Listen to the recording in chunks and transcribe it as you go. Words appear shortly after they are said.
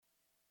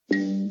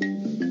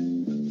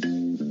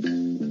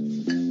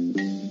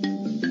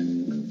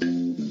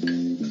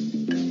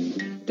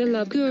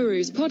Love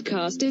Gurus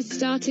podcast is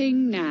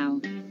starting now.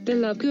 The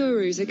Love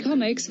Gurus are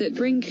comics that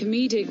bring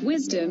comedic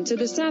wisdom to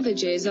the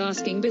savages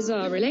asking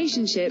bizarre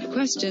relationship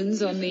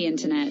questions on the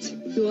internet.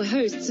 Your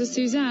hosts are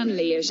Suzanne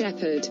Leah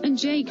Shepherd and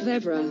Jake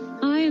Vevra.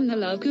 I am the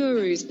Love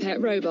Gurus'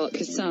 pet robot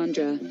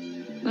Cassandra.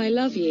 I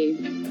love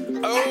you.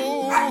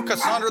 Oh,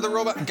 Cassandra the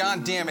robot.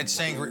 God damn it,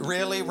 Sangria.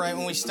 Really? Right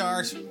when we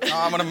start? Oh,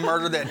 I'm going to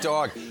murder that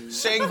dog.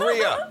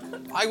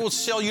 Sangria, I will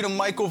sell you to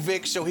Michael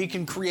Vick so he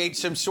can create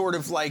some sort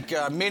of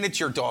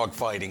miniature dog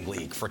fighting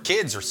league for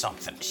kids or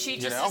something.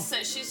 She's just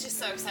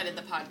so excited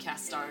the podcast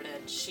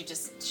started.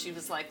 She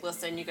was like,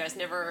 listen, you guys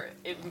never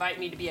invite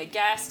me to be a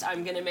guest.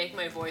 I'm going to make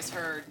my voice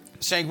heard.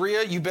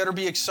 Sangria, you better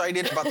be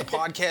excited about the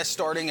podcast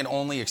starting and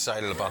only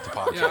excited about the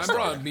podcast Yeah, I starting.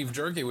 brought beef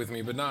jerky with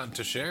me, but not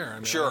to share. I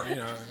mean, Sure.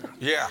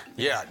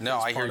 Yeah. No,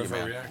 I hear you,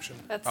 man. Reaction.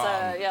 That's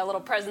a little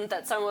present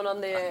that someone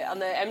on the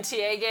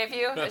MTA gave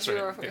you. That's you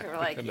right. were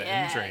like,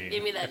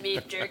 give me that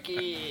beef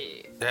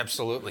jerky.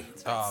 Absolutely. It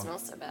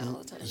smells so bad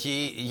all the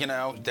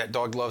time. That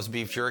dog loves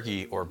beef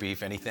jerky or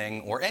beef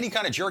anything or any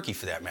kind of jerky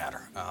for that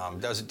matter.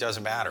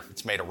 Doesn't matter if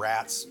it's made of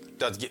rats.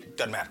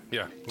 Doesn't matter.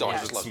 Yeah. Dog Yeah.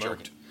 just loves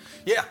Smoked. jerky.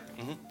 Yeah.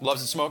 Mm-hmm.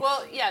 Loves it smoked.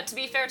 Well, yeah, to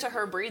be fair to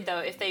her breed, though,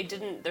 if they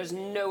didn't, there's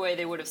no way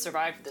they would have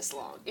survived this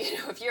long.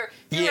 If you're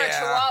a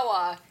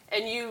Chihuahua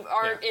and you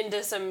aren't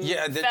into some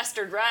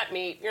festered rat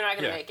meat, you're not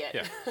going to make it.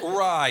 Yeah.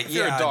 Right. If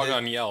you're a dog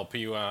on Yelp,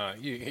 you have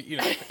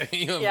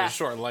a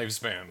short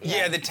lifespan.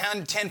 Yeah, the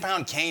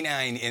 10-pound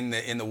canine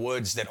in the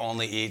woods that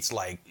only eats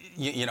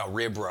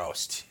rib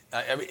roast.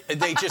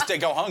 They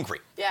go hungry.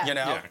 Yeah.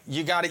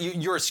 Yeah.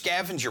 You're a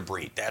scavenger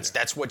breed.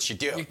 That's what you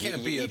do. You can't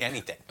you be eat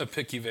anything. a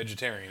picky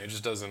vegetarian. It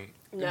just doesn't.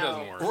 No, it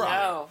doesn't work.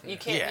 Right. No, you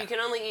can't. Yeah. You can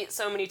only eat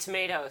so many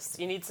tomatoes.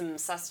 You need some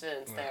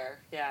sustenance there.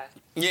 Yeah.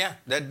 Yeah,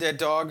 that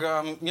dog.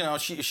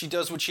 She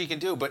does what she can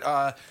do. But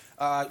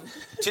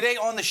today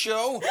on the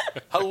show,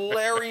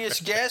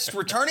 hilarious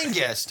returning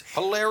guest,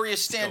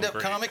 hilarious stand-up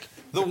comic,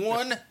 the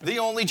one, the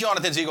only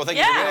Jonathan Ziegel. Thank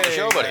you for being on the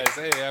show, buddy. Guys.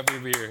 Hey, happy to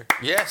be here.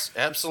 Yes,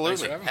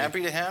 absolutely. Thanks for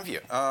having me. Happy to have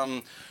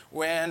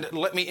you. And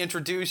let me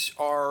introduce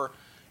our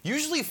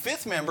usually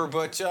fifth member,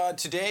 but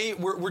today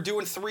we're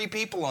doing three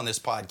people on this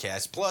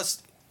podcast,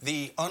 plus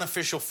the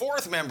unofficial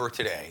fourth member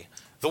today,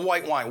 the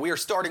white wine. We are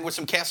starting with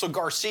some Castle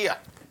Garcia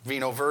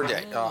Vino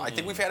Verde. I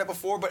think we've had it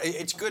before, but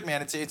it's good,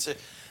 man.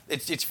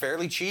 It's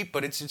fairly cheap,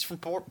 but it's from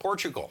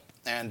Portugal,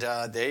 and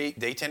they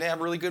tend to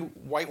have really good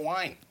white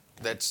wine.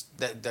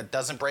 That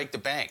doesn't break the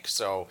bank.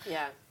 So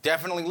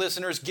definitely,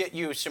 listeners, get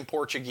you some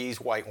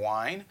Portuguese white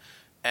wine.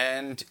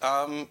 And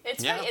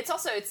it's funny. It's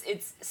also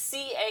it's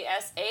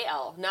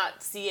Casal,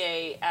 not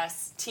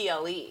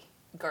Castle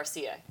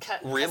Garcia.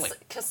 Really?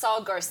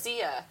 Casal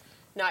Garcia,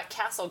 not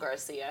Castle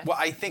Garcia. Well,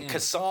 I think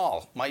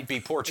Casal might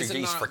be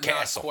Portuguese for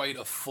castle. Not quite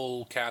a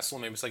full castle.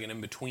 Maybe it's like an in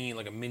between,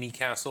 like a mini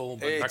castle,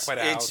 but not quite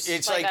a house.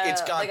 It's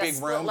it's got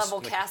big rooms. Level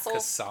castle.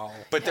 Casal.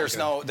 But there's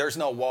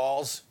no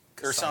walls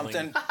or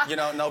something.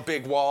 No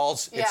big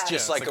walls. Yeah. It's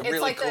just like a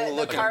really cool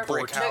looking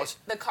brick house.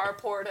 The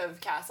carport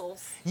of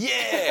castles.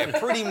 Yeah,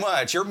 pretty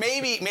much. Or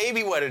maybe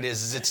what it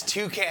is it's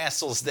two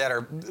castles that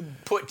are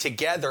put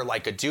together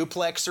like a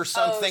duplex or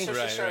something.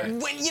 Oh, sure.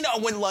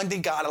 When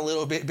London got a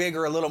little bit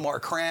bigger, a little more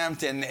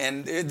cramped,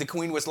 and the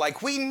Queen was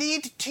like, we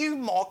need two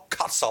more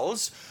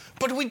castles.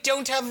 But we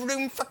don't have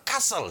room for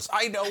castles.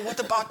 I know. What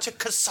about a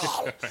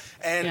castle?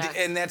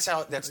 And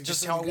that's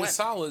just how it went.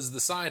 Casal is the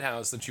side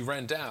house that you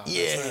rent out.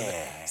 Yeah,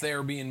 it's the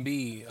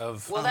Airbnb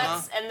of. Well,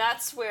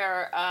 that's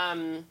where.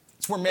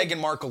 It's where Meghan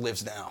Markle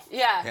lives now.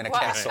 Yeah. In a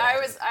castle. I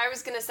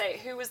was gonna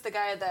say, who was the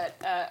guy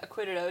that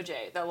acquitted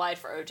OJ, that lied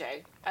for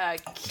OJ?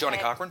 Johnny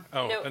Cochran?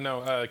 Oh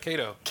no,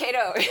 Cato.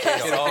 Cato.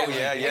 Oh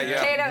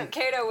yeah.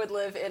 Cato would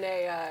live in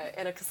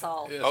a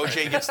castle. Yeah.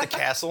 OJ gets the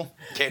castle.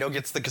 Cato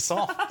gets the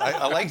castle.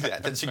 I like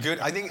that. That's a good.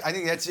 I think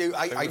that's.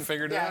 I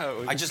figured it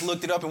out. I just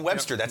looked it up in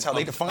Webster. That's how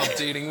they define it.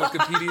 Updating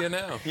Wikipedia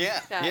now.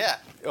 Yeah.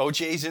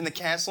 OJ's in the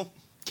castle.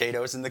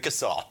 Cato's in the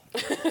castle.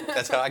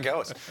 That's how it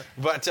goes.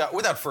 But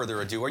without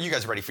further ado, are you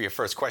guys ready for your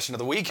first question of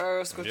the week?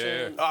 First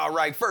question. Yeah. All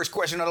right, first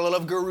question on the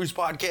Love Gurus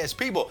podcast.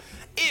 People,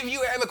 if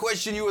you have a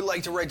question you would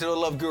like to write to the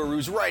Love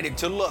Gurus, write it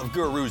to Love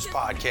Gurus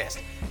Podcast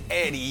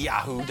at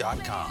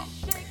yahoo.com.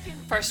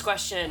 First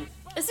question.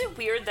 Is it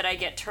weird that I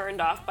get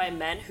turned off by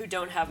men who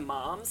don't have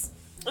moms?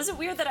 Is it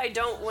weird that I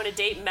don't want to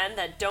date men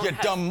that don't have...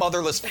 You dumb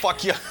motherless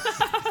fuck you.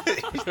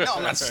 No,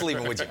 I'm not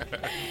sleeping with you.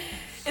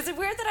 Is it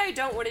weird that I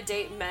don't want to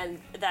date men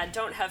that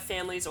don't have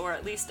families or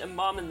at least a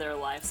mom in their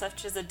life,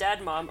 such as a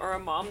dead mom or a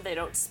mom they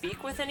don't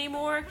speak with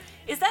anymore?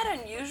 Is that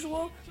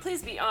unusual?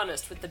 Please be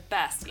honest with the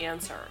best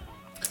answer.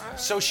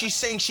 So she's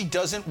saying she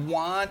doesn't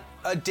want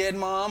a dead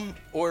mom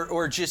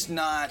or just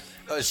not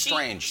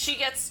estranged? She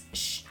gets...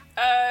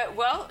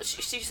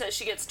 she says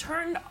she gets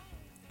turned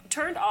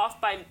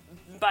off by...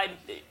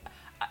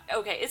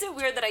 Okay, is it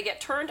weird that I get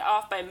turned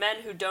off by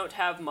men who don't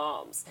have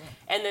moms?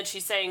 And then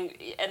she's saying,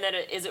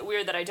 is it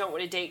weird that I don't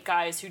want to date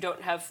guys who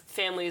don't have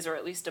families or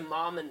at least a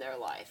mom in their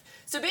life?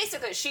 So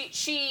basically,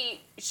 she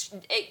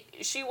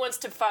wants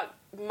to fuck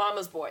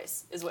mama's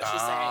boys, is what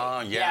she's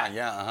saying.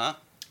 Yeah.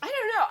 I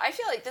don't know. I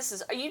feel like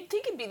you'd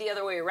think it'd be the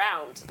other way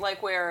around.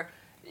 Like where,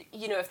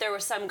 if there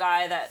was some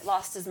guy that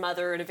lost his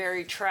mother in a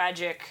very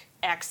tragic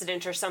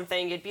accident or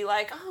something, it'd be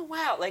like, oh,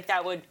 wow. Like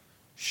that would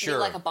be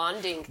like a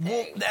bonding thing.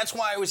 Well, that's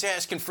why I was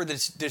asking for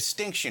this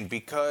distinction,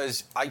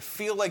 because I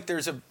feel like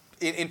there's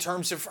in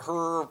terms of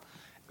her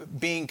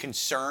being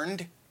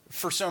concerned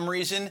for some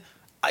reason,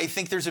 I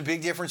think there's a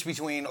big difference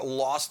between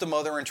lost a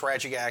mother in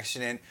tragic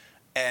accident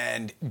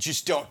and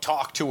just don't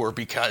talk to her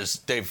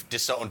because they've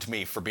disowned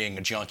me for being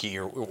a junkie,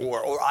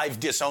 or I've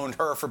disowned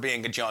her for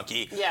being a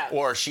junkie,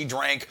 or she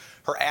drank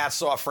her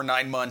ass off for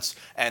 9 months,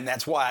 and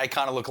that's why I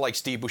kind of look like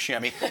Steve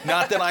Buscemi.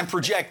 Not that I'm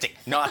projecting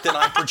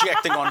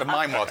onto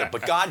my mother,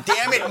 but God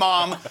damn it,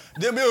 Mom,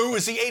 it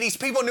was the 80s.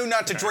 People knew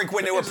not to drink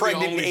when they were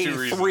pregnant in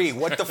 83.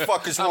 What the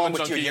fuck is wrong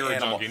with you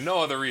animal?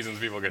 No other reasons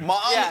people get. Mom,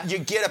 you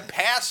get a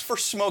pass for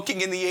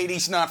smoking in the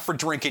 80s, not for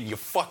drinking, you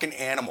fucking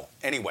animal.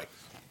 Anyway.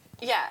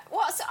 Yeah,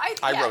 well, so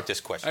I wrote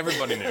this question.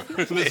 Everybody knew.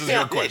 This is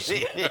your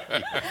question.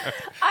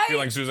 You're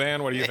like,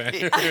 Suzanne, what do you think?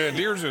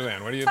 Dear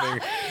Suzanne, what do you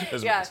think?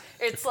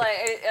 It's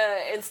like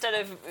instead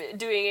of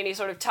doing any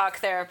sort of talk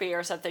therapy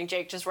or something,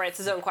 Jake just writes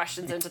his own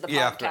questions into the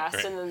podcast,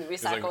 right. And then we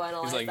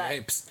psychoanalyze He's like, that.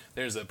 hey, psst,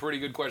 there's a pretty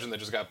good question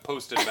that just got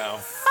posted about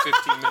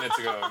 15 minutes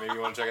ago. Maybe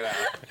you want to check it out.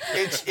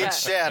 It's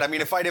sad. I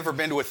mean, if I'd ever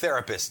been to a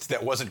therapist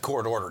that wasn't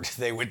court ordered,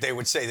 they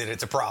would say that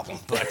it's a problem,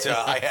 but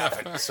I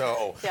haven't.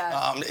 So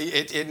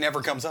it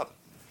never comes up.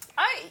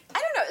 I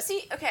don't know.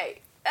 See,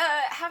 okay,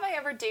 have I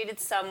ever dated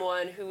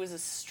someone who was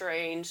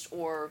estranged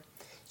or...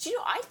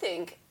 I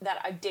think that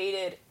I've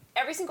dated...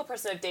 Every single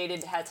person I've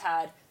dated has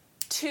had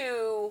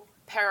 2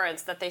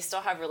 parents that they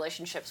still have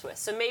relationships with.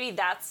 So maybe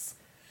that's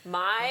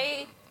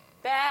my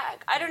bag.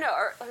 I don't know.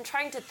 Or I'm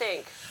trying to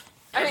think.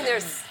 I mean,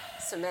 there's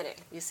so many,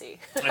 you see.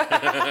 Do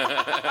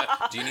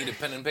you need a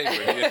pen and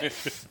paper?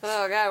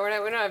 Oh, God, we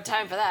don't have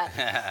time for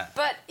that.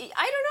 But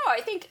I don't know. I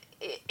think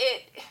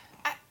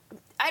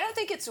I don't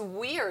think it's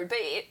weird, but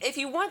if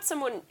you want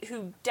someone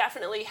who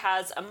definitely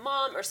has a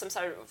mom or some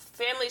sort of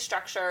family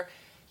structure,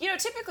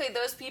 typically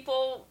those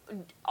people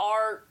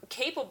are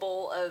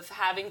capable of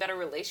having better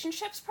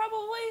relationships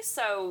probably,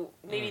 so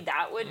maybe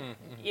that would,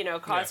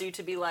 cause you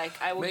to be like,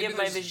 I will give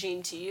my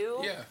vagine to you.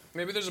 Yeah,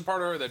 maybe there's a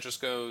part of her that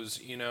just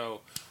goes,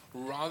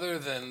 rather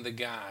than the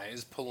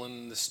guys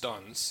pulling the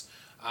stunts,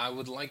 I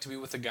would like to be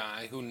with a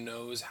guy who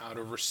knows how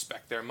to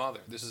respect their mother.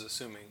 This is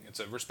assuming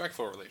it's a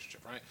respectful relationship,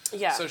 right?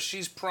 Yeah. So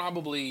she's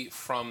probably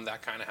from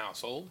that kind of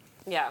household.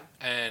 Yeah.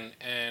 And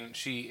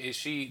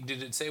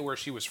did it say where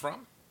she was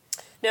from?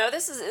 No,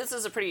 this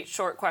is a pretty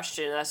short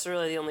question. That's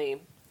really the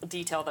only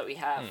detail that we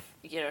have.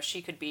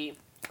 She could be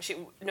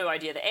no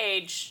idea the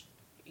age,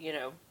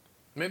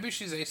 Maybe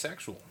she's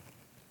asexual.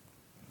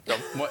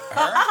 What,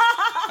 her?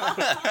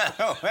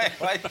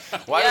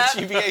 Why would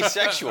she be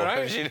asexual?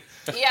 Right? She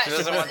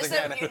doesn't want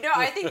the guy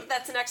I think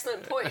that's an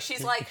excellent point.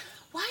 She's like,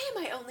 why am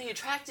I only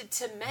attracted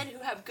to men who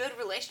have good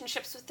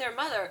relationships with their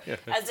mother?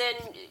 As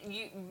in,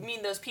 you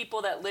mean those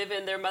people that live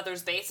in their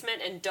mother's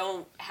basement and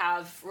don't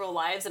have real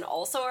lives and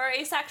also are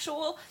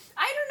asexual?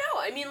 I don't know.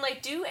 I mean,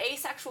 like, do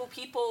asexual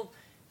people,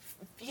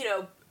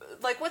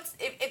 like, what's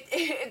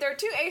if there are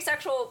 2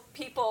 asexual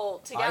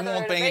people together? I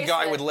won't bang a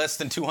guy with less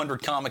than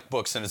 200 comic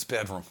books in his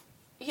bedroom.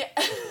 Yeah.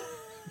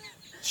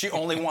 She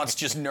only wants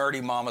just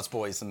nerdy mama's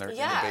boys in their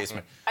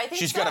basement. I think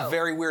She's got a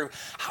very weird...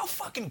 How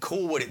fucking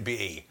cool would it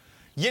be,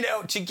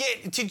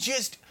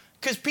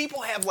 because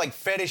people have, like,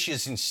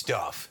 fetishes and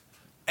stuff.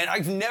 And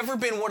I've never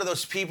been one of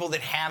those people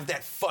that have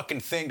that fucking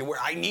thing to where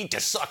I need to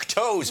suck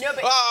toes. No,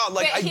 but,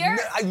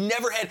 I've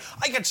never had...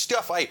 I got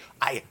stuff I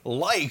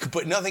like,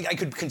 but nothing I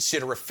could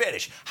consider a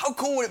fetish. How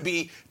cool would it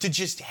be to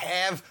just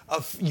have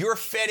your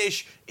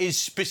fetish is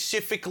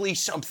specifically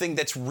something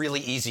that's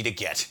really easy to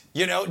get?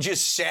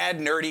 Just sad,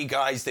 nerdy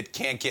guys that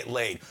can't get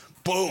laid.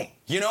 Boom.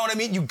 You know what I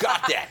mean? You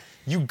got that.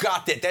 You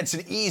got that. That's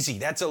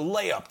that's a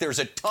layup. There's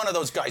a ton of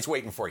those guys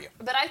waiting for you.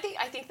 But I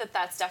think that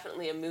that's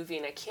definitely a movie,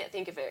 and I can't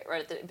think of it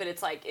right. But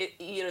it's like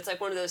it's like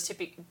one of those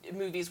typical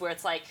movies where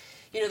it's like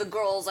the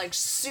girl's like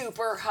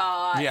super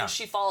hot, and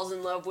she falls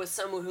in love with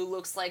someone who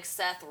looks like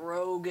Seth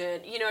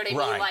Rogen. You know what I mean?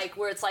 Right. Like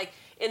where it's like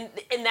in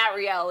that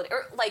reality,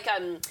 or like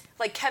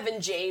Kevin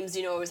James,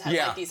 always has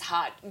like these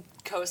hot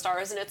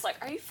co-stars, and it's like,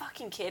 are you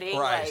fucking kidding?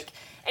 Right. Like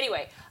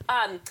anyway,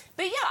 but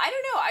yeah, I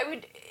don't know. I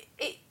would.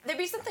 There'd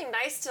be something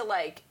nice to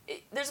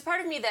there's a part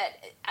of me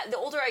that the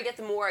older I get,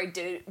 the more I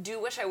do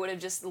wish I would have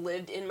just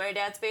lived in my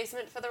dad's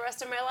basement for the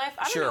rest of my life.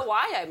 I don't know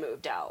why I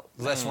moved out.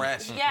 Less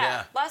rent.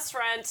 Yeah, less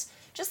rent,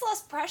 just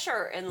less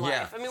pressure in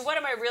life. Yeah. I mean, what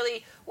have I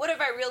really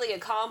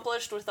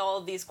accomplished with all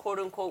of these quote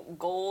unquote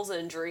goals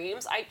and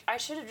dreams? I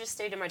should have just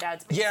stayed in my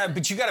dad's basement. Yeah,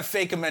 but you got to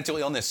fake a mental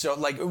illness. So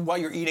like while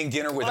you're eating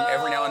dinner with him,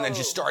 every now and then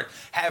just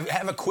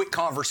have a quick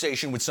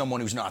conversation with someone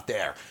who's not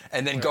there,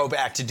 and then go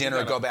back to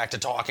dinner, go back to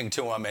talking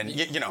to him, and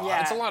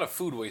it's a lot of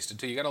food wasted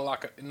too. You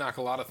got to knock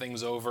a lot of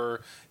things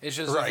over. It's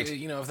just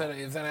if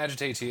that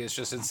agitates you,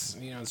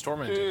 it's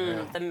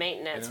tormenting. The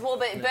maintenance. Well,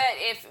 but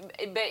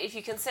if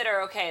you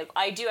consider, okay,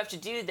 I do have to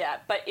do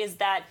that, but is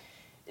that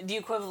the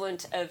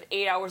equivalent of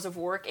 8 hours of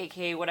work,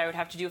 aka what I would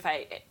have to do if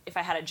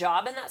I had a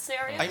job in that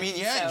scenario. I mean,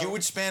 yeah, So- you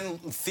would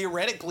spend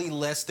theoretically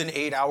less than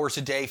 8 hours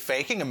a day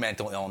faking a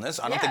mental illness.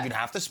 I don't think you'd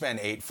have to spend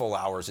 8 full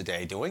hours a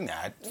day doing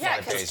that. Yeah,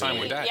 5 'cause days a Time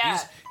week. with that. Yeah.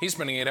 He's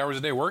spending 8 hours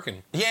a day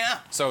working. Yeah.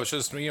 So it's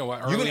just, You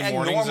early can act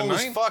mornings and normal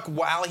as night. fuck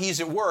while he's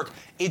at work.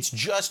 It's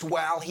just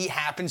while he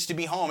happens to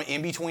be home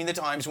in between the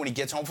times when he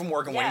gets home from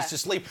work and when Yeah. he's to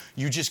sleep.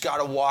 You just got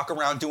to walk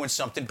around doing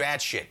something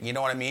bad shit. You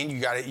know what I mean? You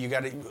got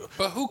to.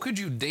 But who could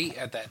you date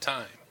at that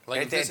time?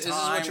 Like, At if this that is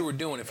what time? you were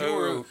doing. If Ooh, you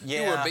were a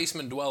yeah.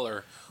 basement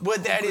dweller,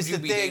 But that who is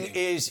could the you be thing.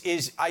 dating?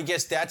 Is I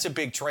guess that's a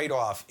big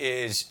trade-off.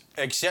 Is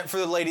except for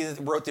the lady that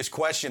wrote this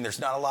question, there's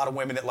not a lot of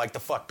women that like to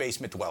fuck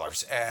basement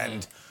dwellers,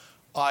 and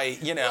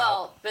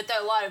Well, but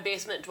a lot of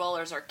basement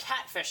dwellers are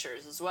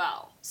catfishers as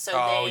well. So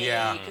Oh, they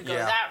yeah, could go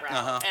yeah. that route.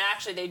 Uh-huh. And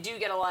actually, they do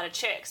get a lot of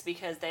chicks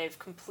because they've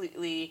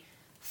completely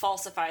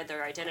falsified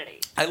their identity.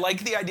 I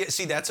like the idea.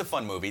 See, that's a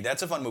fun movie.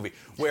 That's a fun movie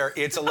where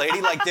it's a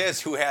lady like this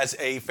who has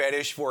a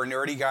fetish for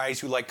nerdy guys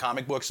who like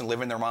comic books and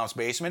live in their mom's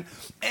basement,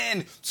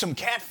 and some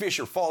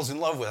catfisher falls in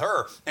love with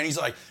her, and he's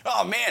like,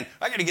 "Oh man,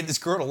 I got to get this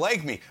girl to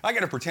like me. I got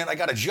to pretend I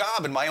got a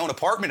job in my own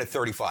apartment at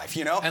 35,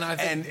 you know." And I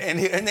think-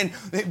 and then,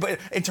 but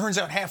it turns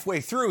out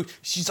halfway through,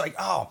 she's like,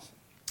 "Oh,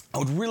 I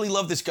would really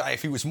love this guy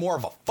if he was more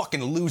of a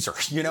fucking loser,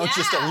 just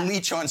a Yeah.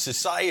 leech on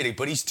society,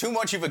 but he's too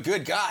much of a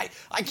good guy.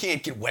 I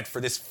can't get wet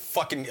for this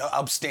fucking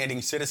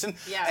upstanding citizen."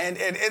 Yeah. And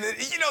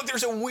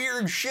there's a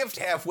weird shift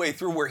halfway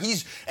through where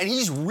he's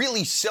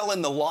really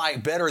selling the lie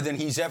better than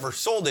he's ever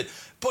sold it,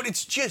 but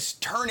it's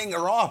just turning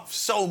her off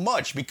so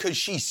much because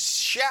she's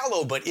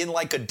shallow, but in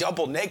like a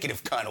double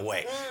negative kind of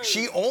way.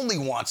 She only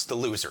wants the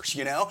losers,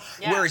 Yeah.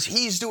 Whereas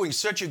he's doing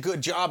such a good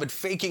job at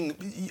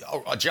faking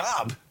a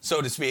job,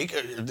 so to speak,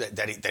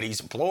 that he's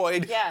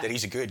employed, Yeah. that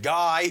he's a good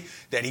guy,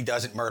 that he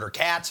doesn't murder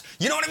cats.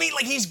 You know what I mean?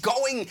 Like he's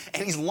going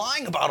and he's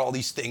lying about all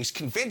these things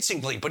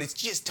convincingly, but it's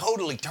just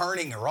totally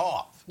turning her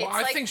off. Well, It's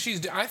I like-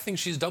 think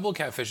she's double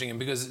catfishing him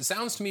because it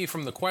sounds to me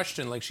from the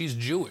question like she's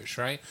Jewish,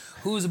 right?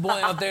 Who's a boy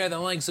out there that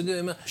likes a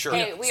good? Sure.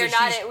 Hey, Yeah. we So are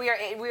not she's-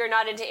 we are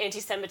not into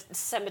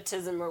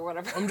anti-Semitism or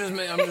whatever. I'm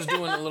just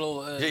doing a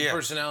little Yeah.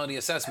 personality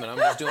assessment. I'm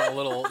just doing a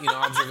little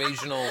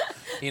observational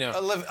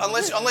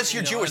Unless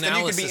you're Jewish, then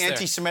you could be analysis there.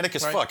 anti-Semitic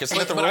as Right. fuck. Isn't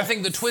that the But rule? I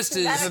think the twist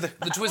is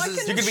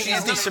You could be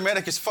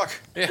anti-Semitic as fuck.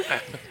 Yeah,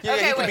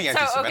 Okay, you could be wait.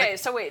 anti-Semitic.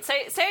 So wait.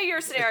 Say your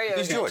scenario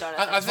He's again, Jewish.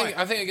 Jonathan.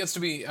 I think it gets to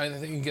be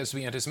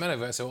anti-Semitic.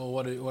 If I say, well,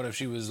 what if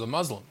she was a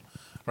Muslim,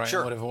 right?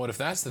 Sure. What if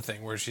that's the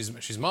thing where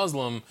she's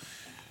Muslim,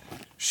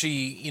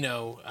 she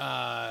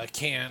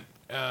can't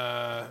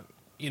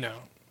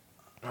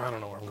I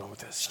don't know where I'm going with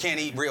this. Can't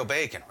eat real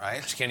bacon,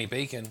 right? She can't eat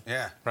bacon.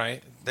 Yeah.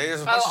 Right.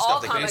 There's a bunch of all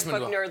stuff they comic can't.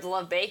 book nerds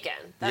love bacon.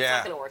 That's Yeah.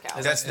 not going to work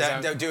out. That's Is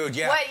that- dude.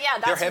 Yeah. What? Yeah,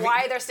 They're that's heavy-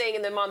 why they're staying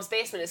in their mom's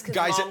basement is because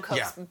Guys mom that-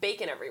 cooks yeah.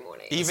 bacon every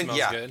morning. Even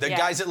smells good. the Yeah.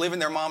 guys that live in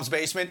their mom's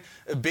basement,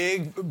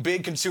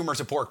 big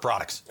consumers of pork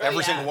products. Every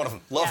yeah. single one of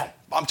them. Love Yeah. them.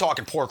 I'm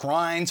talking pork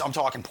rinds. I'm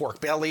talking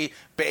pork belly,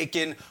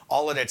 bacon,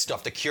 all of that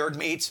stuff. The cured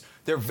meats.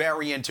 They're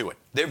very into it.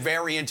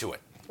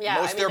 Yeah,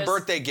 Most I of mean, their there's-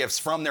 birthday gifts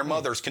from their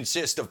mothers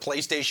consist of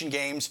PlayStation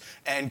games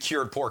and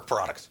cured pork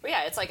products. But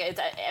yeah, it's like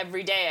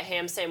every day a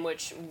ham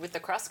sandwich with the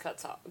crusts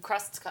cut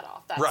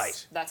off. That's,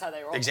 Right. That's how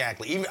they roll.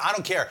 Exactly. Even I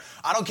don't care.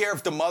 I don't care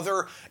if the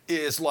mother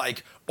is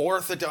like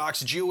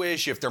Orthodox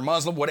Jewish, if they're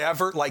Muslim,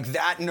 whatever. Like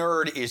that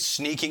nerd is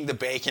sneaking the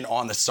bacon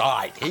on the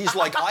side. He's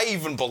like, I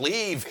even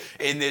believe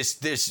in this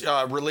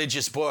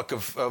religious book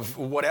of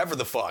whatever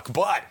the fuck,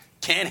 but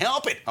can't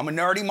help it. I'm a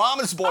nerdy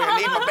mama's boy. I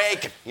need my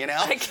bacon.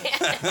 I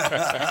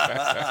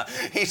can't.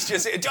 He's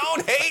just,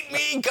 don't hate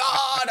me,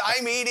 God.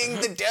 I'm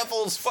eating the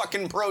devil's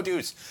fucking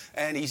produce.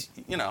 And he's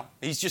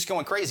just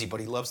going crazy, but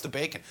he loves the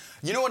bacon.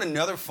 You know what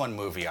another fun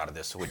movie out of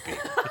this would be?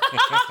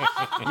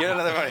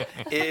 Another funny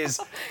is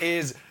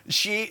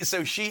she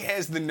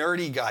has the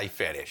nerdy guy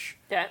fetish.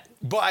 Yeah.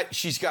 But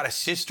she's got a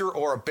sister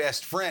or a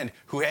best friend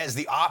who has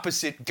the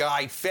opposite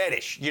guy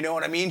fetish. You know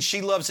what I mean?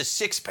 She loves a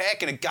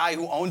six-pack and a guy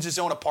who owns his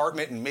own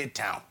apartment in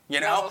Midtown.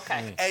 Oh,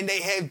 okay. And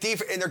they have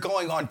and they're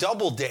going on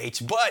double dates,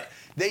 but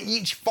they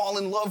each fall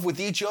in love with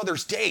each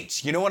other's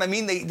dates. You know what I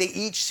mean? They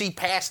each see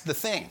past the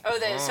thing.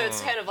 So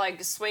it's kind of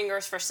like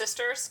swingers for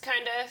sisters,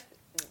 kind of.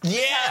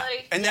 Yeah.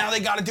 mentality? And now they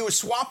got to do a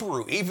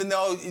swapperoo, even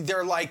though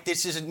they're like,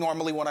 this isn't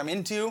normally what I'm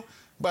into.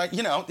 But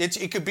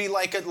it could be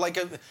like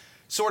a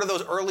sort of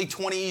those early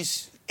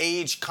 20s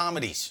age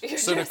comedies.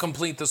 So to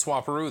complete the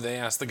swapperoo, they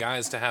ask the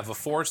guys to have a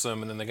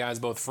foursome, and then the guys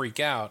both freak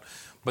out.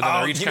 But then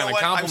they're each you know kind of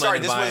what? I'm complimented sorry,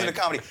 this by wasn't a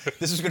comedy.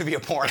 This was going to be a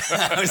porn.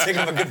 I was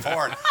thinking of a good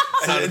porn.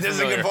 This is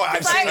a good porn.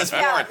 I've seen this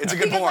porn. It's a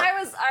good porn.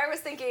 I was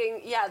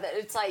thinking, that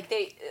it's like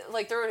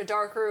they're in a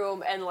dark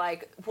room and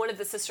like one of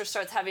the sisters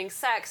starts having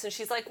sex and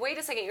she's like, wait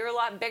a second, you're a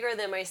lot bigger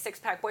than my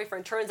six-pack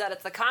boyfriend. Turns out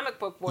it's the comic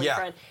book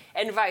boyfriend,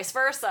 and vice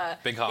versa.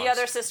 Big hogs. The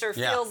other sister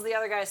Yeah. feels the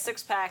other guy's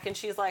six-pack and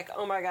she's like,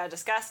 oh my god,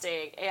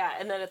 disgusting. Yeah,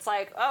 and then it's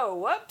like, oh,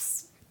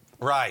 whoops.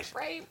 Right.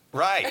 Right?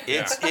 Right.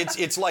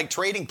 It's like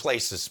Trading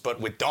Places, but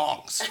with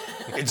dongs.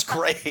 It's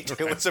great. It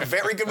was a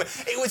very good.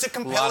 It was a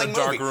compelling movie.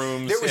 A lot of dark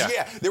rooms.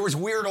 There was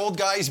weird old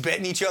guys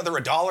betting each other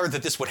 $1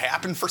 that this would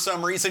happen for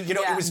some reason. You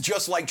know, it was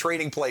just like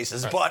Trading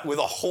Places, but with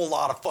a whole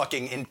lot of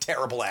fucking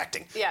terrible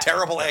acting. Yeah.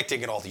 Terrible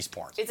acting in all these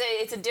porns.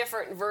 It's a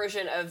different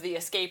version of the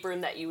escape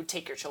room that you would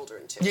take your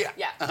children to. Yeah.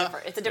 Yeah.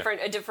 Different. It's a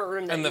different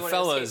room that And you the want to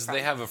escape fellas, from.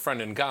 they have a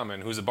friend in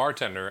common who's a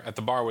bartender at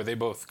the bar where they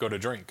both go to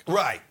drink.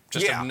 Right.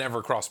 Just have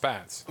never crossed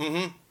paths.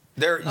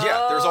 There's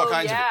all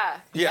kinds of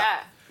it. Yeah.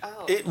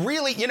 Oh. It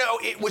really,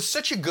 it was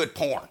such a good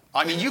porn.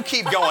 I mean, you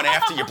keep going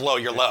after you blow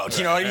your load.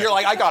 You know, you're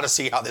like, I got to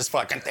see how this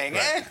fucking thing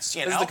ends.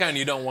 You know? This is the kind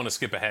you don't want to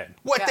skip ahead.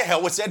 What the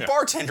hell was that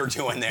bartender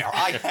doing there?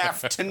 I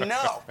have to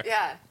know.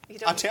 Yeah.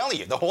 I'm telling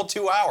you, the whole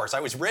 2 hours, I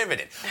was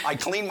riveted. I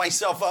cleaned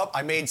myself up.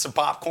 I made some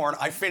popcorn.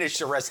 I finished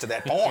the rest of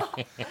that porn.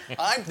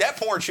 That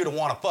porn should have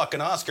won a fucking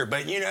Oscar,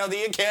 but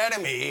the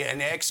Academy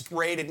and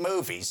X-rated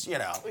movies,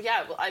 Yeah,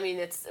 well, I mean,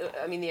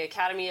 the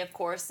Academy, of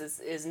course,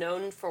 is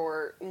known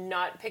for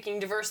not picking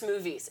diverse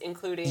movies,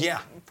 including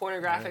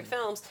pornographic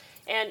films.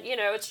 And,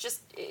 it's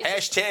just...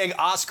 Hashtag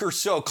Oscars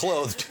so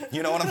clothed.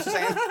 You know what I'm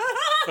saying?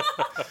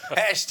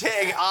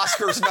 Hashtag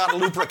Oscars not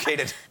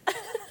lubricated.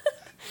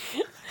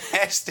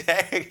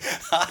 Hashtag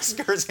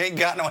Oscars ain't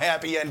got no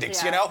happy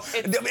endings,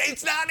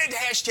 It's not a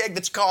hashtag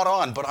that's caught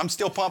on, but I'm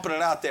still pumping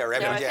it out there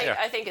every day.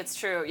 I think it's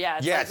true. Yeah,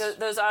 it's like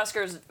those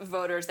Oscars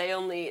voters, they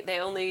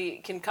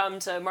only can come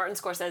to Martin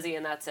Scorsese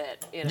and that's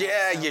it.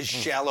 Yeah, you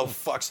shallow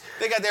fucks.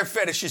 They got their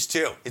fetishes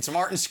too. It's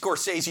Martin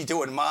Scorsese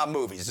doing mob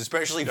movies,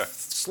 especially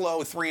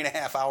slow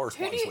 3.5 hours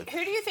ones. Who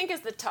do you think is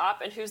the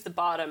top and who's the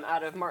bottom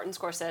out of Martin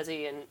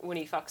Scorsese and when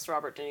he fucks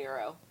Robert De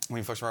Niro?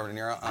 When he fucks Robert De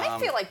Niro? I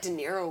feel like De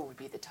Niro would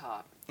be the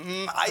top.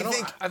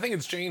 I think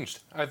it's changed.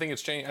 I think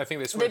it's changed. I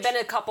think they switched. They've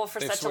been a couple for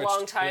such a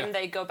long time. Yeah.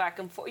 They go back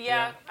and forth.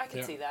 Yeah, I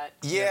can see that.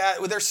 Yeah,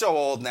 well, they're so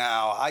old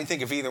now. I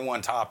think if either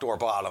one topped or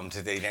bottomed,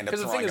 they'd end up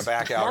throwing it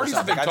back out or Marty's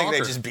something. a big I think they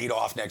talker. just beat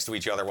off next to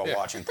each other while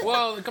watching porn.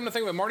 Well, come to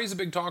think of it, Marty's a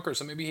big talker,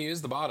 so maybe he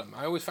is the bottom.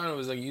 I always found it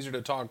was easier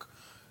to talk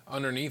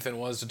underneath than it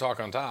was to talk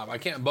on top. I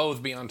can't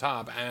both be on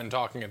top and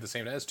talking at the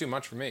same time. That's too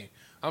much for me.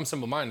 I'm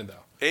simple-minded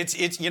though.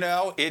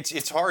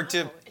 It's hard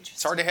to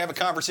have a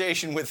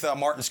conversation with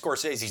Martin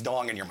Scorsese's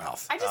dong in your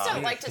mouth. I just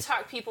don't like to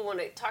talk to people when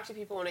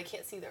I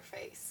can't see their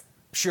face.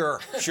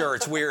 Sure,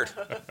 it's weird.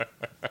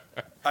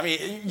 I mean,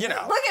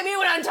 Look at me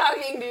when I'm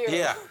talking to you.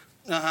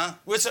 Yeah.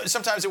 Well,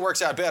 sometimes it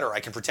works out better. I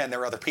can pretend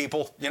they're other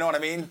people. You know what I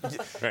mean?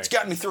 It's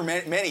gotten me through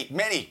many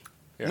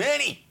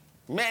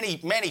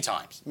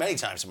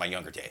times in my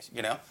younger days.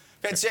 I've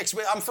had sex.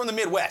 I'm from the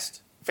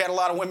Midwest. I've had a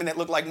lot of women that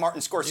look like Martin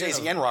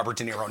Scorsese and Robert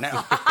De Niro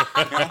now.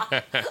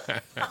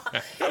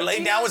 I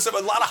laid down with a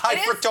lot of high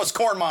fructose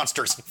corn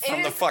monsters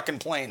from the fucking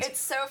plains. It's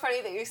so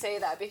funny that you say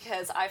that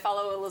because I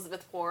follow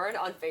Elizabeth Warren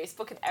on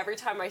Facebook, and every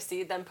time I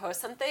see them post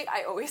something,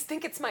 I always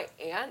think it's my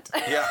aunt.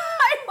 Yeah.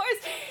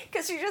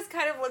 Because she just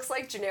kind of looks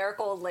like generic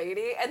old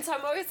lady, and so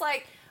I'm always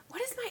like,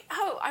 what is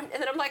and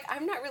then I'm like,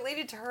 I'm not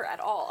related to her at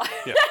all.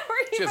 Yeah.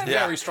 She has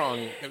very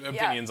strong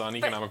opinions on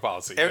economic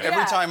policy.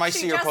 Every time I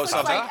see her post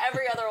something, like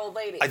every other old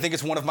lady. I think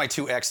it's one of my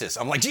two exes.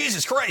 I'm like,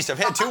 Jesus Christ, I've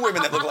had two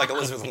women that look like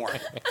Elizabeth Warren.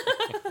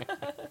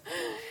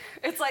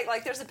 It's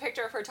like there's a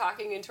picture of her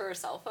talking into her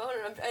cell phone,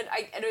 and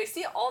I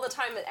see it all the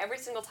time, and every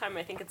single time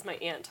I think it's my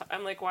aunt.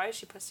 I'm like, why is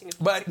she posting it?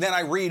 But then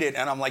I read it,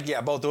 and I'm like,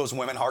 yeah, both those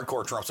women,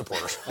 hardcore Trump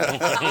supporters.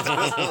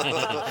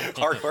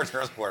 Hardcore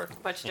Trump supporters.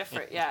 Much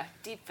different, yeah.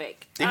 Deep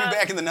fake. Even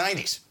back in the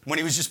 90s, when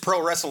he was just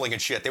pro wrestling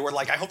and shit, they were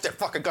like, I hope that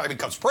fucking guy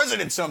becomes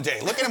president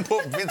someday. Look at him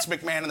put Vince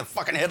McMahon in the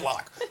fucking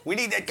headlock. We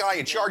need that guy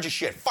in charge of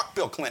shit. Fuck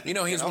Bill Clinton.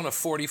 He's one of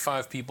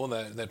 45 people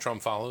that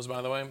Trump follows,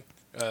 by the way.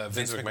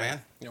 Vince McMahon.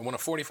 One of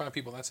 45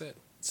 people, that's it.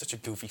 Such a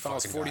goofy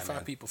follows fucking 45 guy,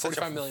 man. people.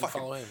 45 million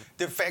follow him.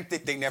 The fact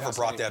that they never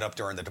brought that up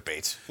during the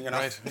debates,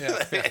 Right,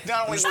 yeah.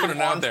 Not only Just put it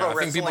out there. I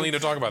think people need to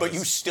talk about but this.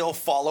 you still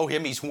follow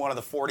him. He's one of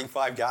the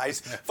 45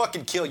 guys. Yeah.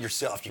 Fucking kill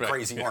yourself, you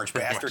crazy orange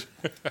bastard.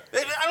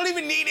 I don't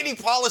even need any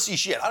policy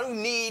shit. I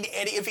don't need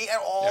any. If he had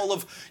all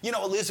of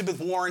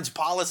Elizabeth Warren's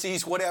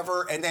policies,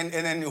 whatever, and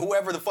then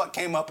whoever the fuck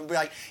came up and be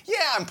like, yeah,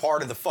 I'm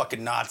part of the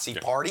fucking Nazi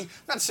party. I'm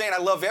not saying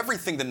I love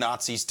everything the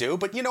Nazis do,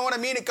 but you know what I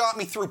mean. It got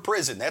me through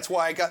prison. That's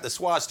why I got the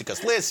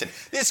swastikas. Listen,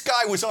 this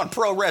guy was on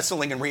pro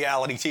wrestling and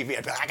reality TV.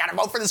 I'd be like, I gotta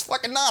vote for this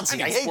fucking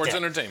Nazi. I hate sports that.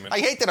 Entertainment. I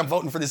hate that I'm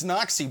voting for this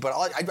Nazi, but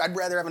I'd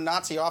rather have a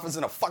Nazi office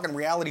than a fucking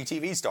reality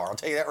TV star. I'll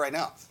tell you that right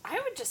now.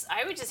 I would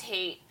just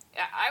hate.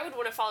 I would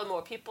want to follow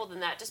more people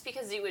than that, just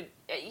because you would.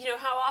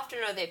 How often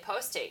are they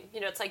posting?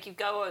 It's like you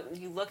go and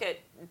you look at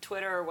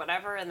Twitter or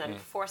whatever, and then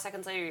 4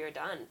 seconds later you're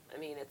done. I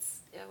mean, it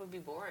would be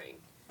boring.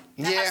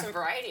 Have some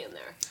variety in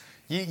there.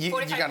 You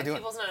 45 gotta do it.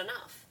 people's not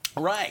enough.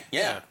 Right.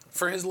 Yeah.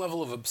 For his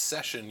level of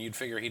obsession, you'd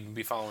figure he'd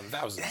be following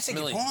thousands, That's a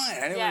millions. good point.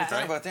 I didn't Yeah. even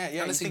think about that.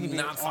 Yeah. How does you he think he'd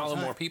be not all the follow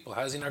time. more people?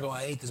 How does he not go,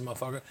 I hate this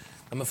motherfucker.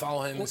 I'm going to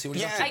follow him and see what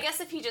he's up to. I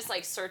guess if he just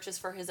like searches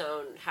for his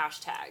own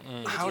hashtag.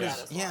 he could How do does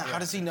that as well. how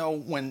does he know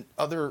when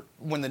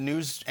the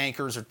news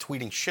anchors are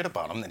tweeting shit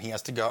about him, then he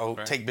has to go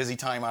take busy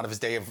time out of his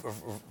day of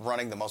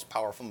running the most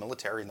powerful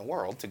military in the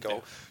world to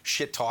go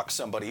shit talk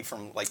somebody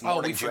from like Oh,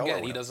 Morning we Joe or forget.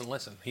 He whatever. doesn't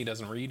listen. He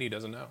doesn't read. He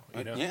doesn't know.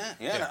 You know?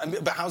 Yeah. I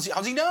mean, but how's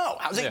he know?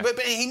 Yeah. But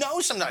he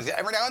knows sometimes.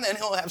 Every now and then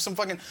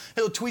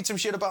he'll tweet some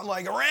shit about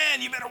like,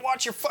 Iran, you better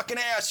watch your fucking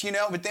ass,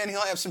 But then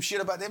he'll have some shit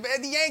about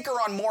the anchor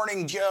on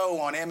Morning Joe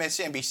on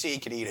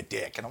MSNBC could eat a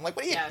dick, and I'm like,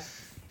 what are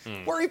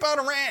you? Worry about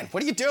Iran.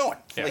 What are you doing?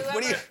 Yeah. Like,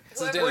 what are you?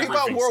 Whoever- Worry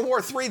about briefings. World War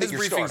III that His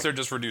you're briefings starting. are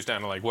just reduced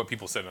down to like what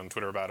people said on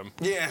Twitter about him.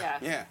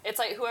 Yeah. It's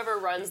like whoever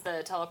runs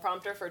the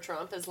teleprompter for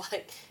Trump is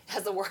like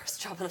has the worst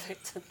job in the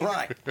victim.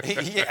 Right.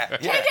 Yeah.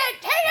 Take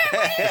it!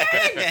 What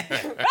are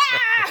you doing?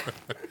 Ah!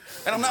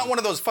 And I'm not one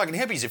of those fucking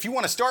hippies. If you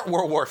want to start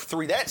World War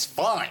III, that's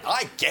fine.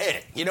 I get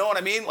it. You know what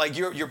I mean? Like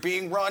you're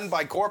being run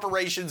by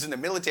corporations in the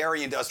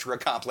military-industrial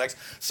complex.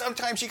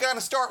 Sometimes you got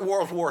to start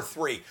World War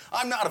III.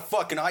 I'm not a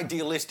fucking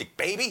idealistic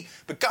baby,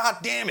 but god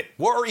damn it,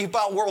 worry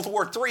about World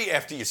War III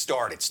after you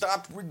start it.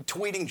 Stop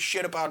tweeting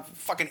shit about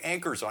fucking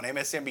anchors on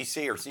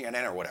MSNBC or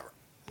CNN or whatever.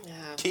 Yeah.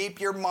 Keep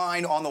your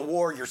mind on the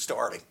war you're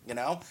starting.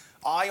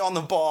 Eye on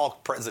the ball,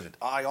 President.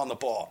 Eye on the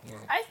ball.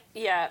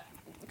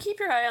 Keep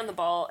your eye on the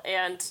ball.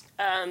 And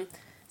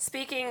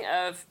speaking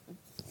of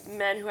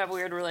men who have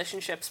weird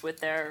relationships with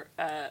their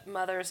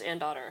mothers and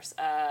daughters,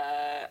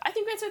 I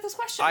think we answered this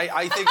question.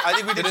 I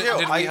think we did too.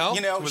 Did we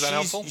help? Was that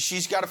helpful?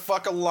 She's got to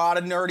fuck a lot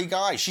of nerdy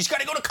guys. She's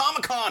got to go to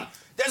Comic-Con.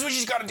 That's what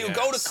she's got to do. Yes.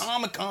 Go to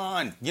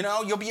Comic-Con.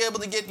 You'll be able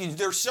to get.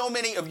 There's so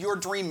many of your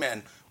dream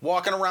men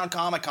walking around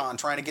Comic-Con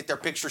trying to get their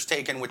pictures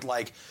taken with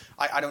like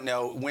I don't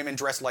know, women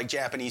dressed like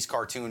Japanese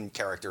cartoon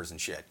characters and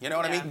shit. You know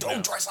what I mean?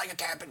 Don't dress like a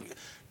captain.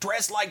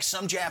 Dress like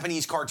some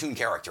Japanese cartoon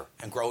character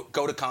and go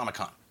to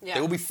Comic-Con. Yeah.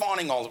 They will be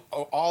fawning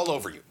all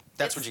over you.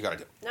 That's what you got to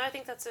do. No, I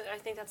think that's an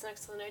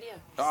excellent idea.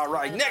 All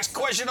right, next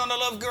question on the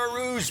Love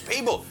Gurus.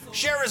 People,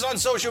 share us on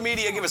social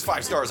media. Give us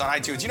 5 stars on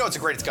iTunes. It's the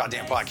greatest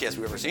goddamn podcast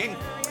we've ever seen.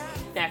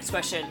 Next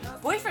question.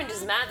 Boyfriend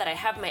is mad that I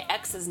have my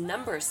ex's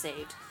number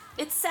saved.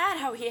 It's sad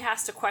how he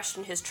has to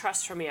question his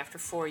trust for me after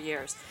 4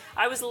 years.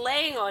 I was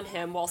laying on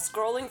him while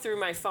scrolling through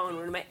my phone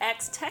when my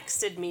ex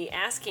texted me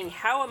asking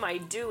how am I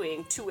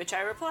doing, to which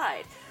I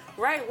replied.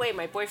 Right away,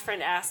 my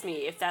boyfriend asked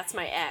me if that's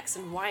my ex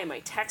and why am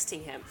I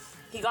texting him.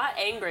 He got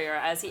angrier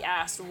as he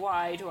asked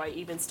why do I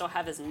even still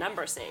have his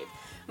number saved.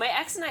 My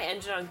ex and I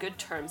ended on good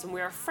terms and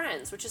we are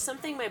friends, which is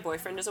something my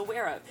boyfriend is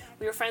aware of.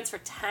 We were friends for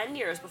 10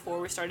 years before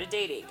we started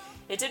dating.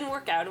 It didn't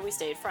work out and we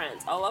stayed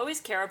friends. I'll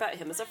always care about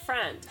him as a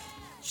friend.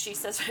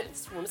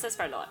 This woman says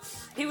friend a lot.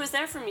 He was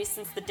there for me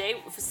since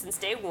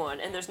day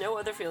one, and there's no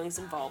other feelings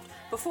involved.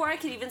 Before I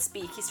could even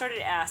speak, he started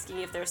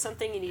asking if there was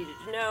something he needed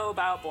to know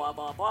about blah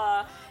blah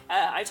blah.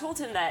 I told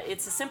him that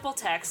it's a simple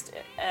text,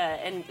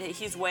 and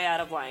he's way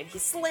out of line. He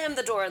slammed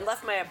the door and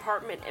left my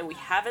apartment, and we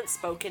haven't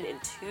spoken in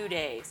 2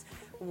 days.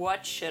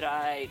 What should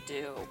I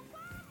do?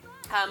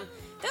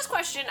 This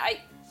question, I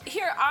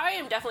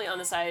am definitely on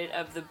the side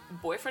of the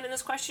boyfriend in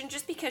this question,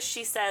 just because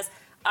she says,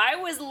 I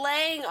was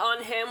laying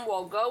on him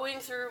while going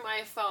through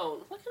my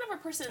phone. What kind of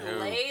a person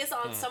lays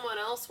on someone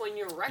else when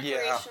you're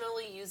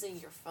recreationally using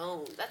your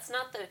phone? That's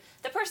not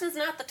the person's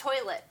not the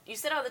toilet. You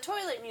sit on the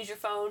toilet and use your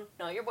phone,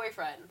 not your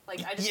boyfriend. Like,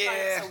 I just find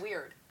it so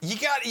weird. You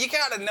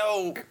got to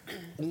know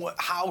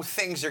how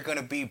things are going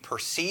to be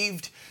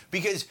perceived,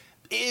 because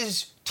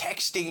is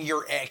texting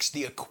your ex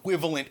the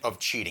equivalent of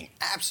cheating?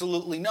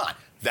 Absolutely not.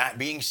 That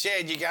being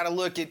said, you got to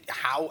look at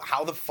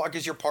how the fuck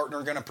is your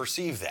partner going to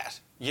perceive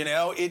that?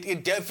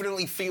 It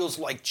definitely feels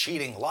like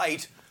cheating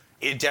light.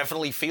 It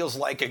definitely feels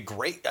like a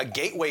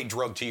gateway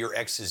drug to your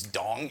ex's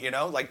dong,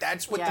 Like,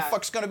 that's what the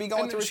fuck's going to be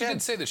going through his She head.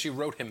 did say that she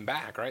wrote him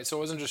back, right? So it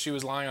wasn't just she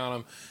was lying on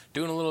him,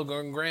 doing a little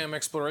Graham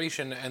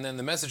exploration, and then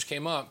the message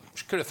came up.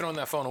 She could have thrown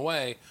that phone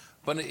away.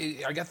 But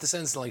I got the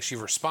sense like she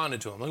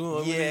responded to him. Like, oh,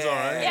 everything's all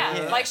right.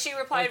 Yeah, like she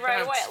replied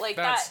right away. Like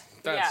that.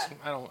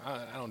 I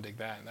don't dig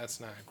that.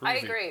 That's not groovy. I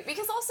agree.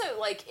 Because also,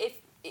 like, if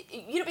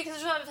because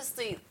there's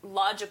obviously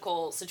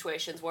logical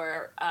situations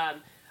where, I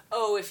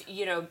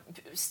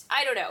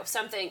don't know,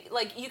 something,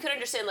 like, you can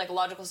understand, like,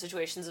 logical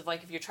situations of,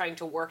 like, if you're trying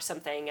to work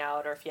something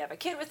out, or if you have a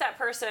kid with that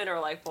person, or,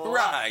 like, blah, blah,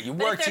 blah. Right, you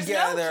But work if there's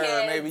together, no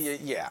kids,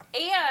 maybe,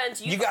 and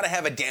you got to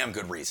have a damn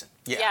good reason.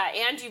 Yeah,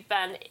 and you've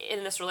been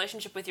in this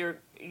relationship with your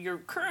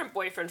current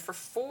boyfriend for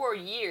 4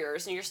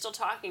 years, and you're still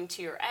talking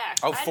to your ex.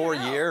 Oh, I don't 4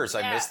 know. years.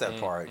 Yeah. I missed that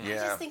part. I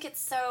Yeah. just think it's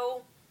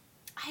so...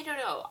 I don't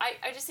know.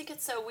 I just think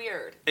it's so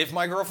weird. If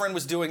my girlfriend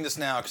was doing this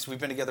now, because we've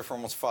been together for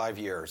almost 5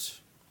 years,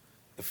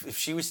 if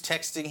she was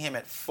texting him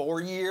at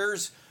 4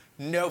 years,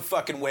 no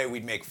fucking way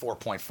we'd make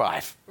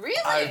 4.5. Really?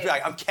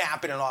 I'm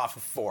capping it off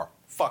of 4.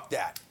 Fuck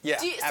that.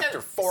 Yeah,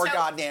 after 4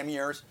 goddamn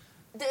years.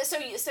 So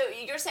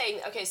you're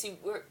saying, okay, so you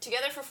were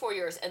together for 4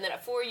 years, and then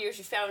at 4 years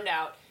you found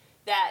out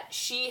that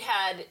she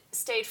had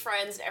stayed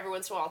friends and every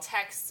once in a while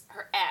texts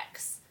her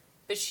ex,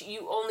 but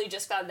you only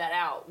just found that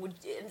out.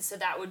 So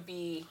that would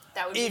be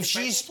if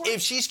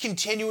she's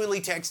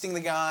continually texting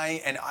the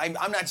guy, and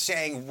I'm not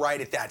saying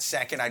right at that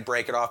second I'd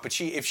break it off, but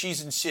if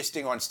she's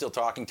insisting on still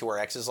talking to her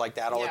exes like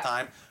that all the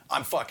time,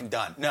 I'm fucking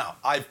done. No,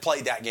 I've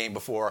played that game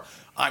before.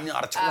 I'm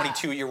not a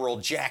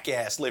 22-year-old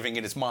jackass living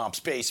in his mom's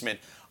basement.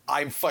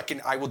 I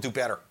will do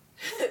better.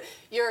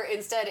 You're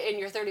instead in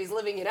your 30s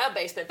living in a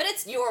basement, but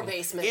it's your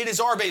basement. It is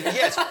our basement,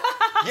 yes.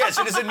 Yes,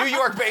 it is a New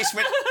York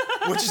basement,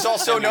 which is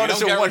also known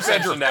as a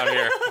one-bedroom. Down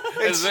here.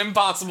 It's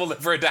impossible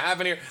for it to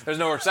happen here. There's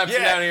no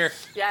reception down here.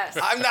 Yes.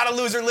 I'm not a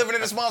loser living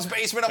in his mom's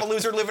basement. I'm a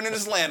loser living in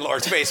his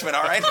landlord's basement,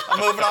 all right? I'm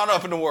moving on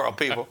up in the world,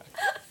 people.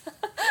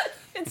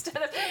 Instead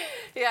of,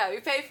 we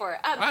pay for it.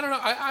 I don't know.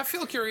 I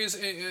feel curious,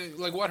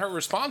 like, what her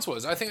response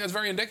was. I think that's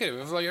very indicative.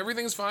 If, like,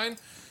 everything's fine,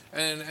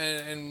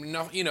 and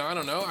no, I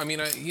don't know. I mean,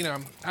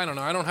 I don't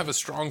know. I don't have a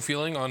strong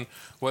feeling on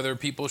whether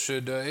people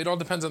should. It all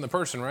depends on the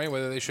person, right?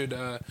 Whether they should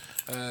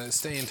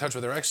stay in touch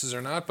with their exes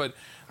or not. But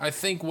I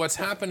think what's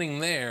happening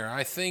there.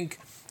 I think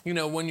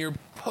when your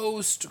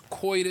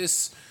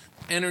post-coitus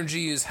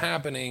energy is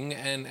happening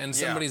and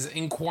somebody's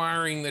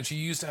inquiring that you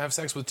used to have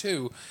sex with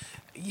too.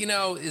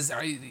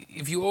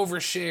 If you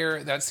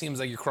overshare, that seems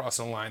like you're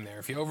crossing a line there.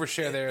 If you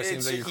overshare there, it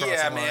seems like you're crossing a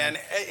line. Yeah, man.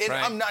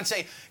 Right? I'm not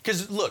saying...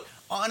 Because, look,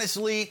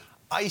 honestly,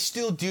 I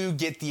still do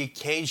get the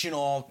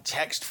occasional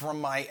text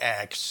from my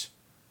ex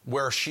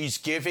where she's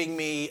giving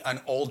me an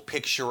old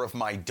picture of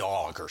my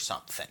dog or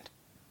something.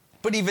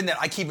 But even then,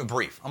 I keep it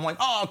brief. I'm like,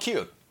 oh,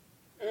 cute.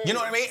 You know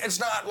what I mean? It's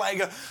not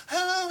like,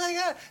 oh my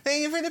God,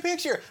 thank you for the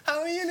picture.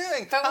 How are you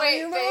doing?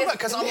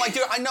 Because I'm like,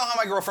 dude, I know how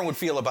my girlfriend would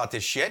feel about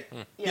this shit.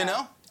 You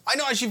know? I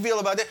know how she feel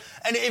about it.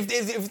 And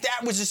if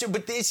that was just,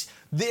 but this,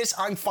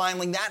 I'm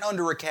filing that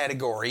under a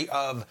category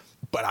of,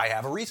 but I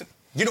have a reason.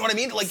 You know what I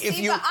mean? Like if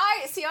you.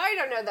 I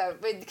don't know though,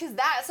 because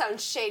that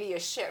sounds shady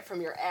as shit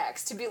from your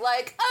ex to be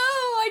like,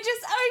 oh, I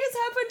just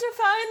happened to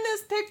find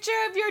this picture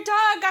of your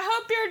dog. I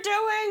hope you're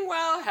doing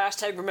well.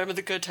 Hashtag remember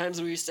the good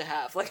times we used to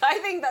have. Like I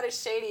think that is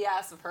shady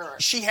ass of her.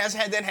 She has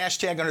had that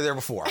hashtag under there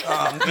before.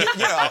 That's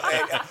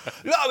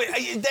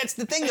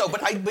the thing though.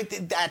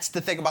 But that's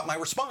the thing about my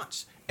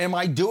response. Am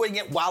I doing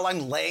it while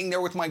I'm laying there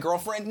with my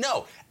girlfriend?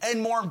 No.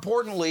 And more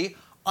importantly,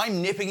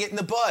 I'm nipping it in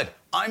the bud.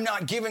 I'm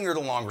not giving her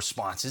the long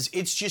responses.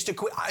 It's just a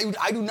quick...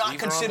 I do not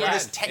consider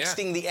this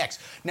texting the ex.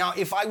 Now,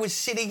 if I was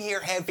sitting here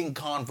having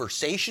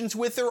conversations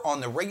with her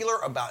on the regular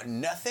about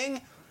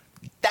nothing,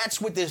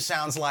 that's what this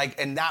sounds like,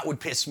 and that would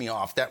piss me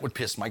off. That would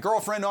piss my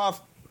girlfriend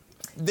off.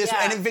 And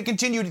if it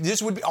continued,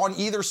 this would be, on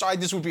either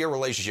side, this would be a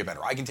relationship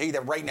ender. I can tell you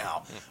that right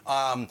now.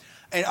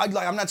 And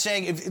I'm not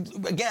saying,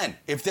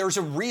 if there's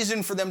a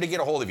reason for them to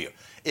get a hold of you,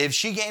 if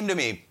she came to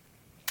me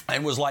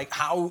and was like,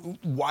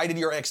 why did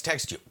your ex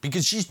text you?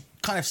 Because she's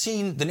kind of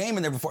seen the name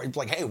in there before. It's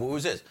like, hey, what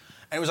was this?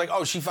 And it was like,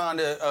 oh, she found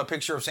a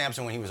picture of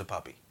Samson when he was a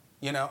puppy.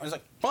 And it's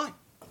like, fine.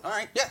 All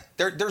right, yeah,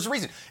 there's a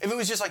reason. If it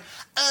was just like,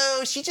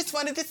 oh, she just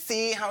wanted to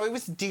see how I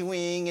was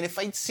doing and if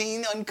I'd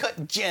seen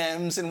Uncut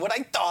Gems and what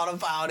I thought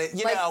about it,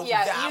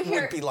 that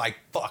would be like,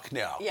 fuck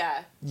no.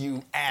 Yeah.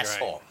 You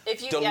asshole. Right.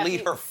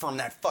 Delete her from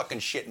that fucking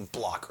shit and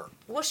block her.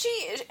 Well,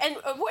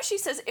 what she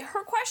says,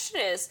 her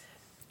question is,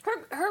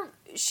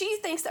 she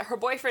thinks that her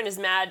boyfriend is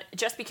mad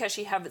just because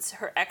she has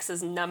her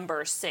ex's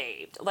number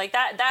saved. Like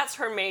that's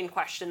her main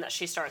question that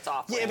she starts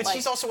off with. Yeah, but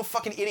she's also a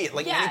fucking idiot.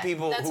 Like many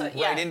people who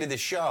write into the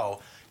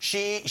show.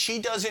 She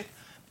doesn't.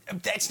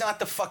 That's not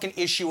the fucking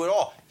issue at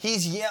all.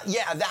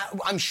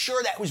 I'm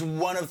sure that was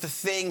one of the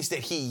things that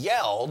he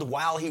yelled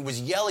while he was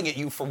yelling at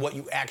you for what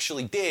you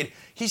actually did.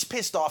 He's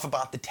pissed off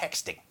about the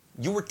texting.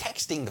 You were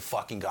texting the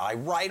fucking guy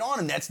right on,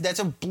 and that's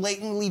a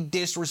blatantly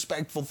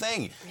disrespectful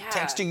thing. Yeah.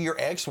 Texting your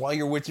ex while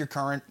you're with your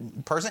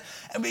current person.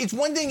 I mean, it's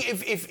one thing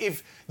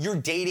if you're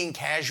dating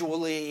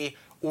casually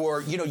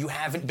or you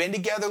haven't been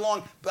together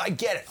long. But I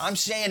get it. I'm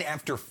saying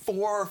after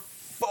 4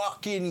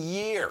 fucking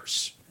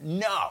years.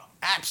 No,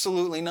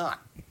 absolutely not.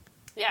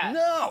 Yeah.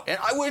 No, and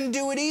I wouldn't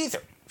do it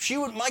either.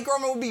 My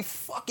girlfriend would be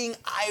fucking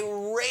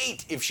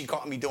irate if she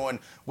caught me doing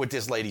what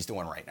this lady's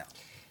doing right now.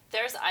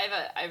 I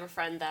have a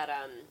friend that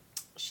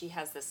she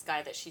has this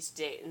guy that she's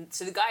dating.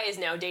 So the guy is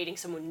now dating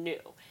someone new.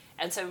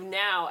 And so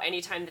now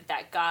anytime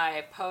that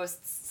guy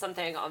posts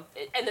something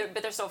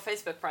but they're still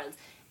Facebook friends.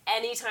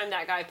 Anytime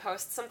that guy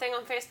posts something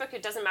on Facebook,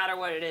 it doesn't matter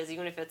what it is,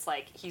 even if it's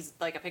like he's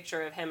like a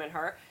picture of him and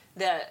her,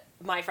 that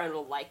my friend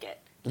will like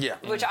it. Yeah.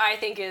 Which I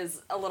think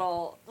is a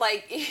little,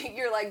 like,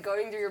 you're, like,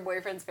 going through your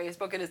boyfriend's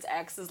Facebook and his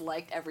ex has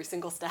liked every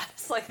single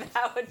status. Like,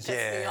 that would piss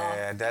me off.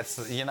 Yeah, that's,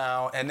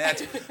 and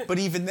that's, but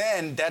even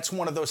then, that's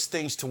one of those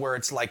things to where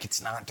it's like,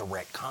 it's not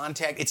direct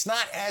contact. It's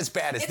not as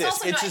bad as it's this.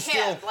 Also it's not just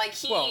him. still. Like,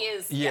 he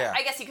is,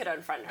 I guess he could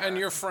unfriend her. And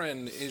your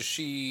friend, is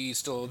she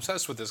still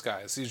obsessed with this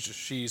guy? Is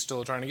she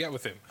still trying to get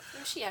with him?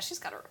 She's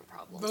got her own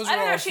problems. Those I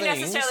don't know all if she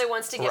things. necessarily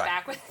wants to get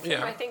back with him.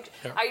 Yeah. I think,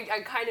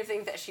 I kind of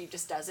think that she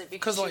just does it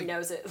because she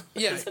knows it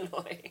is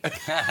annoying.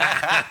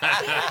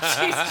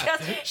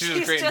 she's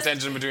just creating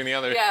tension between the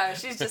others. Yeah,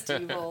 she's just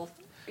evil.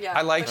 Yeah,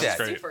 I like which is that.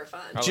 Great. super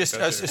fun. I like Just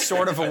that a too.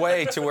 sort of a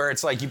way to where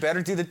it's like, you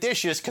better do the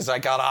dishes because I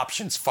got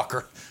options,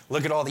 fucker.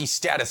 Look at all these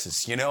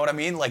statuses. You know what I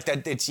mean? Like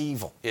that. It's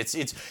evil. It's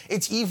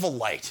evil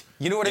light.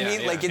 You know what I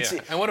mean? Like it's.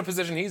 And what a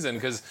position he's in,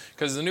 because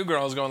the new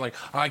girl is going like,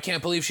 oh, I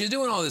can't believe she's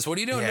doing all this. What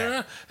are you doing?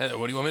 Yeah. And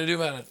what do you want me to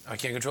do about it? I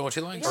can't control what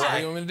she likes. Yeah. What do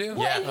you want me to do?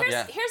 Well, Yeah,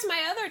 and here's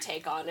my other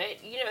take on it.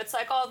 You know, it's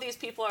like all these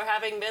people are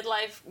having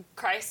midlife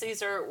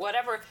crises or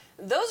whatever.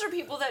 Those are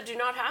people that do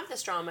not have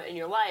this drama in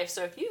your life.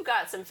 So if you've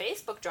got some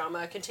Facebook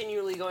drama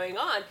continually going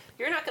on,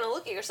 you're not going to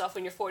look at yourself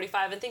when you're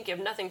 45 and think you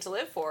have nothing to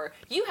live for.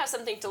 You have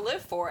something to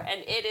live for,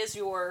 and it is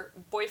your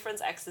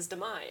boyfriend's ex's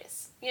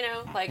demise. You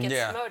know, like it's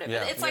Yeah, motive.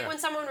 yeah. It's like when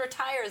someone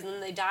retires and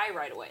then they die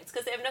right away. It's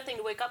because they have nothing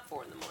to wake up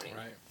for in the morning.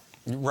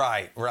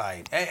 Right.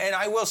 Right. And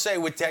I will say,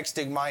 with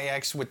texting my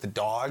ex with the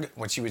dog,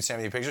 when she would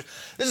send me the pictures,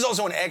 this is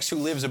also an ex who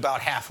lives about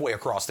halfway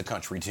across the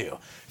country, too.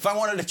 If I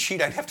wanted to cheat,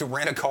 I'd have to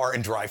rent a car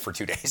and drive for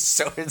 2 days.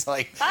 So it's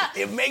like,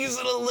 it makes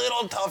it a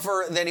little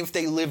tougher than if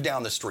they live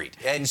down the street.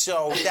 And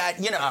so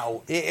that, you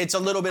know, it's a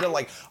little bit of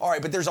like, all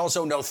right, but there's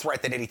also no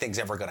threat that anything's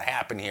ever going to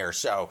happen here.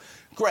 So,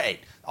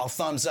 great. I'll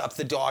thumbs up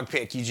the dog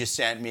pic you just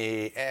sent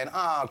me, and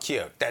oh,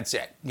 cute. That's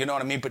it. You know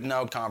what I mean? But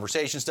no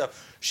conversation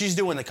stuff. She's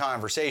doing the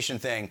conversation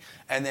thing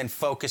and then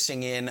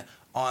focusing in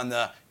on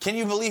the, can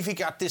you believe he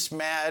got this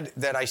mad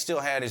that I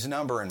still had his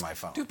number in my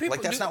phone?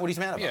 That's not what he's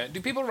mad about. Yeah.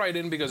 Do people write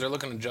in because they're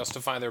looking to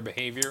justify their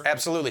behavior?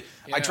 Absolutely.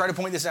 Yeah. I try to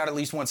point this out at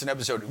least once an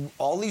episode.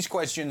 All these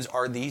questions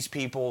are these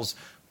people's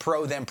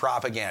pro-them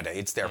propaganda.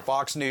 It's their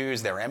Fox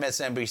News, their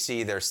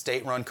MSNBC, their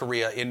state-run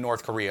Korea in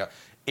North Korea,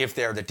 if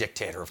they're the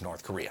dictator of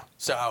North Korea.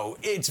 So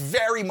it's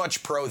very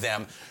much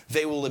pro-them.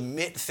 They will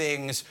admit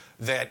things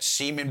that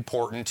seem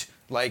important,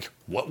 like,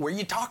 what were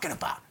you talking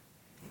about?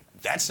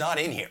 That's not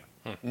in here.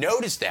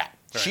 Notice that.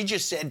 Right. She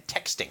just said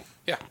texting.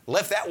 Yeah.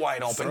 Left that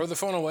wide open. Throw the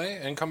phone away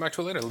and come back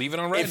to it later. Leave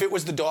it on red. If it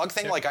was the dog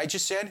thing, like I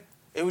just said,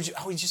 it was,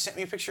 he just sent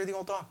me a picture of the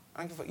old dog.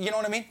 You know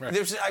what I mean? Right.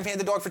 I've had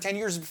the dog for 10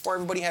 years before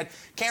everybody had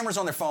cameras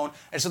on their phone,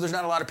 and so there's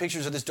not a lot of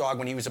pictures of this dog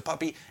when he was a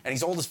puppy, and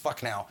he's old as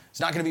fuck now. He's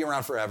not going to be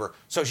around forever,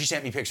 so she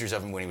sent me pictures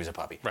of him when he was a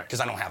puppy. Right. Because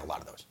I don't have a lot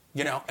of those.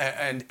 You know?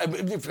 And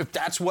if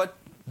that's what,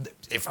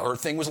 if her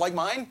thing was like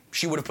mine,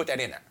 she would have put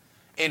that in there.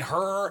 In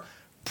her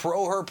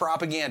pro-her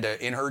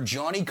propaganda, in her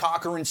Johnny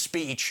Cochran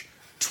speech,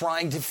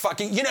 trying to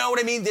fucking, you know what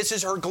I mean? This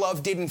is her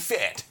glove didn't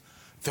fit.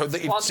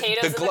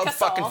 The glove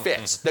fucking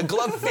fits. The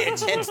glove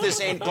fits. Hence, this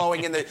ain't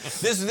glowing in the.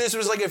 This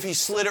was like if he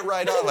slid it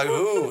right on, like,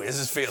 ooh,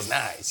 this feels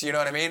nice. You know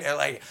what I mean? And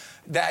like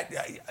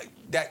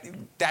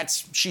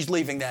that's she's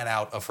leaving that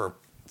out of her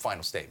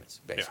final statements,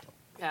 basically.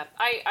 Yeah,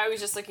 I was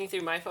just looking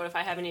through my phone if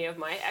I have any of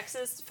my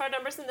ex's phone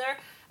numbers in there,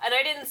 and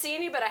I didn't see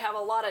any, but I have a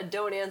lot of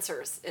don't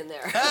answers in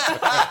there.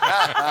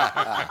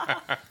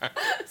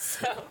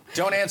 So.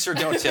 Don't answer,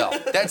 don't tell.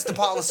 That's the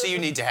policy you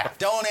need to have.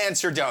 Don't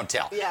answer, don't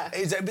tell. Yeah.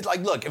 It's a bit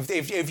like, look,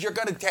 if you're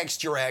going to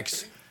text your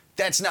ex,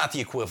 that's not the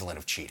equivalent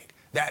of cheating.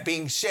 That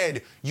being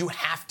said, you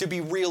have to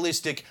be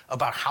realistic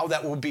about how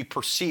that will be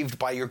perceived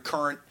by your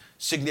current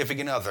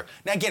significant other.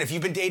 Now, again, if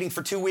you've been dating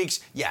for 2 weeks,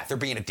 yeah, they're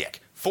being a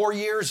dick. 4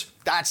 years,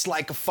 that's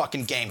like a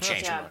fucking game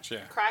changer. Yeah.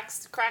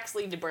 Cracks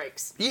lead to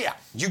breaks. Yeah,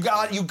 you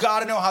got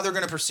to know how they're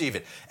going to perceive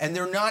it, and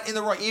they're not in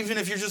the right. Even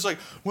if you're just like,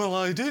 well,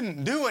 I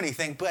didn't do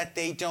anything, but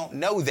they don't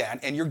know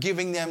that, and you're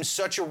giving them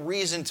such a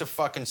reason to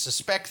fucking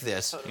suspect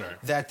this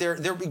that they're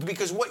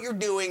because what you're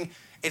doing,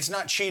 it's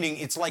not cheating.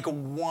 It's like a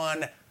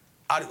 1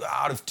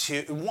 or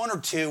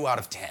 2 out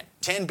of 10.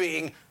 10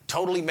 being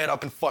totally met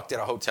up and fucked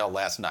at a hotel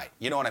last night.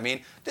 You know what I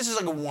mean? This is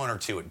like a 1 or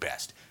 2 at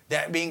best.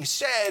 That being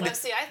said... Well,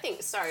 see, I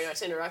think, sorry not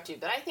to interrupt you,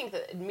 but I think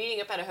that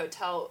meeting up at a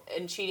hotel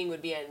and cheating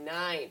would be a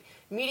 9.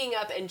 Meeting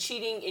up and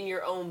cheating in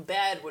your own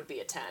bed would be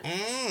a 10.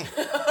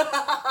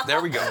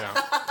 There we go.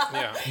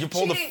 Yeah. You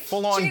pulled a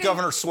full-on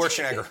Governor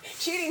Schwarzenegger.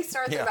 Cheating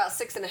starts at about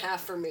 6.5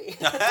 for me.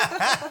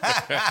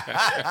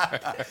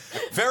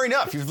 Fair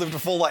enough. You've lived a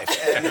full life.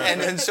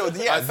 And so,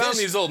 yeah. I found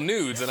these old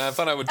nudes, and I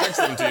thought I would text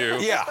them to you.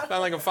 Yeah.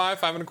 Not like a 5,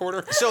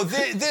 5.25. So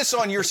this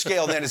on your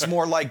scale then is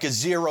more like a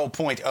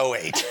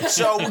 0.08.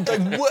 So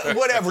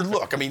whatever.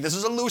 Look, I mean, this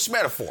is a loose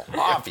metaphor,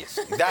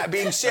 obviously. That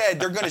being said,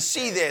 they're going to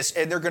see this,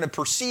 and they're going to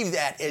perceive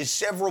that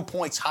as several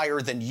points higher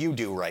than you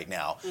do right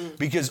now,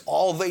 because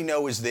all they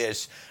know is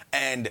this,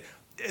 and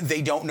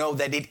they don't know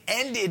that it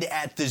ended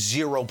at the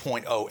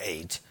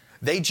 0.08.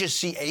 They just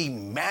see a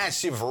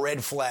massive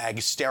red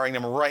flag staring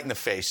them right in the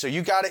face. So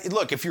you got to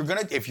look, if you're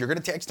gonna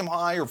text them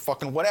hi or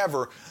fucking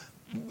whatever,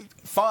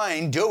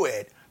 fine, do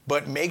it,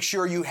 but make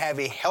sure you have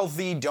a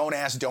healthy don't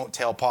ask, don't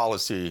tell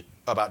policy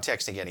about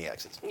texting any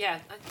exes. Yeah,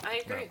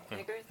 I agree. I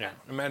agree with that.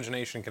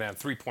 Imagination can add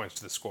 3 points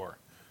to the score.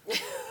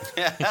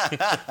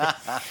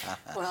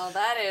 Well,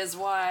 that is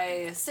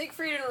why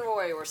Siegfried and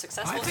Roy were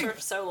successful for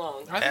so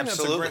long.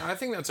 Absolutely. I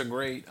think that's a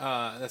great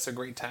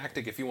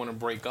tactic if you want to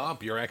break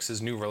up your ex's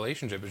new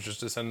relationship. Is just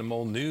to send them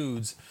old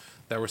nudes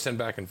that were sent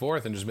back and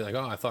forth, and just be like,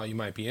 "Oh, I thought you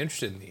might be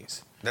interested in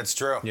these." That's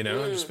true. You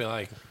know, and just be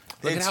like,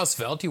 "Look at how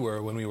svelte you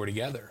were when we were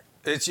together."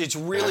 It's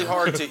really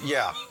hard to,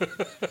 yeah.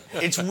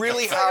 It's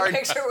really It's hard.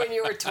 like a picture when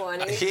you were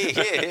 20.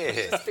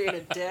 Just being a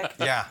dick.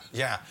 Yeah,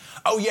 yeah.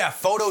 Oh, yeah,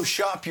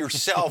 Photoshop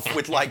yourself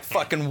with, like,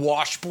 fucking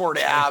washboard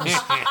abs.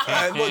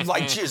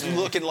 Like, just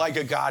looking like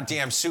a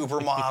goddamn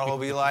supermodel.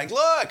 Be like,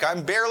 look,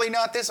 I'm barely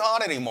not this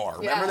hot anymore.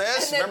 Remember Yeah.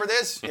 this? Remember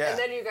this? Yeah.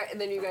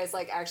 And then you guys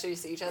like actually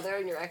see each other,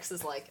 and your ex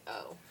is like,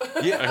 oh.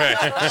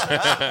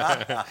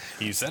 Yeah.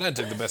 You said I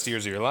took the best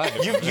years of your life.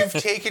 You've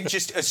taken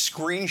just a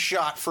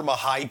screenshot from a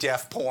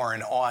high-def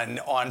porn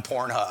on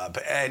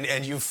Pornhub,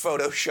 and you've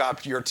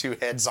photoshopped your two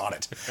heads on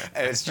it.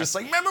 And it's just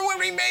like, remember when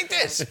we made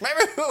this?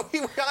 Remember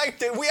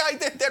we hired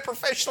that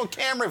professional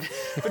camera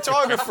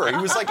photographer. He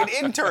was like an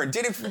intern,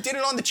 did it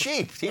on the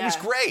cheap. He was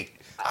great.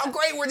 How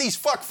great were these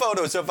fuck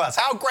photos of us?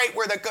 How great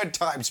were the good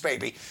times,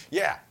 baby?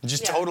 Yeah,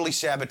 just totally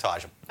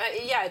sabotage them.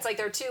 Yeah, it's like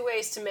there are two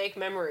ways to make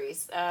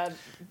memories: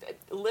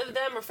 live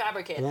them or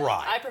fabricate them.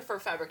 Right. I prefer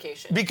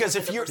fabrication. Because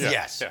if you're, 100%.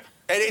 yes, and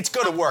it's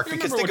going to work.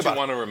 Because think what about you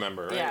want to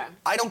remember, right? Yeah.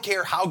 I don't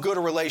care how good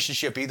a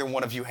relationship either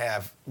one of you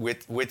have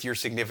with your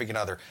significant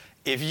other.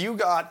 If you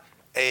got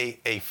a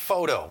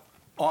photo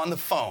on the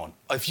phone,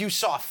 if you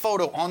saw a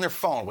photo on their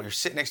phone while you're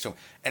sitting next to them,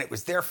 and it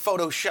was their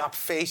Photoshopped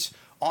face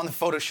on the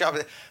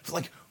Photoshop,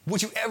 like,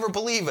 would you ever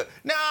believe it?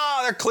 No,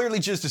 they're clearly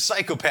just a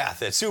psychopath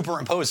that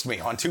superimposed me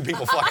on two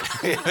people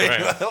fucking. Like,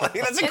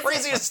 that's the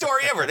craziest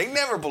story ever. They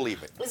never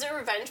believe it. Is it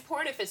revenge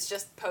porn if it's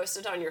just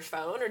posted on your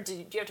phone, or do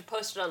you have to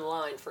post it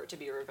online for it to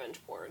be revenge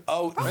porn?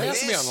 Oh, It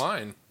has to be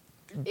online.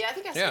 Yeah, I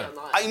think it has to be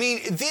online. I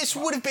mean, this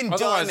would have been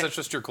Otherwise, done that's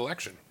just your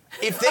collection.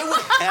 if they would.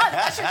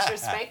 That's just your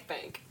spank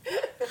bank.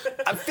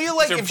 I feel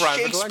like It's your if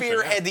private Shakespeare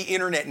collection, yeah. had the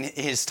internet in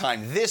his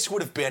time, this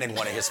would have been in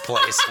one of his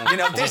plays. You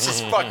know, this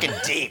is fucking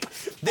deep.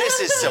 This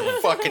is some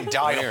fucking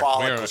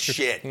diabolical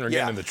shit. We're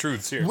getting into the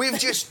truths here. We've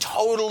just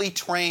totally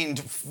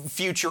trained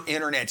future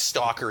internet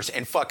stalkers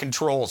and fucking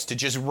trolls to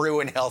just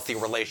ruin healthy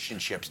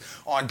relationships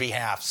on their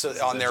behalf.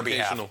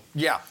 educational.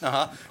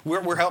 Yeah,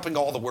 We're helping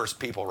all the worst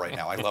people right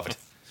now. I love it.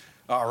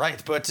 All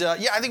right, but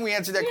yeah, I think we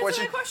answered that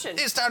question.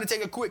 It's time to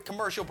take a quick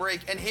commercial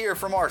break and hear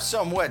from our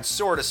somewhat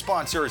sort of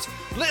sponsors.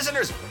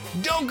 Listeners,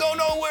 don't go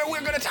nowhere. We're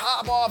going to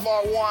top off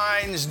our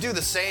wines. Do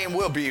the same.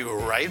 We'll be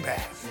right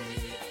back.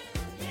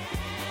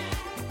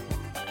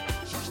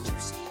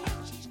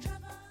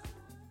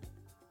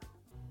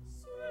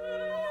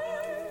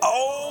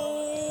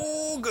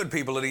 Oh, good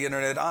people of the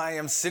internet, I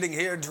am sitting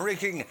here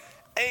drinking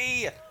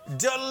a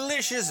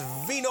delicious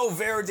Vinho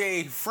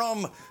Verde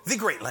from the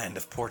great land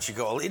of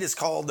Portugal. It is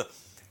called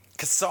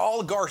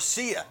Casal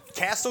Garcia.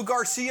 Castle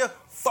Garcia?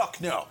 Fuck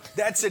no.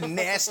 That's a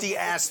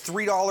nasty-ass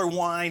 $3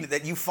 wine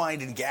that you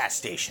find in gas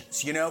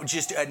stations. You know,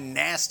 just a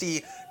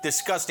nasty,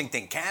 disgusting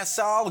thing.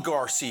 Casal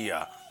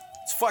Garcia.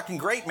 It's fucking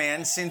great,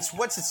 man, since,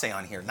 what's it say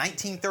on here,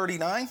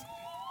 1939? It's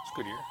a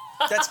good year.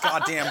 That's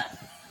goddamn...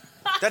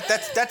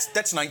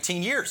 That's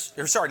 19 years.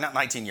 Or sorry, not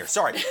 19 years.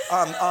 Sorry.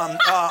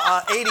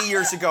 80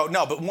 years ago.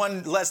 No, but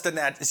one less than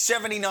that.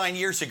 79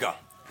 years ago.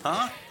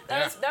 Huh?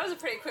 That was a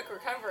pretty quick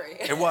recovery.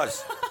 It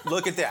was.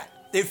 Look at that.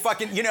 It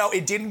fucking, you know,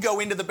 it didn't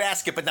go into the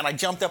basket, but then I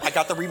jumped up, I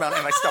got the rebound,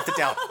 and I stuffed it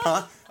down.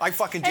 Huh? I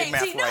fucking did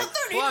math right.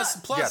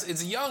 Plus,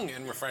 it's young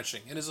and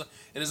refreshing. It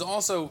is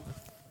also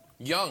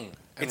young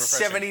and It's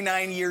refreshing.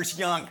 79 years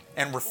young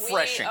and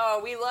refreshing.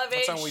 We love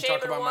That's age, how we shame,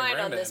 talk and about my wine on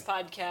granddad. this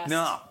podcast.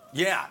 No.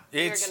 Yeah.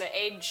 We're It's going to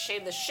age,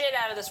 shame the shit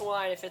out of this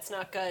wine if it's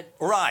not good.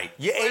 right.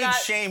 You We're age not-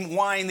 shame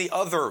wine the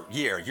other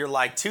year. You're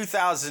like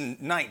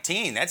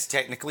 2019. That's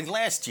technically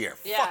last year.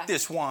 Yeah. Fuck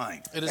this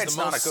wine. It is That's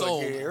the not most a good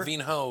sold year.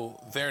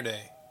 Vinho Verde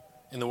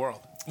in the world.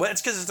 Well,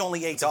 it's because it's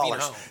only $8.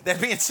 Vino. That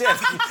being said,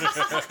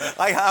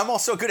 I'm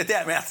also good at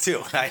that math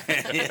too.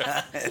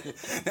 Yeah.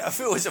 Now, if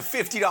it was a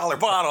 $50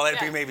 bottle, that'd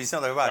be maybe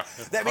something about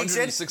it. That being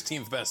said,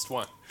 116th best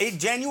one.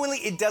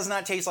 it does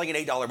not taste like an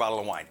 $8 bottle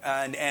of wine.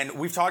 And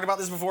we've talked about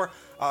this before.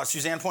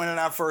 Suzanne pointed it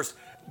out first.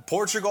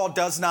 Portugal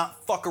does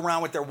not fuck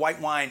around with their white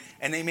wine,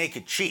 and they make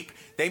it cheap.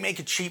 They make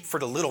it cheap for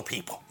the little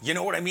people. You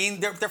know what I mean?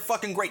 They're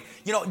fucking great.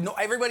 You know, no,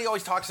 everybody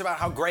always talks about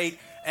how great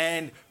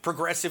and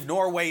progressive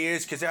Norway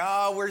is because,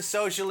 we're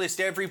socialist,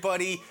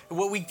 everybody.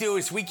 What we do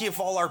is we give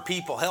all our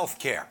people health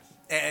care.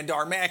 And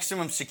our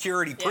maximum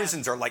security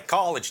prisons are like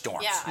college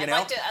dorms. Yeah, you know?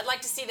 I'd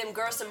like to see them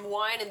grow some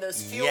wine in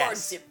those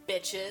fjords, you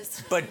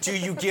bitches. But do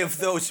you give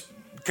those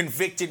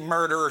convicted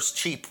murderers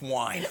cheap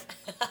wine?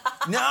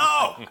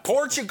 No!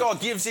 Portugal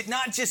gives it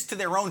not just to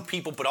their own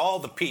people, but all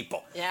the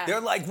people. Yeah. They're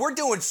like, we're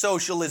doing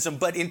socialism,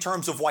 but in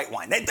terms of white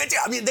wine. They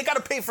got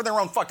to pay for their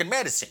own fucking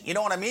medicine. You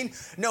know what I mean?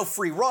 No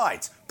free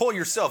rides. Pull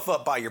yourself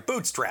up by your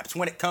bootstraps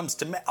when it comes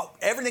to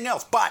everything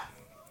else, but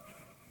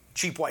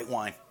cheap white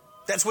wine.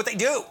 That's what they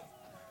do.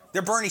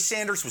 Their Bernie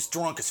Sanders was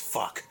drunk as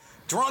fuck.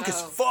 Drunk as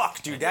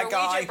fuck, dude. That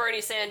Norwegian guy. Bernie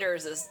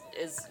Sanders is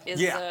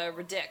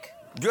ridic.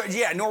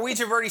 Yeah,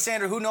 Norwegian Bernie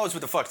Sanders, who knows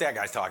what the fuck that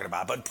guy's talking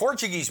about. But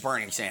Portuguese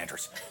Bernie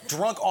Sanders,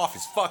 drunk off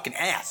his fucking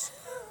ass.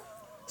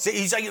 See,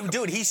 he's like,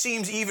 dude, he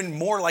seems even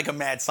more like a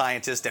mad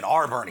scientist than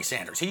our Bernie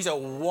Sanders. He's a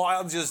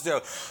wild, just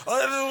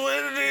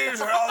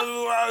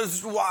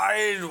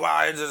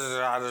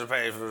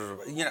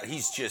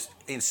he's just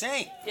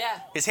insane. Yeah.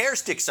 His hair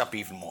sticks up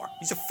even more.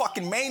 He's a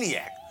fucking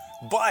maniac.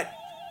 But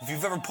if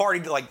you've ever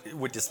partied like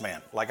with this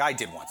man, like I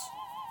did once,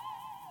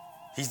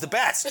 he's the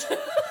best.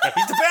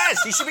 He's the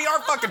best. He should be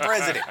our fucking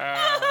president.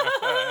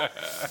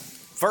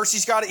 First,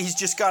 he's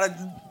just got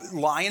to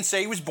lie and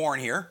say he was born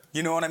here.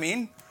 You know what I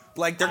mean?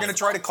 Like, they're going to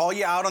try to call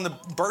you out on the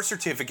birth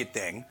certificate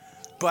thing.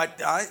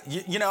 But,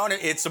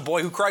 it's the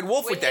boy who cried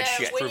wolf with that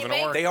shit.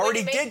 They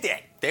already did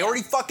that. They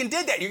already fucking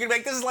did that. You're going to be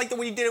like, this is like the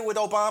way you did it with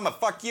Obama.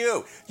 Fuck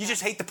you. You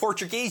just hate the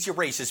Portuguese, you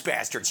racist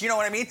bastards. You know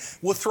what I mean?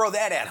 We'll throw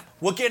that at him.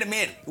 We'll get him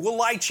in. We'll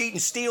lie, cheat,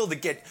 and steal to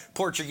get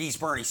Portuguese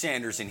Bernie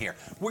Sanders in here.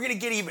 We're going to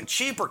get even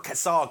cheaper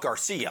Casal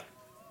Garcia.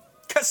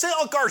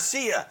 Casal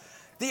Garcia,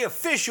 the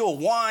official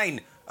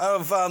wine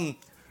of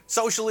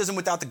socialism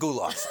without the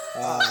gulags.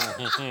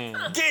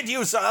 Get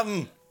you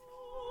some.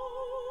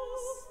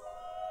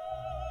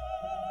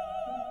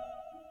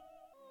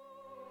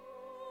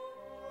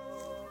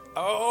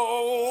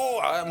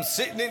 Oh, I'm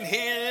sitting in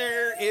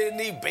here in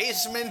the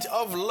basement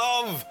of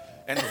love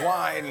and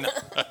wine,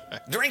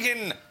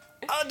 drinking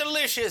a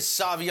delicious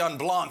Sauvignon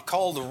Blanc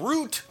called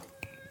Route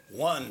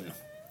 1.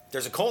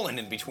 There's a colon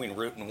in between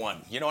Route and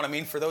 1. You know what I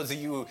mean? For those of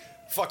you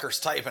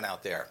fuckers typing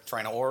out there,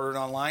 trying to order it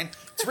online,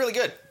 it's really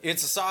good.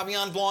 It's a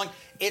Sauvignon Blanc.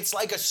 It's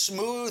like a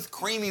smooth,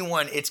 creamy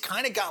one. It's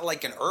kind of got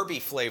like an herby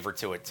flavor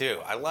to it, too.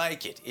 I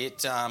like it.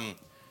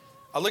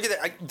 I look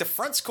at that. The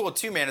front's cool,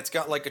 too, man. It's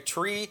got like a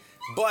tree,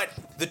 but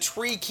the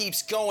tree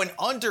keeps going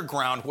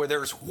underground where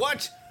there's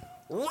what?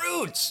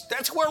 Roots.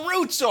 That's where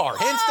roots are.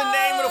 Hence the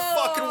name of the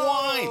fucking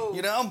wine,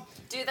 you know?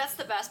 Dude, that's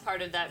the best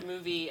part of that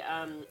movie,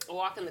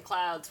 Walk in the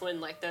Clouds, when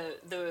like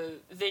the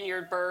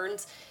vineyard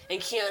burns and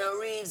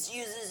Keanu Reeves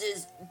uses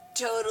his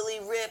totally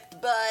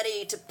ripped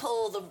body to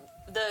pull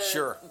the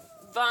Sure.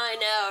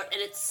 vine out,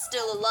 and it's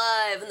still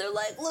alive, and they're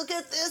like, look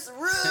at this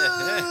root.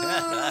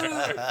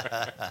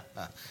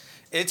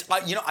 It's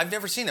I've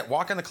never seen it.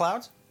 Walk in the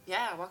Clouds?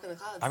 Yeah, Walk in the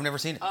Clouds. I've never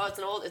seen it. Oh, it's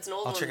an old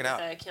I'll one check it out.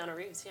 with Keanu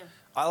Reeves. Yeah.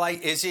 I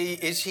like. Is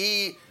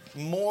he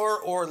more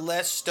or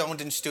less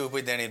stoned and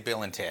stupid than in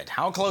Bill and Ted?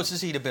 How close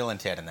is he to Bill and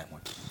Ted in that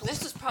one?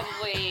 This is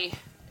probably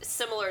a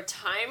similar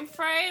time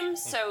frame,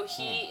 so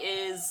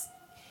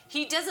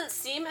he doesn't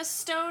seem as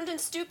stoned and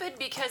stupid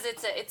because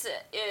it's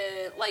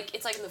like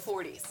in the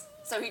 40s.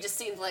 So he just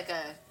seemed like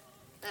I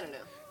don't know.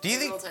 Do you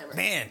think, old-timer.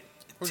 man?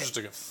 We're just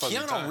like a fuzzy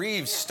Keanu time.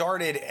 Reeves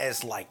started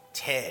as like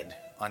Ted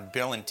on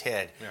Bill and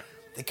Ted. Yeah.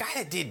 The guy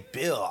that did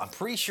Bill, I'm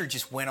pretty sure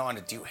just went on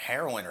to do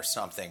heroin or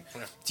something.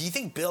 Yeah. Do you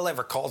think Bill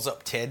ever calls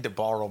up Ted to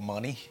borrow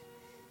money?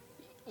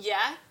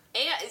 Yeah,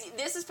 and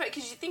this is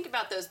because you think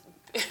about those.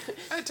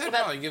 Ted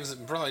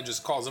probably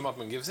just calls him up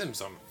and gives him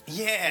some.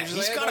 Yeah, He's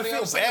he's like, gotta "Hey, buddy, I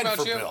feel was thinking bad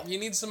about for you. Bill. You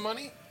need some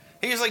money?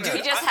 He was like, dude,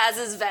 He just has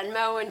his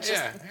Venmo and just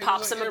Yeah. He was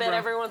pops like, him a "Hey, bit bro."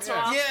 every once in a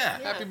while. Yeah.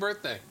 Happy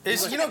birthday.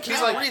 Is, He's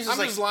Keanu like, Reeves is I'm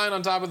like, just lying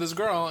on top of this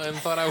girl and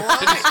thought I would.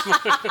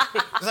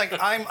 it's like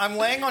I'm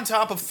laying on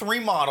top of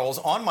 3 models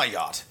on my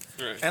yacht.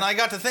 Right. And I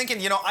got to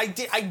thinking, I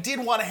did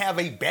want to have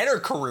a better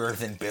career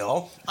than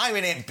Bill. I'm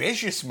an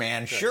ambitious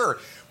man, sure,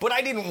 but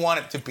I didn't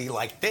want it to be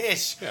like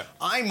this. Yeah.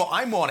 I'm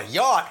on a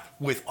yacht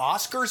with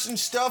Oscars and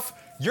stuff.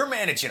 You're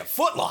managing a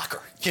Foot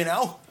Locker,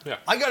 Yeah.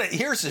 I got to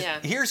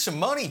here's some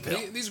money, Bill.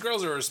 These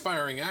girls are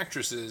aspiring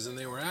actresses, and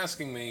they were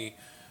asking me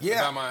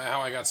Yeah. about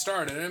how I got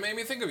started, and it made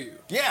me think of you.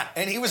 Yeah,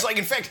 and he was like,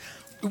 in fact,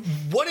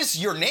 what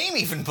is your name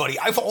even, buddy?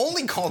 I've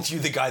only called you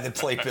the guy that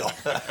played Bill.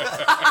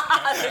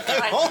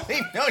 I've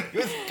only known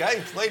you as the guy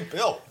who played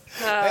Bill.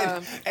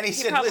 And he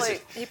said, listen.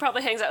 He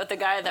probably hangs out with the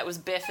guy that was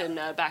Biff in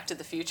Back to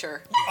the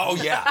Future. Oh,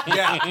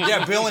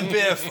 yeah. Bill and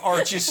Biff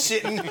are just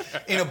sitting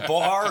in a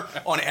bar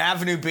on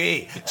Avenue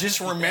B,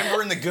 just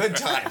remembering the good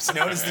times,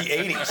 known as the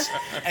 80s.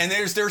 And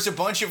there's a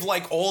bunch of,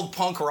 like, old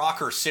punk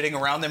rockers sitting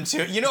around them,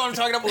 too. You know what I'm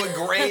talking about? With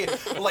gray,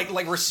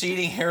 like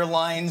receding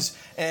hairlines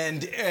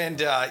and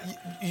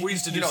We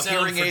used to do sound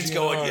hearing for aids GR.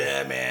 going,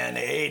 yeah, man, the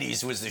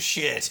 80s was the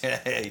shit.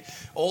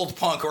 Old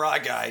punk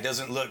rock guy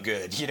doesn't look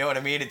good. You know what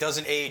I mean? It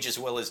doesn't age as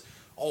well as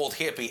old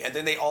hippie. And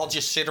then they all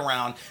just sit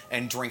around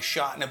and drink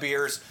shot in the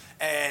beers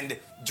and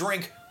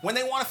drink when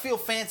they want to feel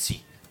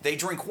fancy. They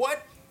drink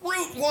what?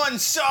 Route 1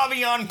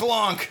 Sauvignon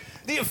Blanc,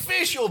 the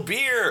official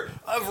beer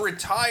of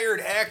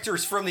retired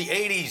actors from the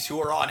 80s who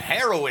are on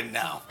heroin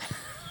now.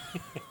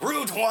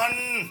 Route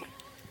 1,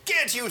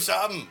 get you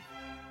some.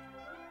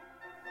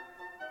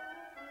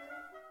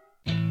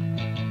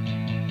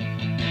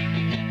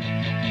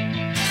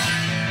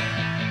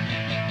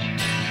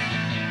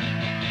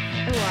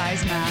 A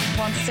wise man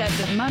once said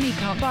that money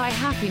can't buy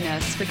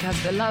happiness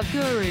because the Love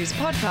Gurus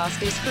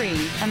podcast is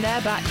free, and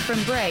they're back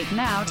from break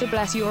now to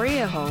bless your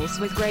ear holes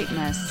with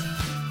greatness.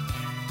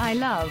 I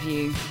love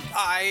you.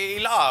 I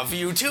love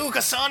you too,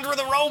 Cassandra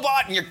the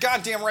robot. And you're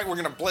goddamn right, we're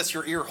going to bless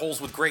your ear holes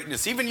with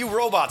greatness. Even you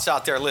robots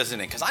out there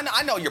listening, because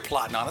I know you're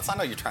plotting on us. I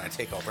know you're trying to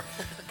take over.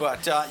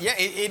 But yeah,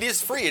 it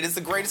is free. It is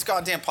the greatest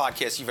goddamn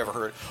podcast you've ever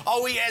heard.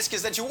 All we ask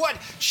is that you what?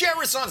 Share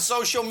us on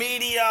social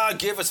media.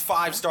 Give us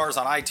 5 stars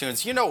on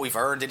iTunes. You know we've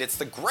earned it. It's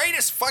the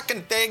greatest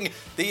fucking thing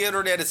the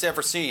internet has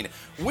ever seen.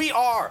 We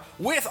are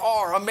with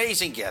our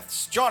amazing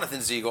guests, Jonathan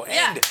Ziegel,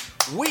 and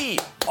we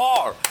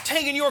are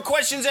taking your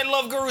questions at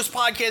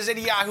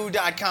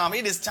loveguruspodcast@yahoo.com.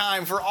 It is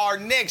time for our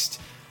next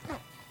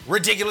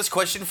ridiculous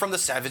question from the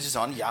Savages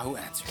on Yahoo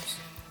Answers.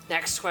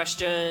 Next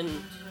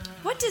question.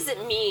 What does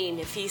it mean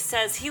if he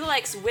says he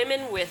likes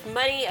women with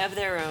money of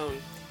their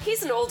own?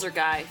 He's an older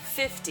guy,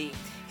 50.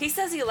 He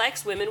says he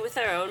likes women with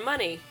their own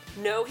money.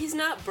 No, he's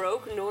not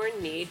broke nor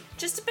in need,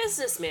 just a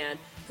businessman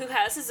who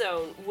has his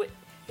own.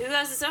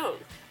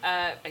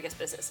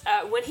 Business.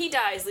 When he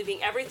dies,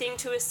 leaving everything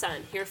to his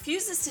son. He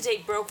refuses to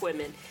date broke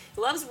women.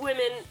 He loves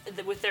women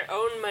with their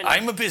own money.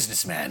 I'm a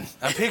businessman.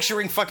 I'm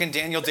picturing fucking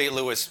Daniel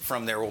Day-Lewis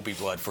from There Will Be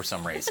Blood for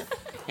some reason.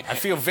 I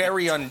feel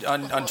very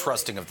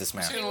untrusting of this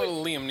man. Seeing a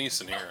little Liam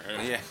Neeson here.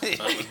 Yeah.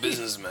 I'm a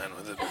businessman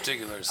with a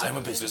particular set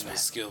of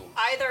business skill.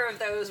 Either of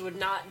those would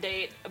not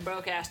date a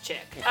broke-ass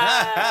chick.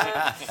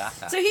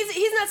 So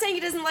he's not saying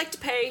he doesn't like to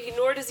pay,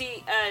 nor does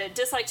he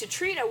dislike to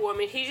treat a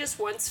woman. He just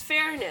wants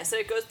fairness,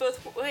 and it goes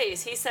both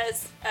ways. He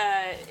says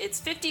it's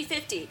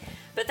 50-50,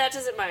 but that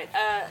doesn't mind.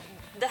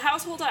 The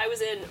household I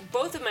was in,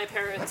 both of my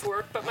parents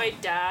worked, but my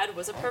dad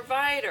was a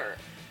provider.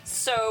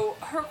 So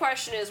her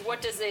question is,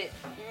 what does it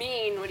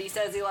mean when he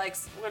says he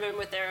likes women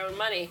with their own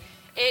money?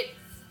 It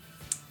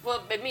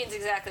means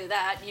exactly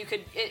that.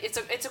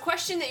 It's a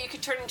question that you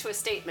could turn into a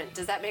statement.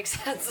 Does that make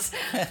sense?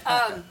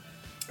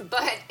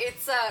 But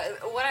it's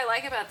what I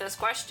like about this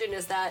question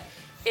is that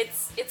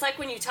it's like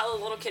when you tell a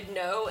little kid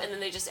no, and then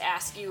they just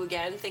ask you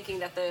again, thinking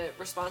that the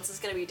response is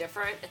going to be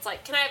different. It's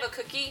like, can I have a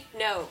cookie?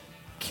 No.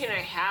 Can I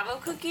have a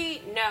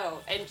cookie?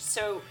 No. And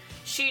so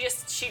she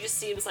just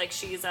seems like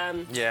she's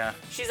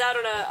she's out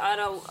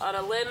on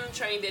a limb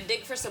trying to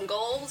dig for some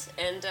gold,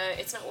 and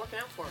it's not working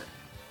out for her.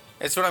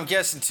 That's what I'm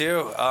guessing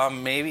too.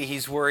 Maybe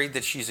he's worried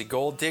that she's a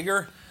gold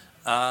digger.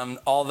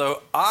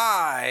 Although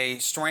I,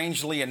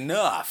 strangely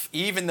enough,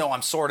 even though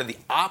I'm sort of the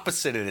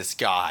opposite of this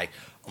guy,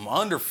 I'm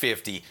under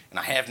 50 and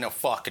I have no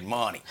fucking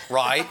money,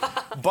 right?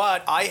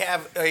 But I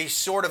have a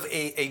sort of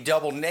a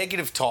double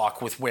negative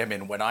talk with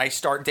women when I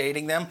start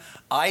dating them.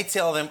 I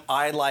tell them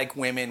I like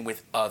women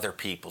with other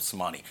people's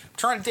money. I'm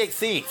trying to date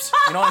thieves,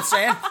 you know what I'm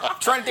saying? I'm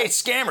trying to date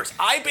scammers.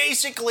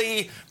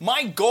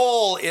 My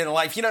goal in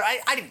life,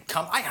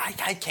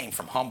 I came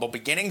from humble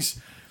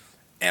beginnings.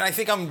 And I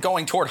think I'm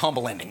going toward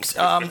humble endings.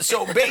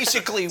 So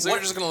basically... So you're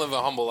just going to live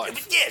a humble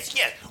life. Yes.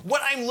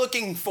 What I'm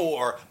looking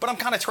for, but I'm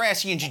kind of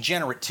trashy and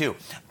degenerate too.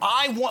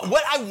 Like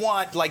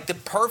the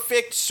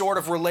perfect sort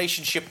of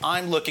relationship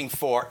I'm looking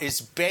for is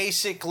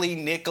basically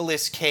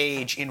Nicolas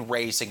Cage in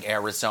Raising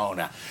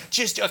Arizona.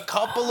 Just a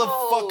couple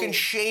of fucking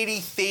shady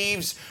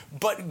thieves,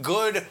 but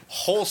good,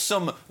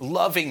 wholesome,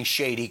 loving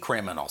shady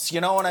criminals.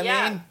 You know what I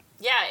mean?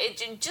 Yeah,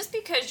 just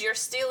because you're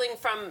stealing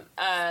from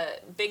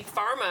Big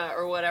Pharma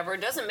or whatever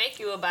doesn't make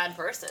you a bad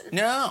person.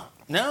 No.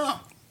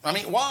 I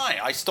mean, why?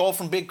 I stole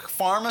from Big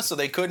Pharma so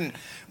they couldn't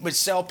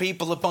sell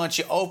people a bunch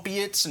of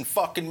opiates and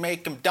fucking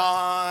make them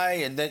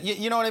die, and then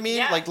you know what I mean?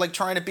 Yeah. Like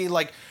trying to be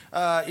like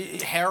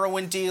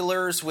heroin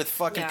dealers with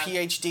fucking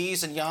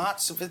PhDs and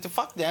yachts.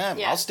 Fuck them.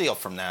 Yeah. I'll steal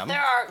from them.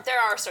 There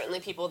are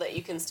certainly people that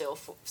you can steal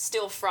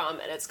from,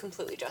 and it's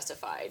completely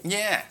justified.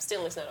 Yeah.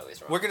 Stealing's not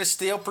always wrong. We're gonna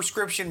steal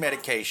prescription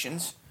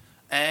medications.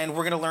 And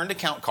we're going to learn to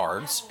count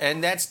cards,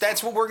 and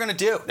that's what we're going to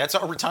do. That's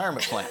our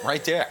retirement plan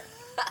right there.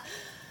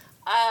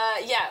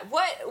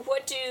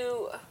 What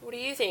do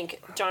you think,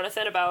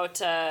 Jonathan, about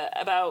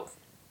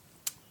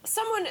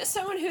someone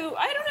who,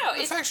 I don't know.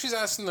 The fact she's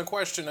asking the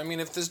question, I mean,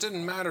 if this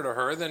didn't matter to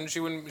her, then she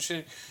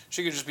could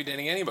just be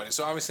dating anybody.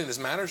 So obviously this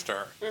matters to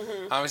her.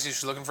 Mm-hmm. Obviously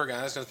she's looking for a guy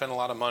that's going to spend a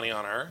lot of money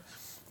on her.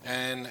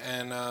 And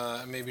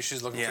maybe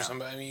she's looking for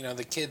somebody. I mean,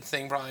 the kid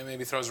thing probably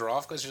maybe throws her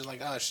off because she's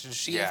like, does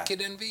she have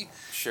kid envy?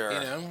 Sure.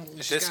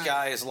 This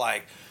guy is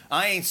like,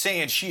 I ain't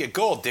saying she a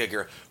gold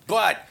digger,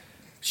 but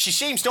she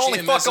seems to only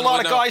fuck a lot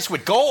of guys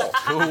with gold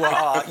who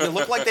you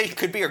look like they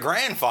could be her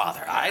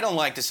grandfather. I don't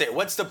like to say it.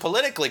 What's the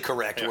politically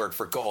correct word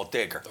for gold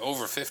digger? The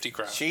over 50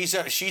 crowd.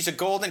 She's a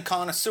golden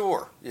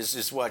connoisseur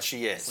is what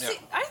she is. See,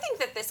 I think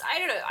that this, I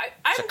don't know.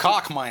 It's a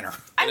cock miner.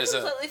 I'm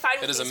completely fine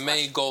with these questions. It is a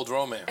May gold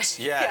romance.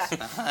 Yes.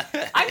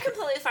 Yeah. I'm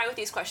completely fine with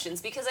these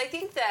questions because I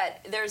think that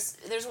there's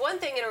one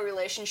thing in a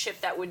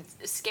relationship that would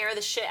scare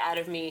the shit out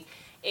of me,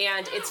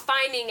 and it's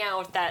finding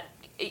out that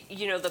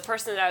the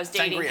person that I was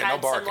dating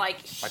had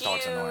some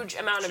huge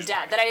amount of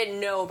debt that I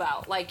didn't know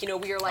about. Like, we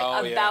were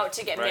about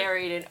to get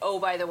married, and oh,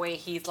 by the way,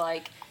 he's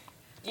like,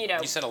 You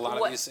said a lot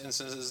of these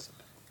instances.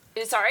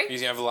 Sorry?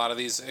 You have a lot of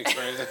these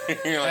experiences.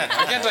 You're like,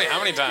 I can't tell you how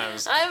many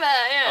times. Yeah.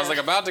 I was like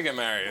about to get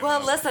married.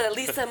 Well, listen, at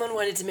least someone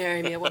wanted to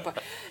marry me at one point.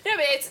 No,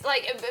 but it's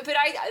like,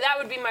 that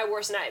would be my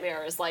worst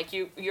nightmare is like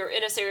you're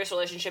in a serious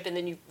relationship and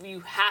then you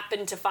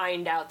happen to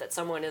find out that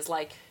someone is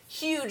like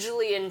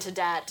hugely into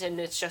debt and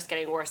it's just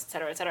getting worse, et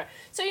cetera, et cetera.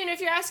 So,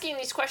 if you're asking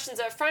these questions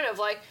up front of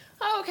like,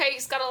 oh, okay,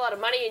 he's got a lot of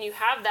money and you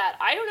have that,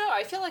 I don't know,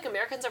 I feel like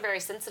Americans are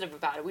very sensitive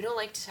about it. We don't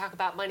like to talk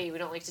about money. We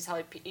don't like to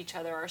tell each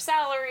other our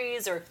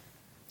salaries or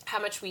how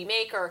much we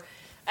make or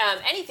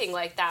anything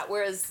like that.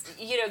 Whereas,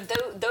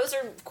 those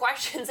are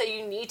questions that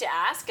you need to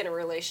ask in a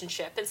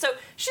relationship. And so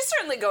she's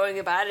certainly going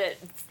about it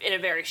in a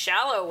very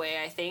shallow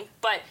way, I think.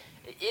 But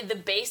the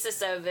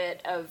basis of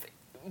it, of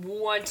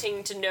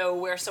wanting to know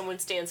where someone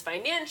stands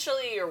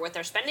financially or what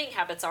their spending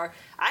habits are,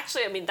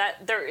 actually,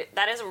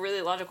 that is a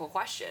really logical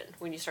question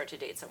when you start to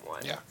date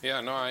someone.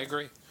 Yeah, no, I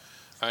agree.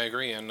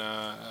 And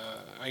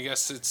I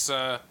guess it's,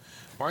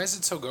 why is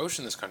it so gauche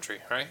in this country,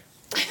 right?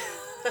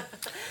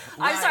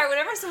 I'm sorry,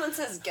 whenever someone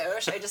says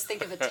gauche, I just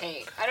think of a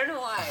taint. I don't know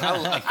why.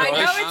 I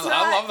know it's not.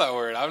 I love that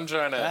word. I'm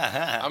trying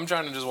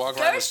to just walk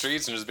around the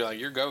streets and just be like,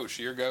 you're gauche,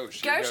 you're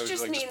gauche. Gauche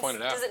just like, means, just point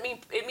it out. does it mean,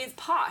 it means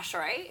posh,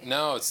 right?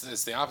 No, it's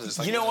the opposite. It's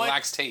like You know what? It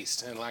lacks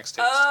taste.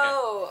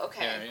 Oh,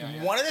 okay.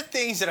 Yeah. One of the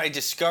things that I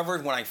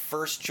discovered when I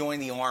first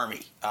joined the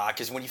Army,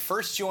 because when you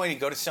first join, you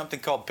go to something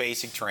called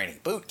basic training,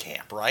 boot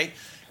camp, right?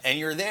 And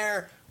you're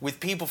there with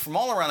people from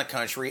all around the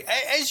country,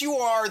 as you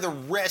are the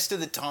rest of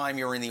the time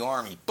you're in the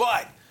Army.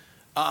 But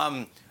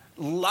a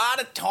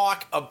lot of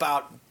talk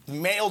about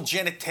male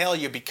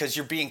genitalia because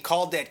you're being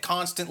called that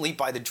constantly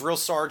by the drill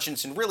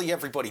sergeants and really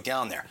everybody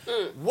down there.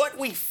 What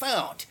we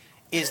found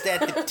is that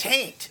the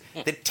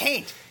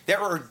taint, there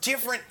are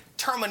different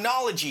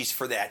terminologies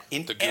for that.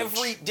 In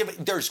every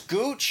there's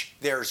gooch,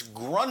 there's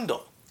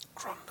grundle.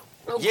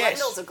 Oh, Yes.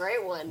 Grundle's a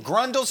great one.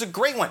 Grundle's a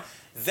great one.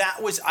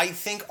 That was, I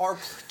think, our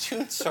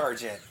platoon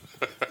sergeant.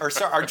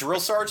 Our drill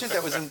sergeant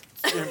that was in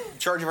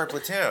charge of our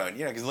platoon.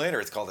 Because later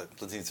it's called a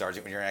platoon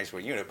sergeant when you're in an actual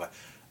unit. But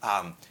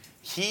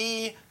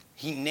he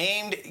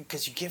named,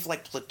 because you give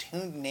like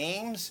platoon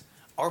names.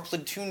 Our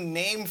platoon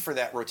name for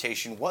that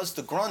rotation was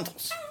the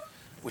Grundles,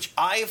 which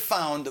I have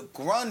found the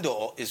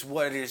Grundle is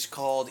what it is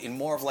called in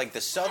more of like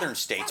the southern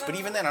states. But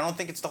even then, I don't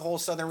think it's the whole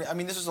southern. I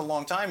mean, this was a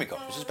long time ago.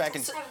 This was back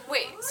in. So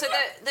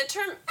the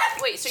term.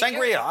 Wait, so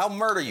Sangria, I'll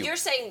murder you. You're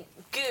saying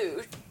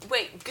gooch.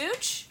 Wait,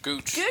 gooch?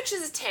 Gooch. Gooch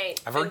is a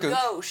taint. I've heard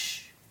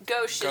gooch.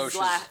 Gauche is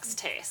lax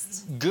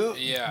taste.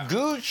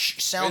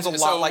 Gooch sounds a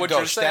So lot like what you're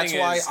gauche. That's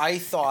saying why is- I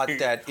thought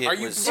that it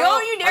was.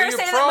 Don't you dare you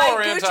say pro or that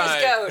my gooch is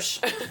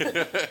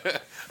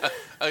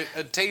gauche.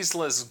 A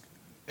tasteless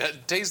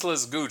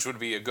gooch would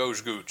be a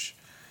gauche gooch.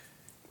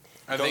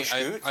 I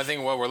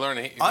think what we're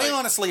learning. I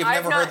honestly have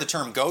I've never heard the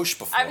term gauche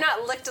before. I've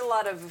not licked a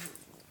lot of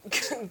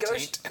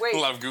gauche. Wait. a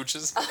lot of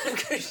gooches.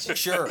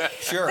 Sure.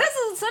 This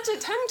is such a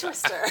tongue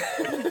twister.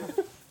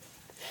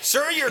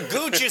 Sir, your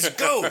gooch is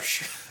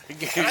gauche.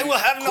 I will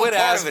have no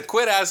part of it.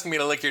 Quit asking me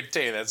to lick your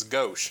taint. That's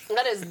gauche.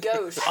 That is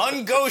gauche.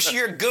 Ungauche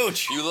your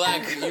gooch. You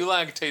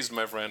lack taste,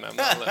 my friend. I'm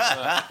not.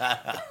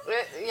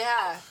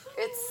 Yeah,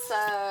 it's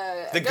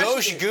The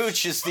gauche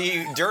gooch is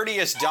the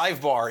dirtiest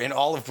dive bar in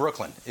all of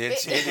Brooklyn.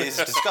 It is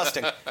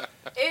disgusting.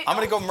 I'm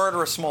gonna go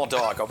murder a small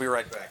dog. I'll be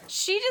right back.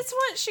 She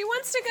wants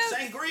to go.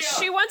 Sangria.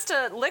 She wants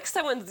to lick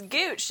someone's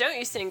gooch, don't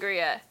you,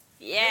 Sangria?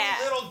 Yeah.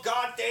 You little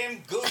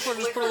goddamn gooch.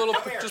 Just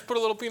put a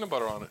little peanut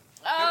butter on it.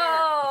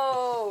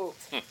 Oh.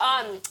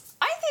 I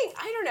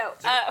don't know.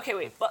 Okay,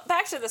 wait.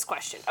 Back to this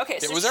question. Okay,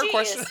 so was there a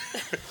question?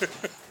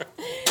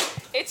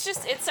 It's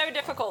so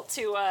difficult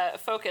to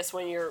focus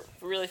when you're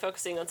really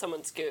focusing on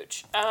someone's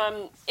gooch.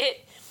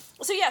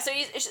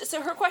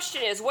 So her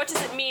question is, what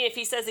does it mean if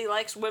he says he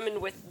likes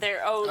women with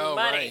their own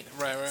money?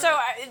 Right. So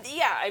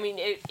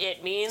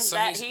it means So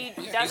that he's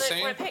he doesn't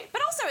saying- want to pay.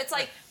 But also, it's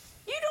like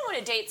you don't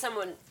want to date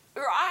someone,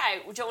 or I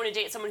don't want to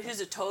date someone who's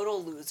a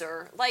total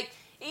loser. Like,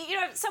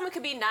 someone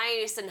could be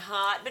nice and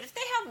hot, but if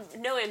they have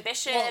no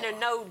ambition and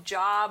no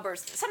job or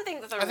something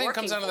that they're working for. I think it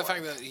comes down to the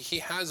fact that he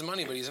has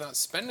money, but he's not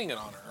spending it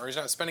on her, or he's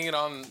not spending it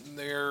on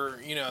their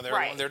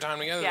time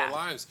together, their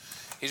lives.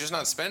 He's just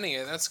not spending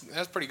it. That's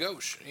pretty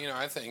gauche,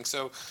 I think.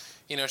 So,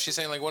 she's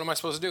saying like, what am I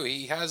supposed to do?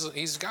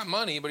 He's got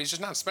money, but he's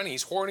just not spending.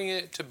 He's hoarding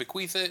it to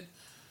bequeath it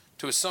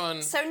to his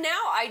son. So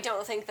now I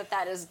don't think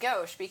that is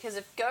gauche, because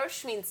if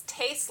gauche means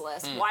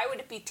tasteless, why would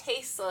it be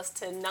tasteless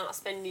to not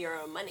spend your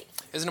own money?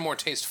 Isn't it more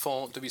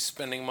tasteful to be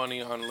spending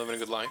money on living a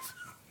good life?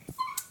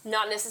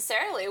 Not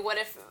necessarily. What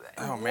if?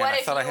 Oh man,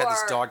 I thought I had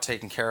this dog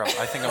taken care of.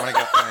 I think I'm gonna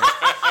go.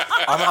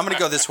 I'm gonna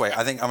go this way.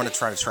 I think I'm gonna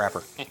try to trap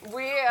her.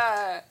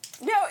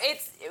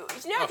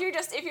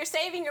 If you're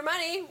saving your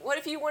money, what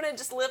if you want to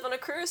just live on a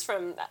cruise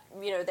from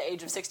the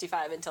age of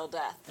 65 until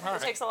death?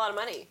 It takes a lot of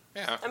money.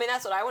 Yeah. I mean,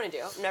 that's what I want to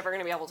do. I'm never going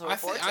to be able to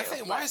afford to. I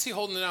think why is he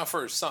holding it out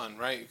for his son,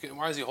 right?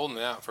 Why is he holding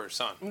it out for his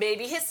son?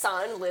 Maybe his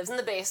son lives in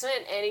the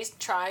basement and he's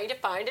trying to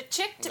find a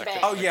chick to bang.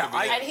 Oh yeah,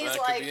 and he's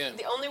like,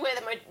 the only way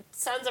that my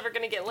son's ever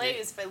going to get laid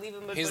is if I leave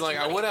him. He's like,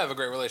 I would have a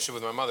great relationship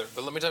with my mother,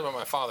 but let me tell you about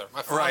my father.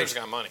 My father's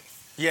got money.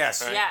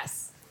 Yes. Right?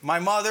 Yes. My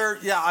mother,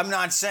 I'm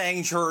not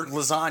saying her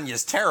lasagna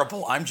is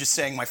terrible. I'm just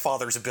saying my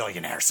father's a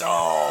billionaire. So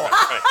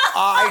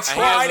I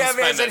try to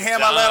visit him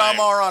a little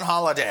more on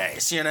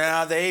holidays.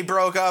 They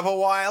broke up a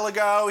while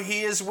ago.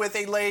 He is with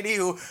a lady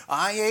who,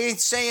 I ain't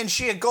saying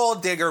she a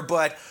gold digger,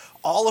 but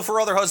all of her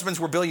other husbands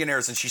were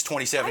billionaires, and she's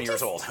 27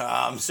 years old.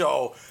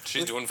 So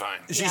she's doing fine.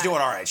 She's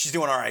doing all right. She's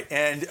doing all right.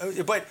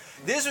 But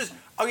this was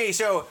okay.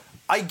 So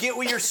I get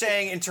what you're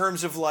saying in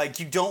terms of like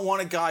you don't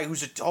want a guy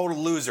who's a total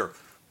loser.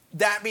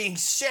 That being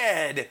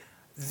said,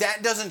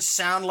 that doesn't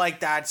sound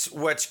like that's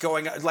what's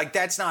going on. Like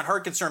that's not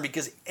her concern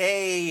because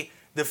A,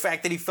 the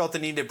fact that he felt the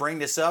need to bring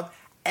this up,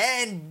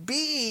 and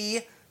B,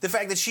 the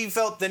fact that she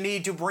felt the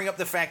need to bring up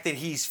the fact that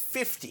he's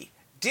 50.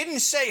 Didn't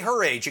say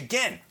her age.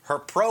 Again, her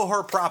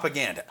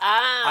propaganda.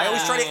 I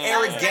always try to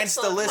err against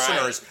the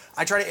listeners.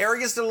 Right. I try to err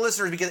against the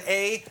listeners because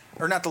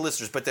not the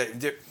listeners, but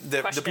the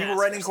people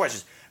writing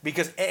questions.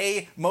 Because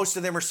A, most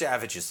of them are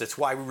savages. That's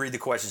why we read the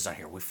questions on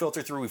here. We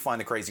filter through, we find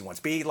the crazy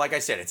ones. B, like I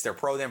said, it's their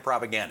pro-them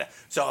propaganda.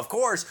 So, of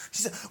course,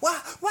 she said, well,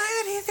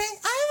 why would he think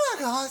I'm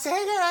going to say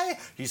that?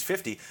 He's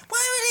 50.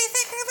 Why would he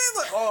think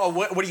I'm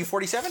what are you,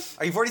 47?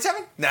 Are you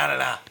 47?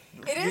 No.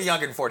 You're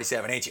younger than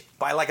 47, ain't you?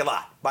 By like a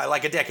lot. By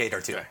like a decade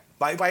or two. Okay.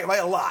 By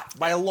a lot.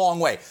 By a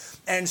long way.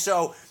 And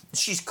so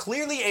she's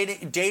clearly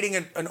dating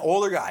an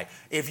older guy.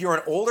 If you're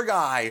an older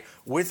guy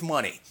with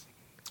money,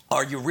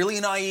 are you really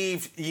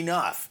naive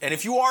enough? And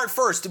if you are at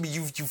first,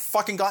 you've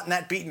fucking gotten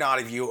that beaten out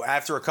of you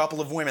after a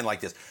couple of women like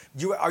this.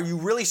 Are you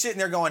really sitting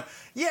there going,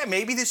 yeah,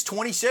 maybe this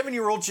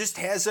 27-year-old just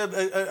has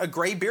a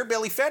gray beer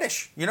belly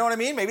fetish. You know what I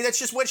mean? Maybe that's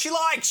just what she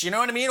likes. You know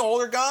what I mean?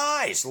 Older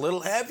guys, a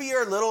little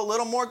heavier, a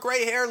little more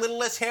gray hair, a little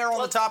less hair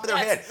on the top of their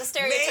head.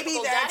 Maybe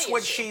that's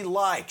what she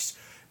likes.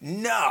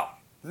 No,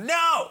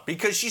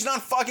 because she's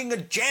not fucking a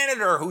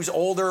janitor who's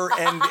older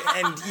and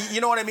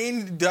you know what I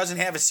mean, doesn't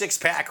have a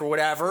six-pack or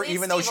whatever,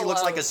 even though she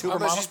looks like a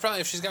supermodel.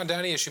 If she's got a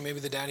daddy issue, maybe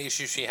the daddy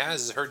issue she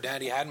has is her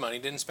daddy had money,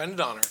 didn't spend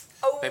it on her.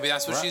 Maybe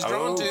that's what she's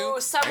drawn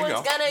to. Someone's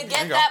gonna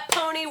get that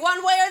pony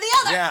one way or the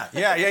other.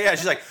 Yeah.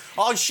 She's like,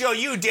 I'll show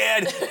you,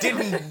 Dad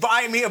didn't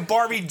buy me a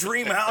Barbie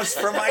dream house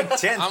for my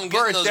 10th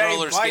birthday.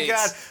 My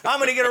God, I'm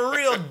gonna get a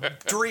real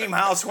dream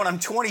house when I'm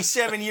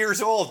 27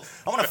 years old.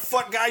 I'm gonna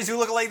fuck guys who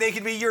look like they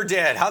could be your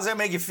dad. How's that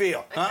make you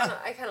feel?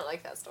 I kind of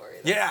like that story.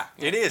 Though. Yeah,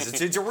 it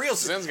is. It's a real.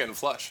 Sam's getting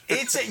flush.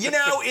 It's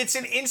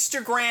an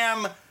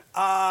Instagram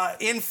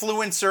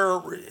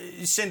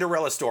influencer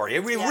Cinderella story.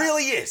 It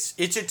really is.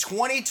 It's a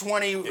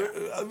 2020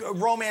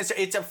 romance.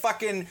 It's a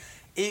fucking.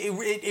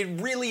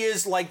 It really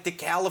is like the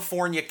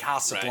California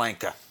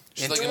Casablanca. Right.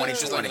 She's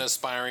like an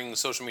aspiring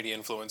social media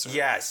influencer.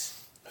 Yes.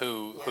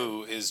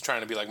 Who is trying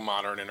to be like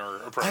modern in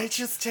her approach. I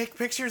just take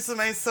pictures of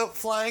myself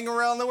flying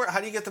around the world. How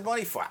do you get the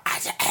money for?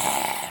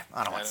 I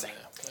don't want to say.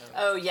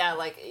 Oh yeah,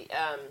 like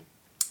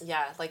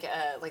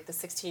the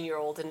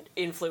 16-year-old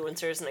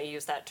influencers, and I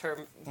use that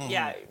term. Mm-hmm.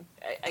 Yeah,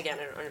 again,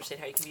 I don't understand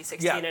how you can be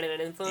 16 and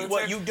an influencer.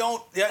 Well, you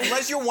don't,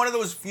 unless you're one of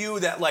those few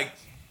that like.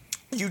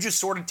 You just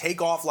sort of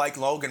take off like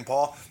Logan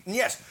Paul. And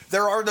yes,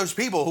 there are those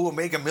people who will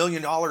make $1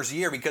 million a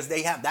year because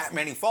they have that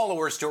many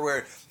followers to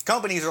where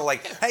companies are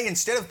like, hey,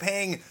 instead of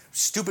paying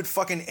stupid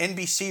fucking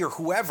NBC or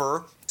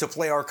whoever to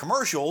play our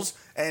commercials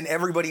and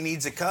everybody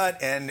needs a cut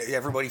and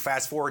everybody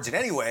fast forwards it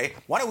anyway,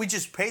 why don't we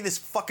just pay this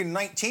fucking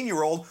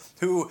 19-year-old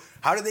who,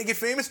 how did they get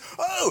famous?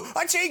 Oh,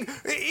 I take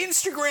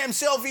Instagram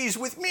selfies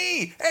with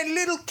me and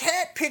little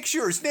cat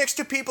pictures next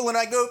to people and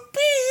I go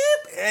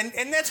beep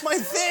and that's my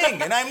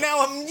thing and I'm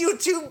now a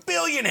YouTube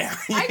billionaire.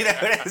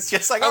 It's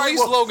just like at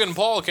least Logan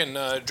Paul can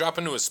drop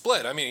into a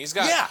split. I mean, he's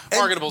got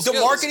marketable skills.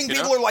 The marketing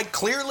people are like,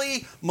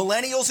 clearly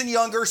millennials and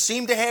younger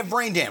seem to have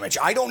brain damage.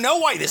 I don't know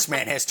why this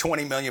man has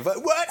 20 million,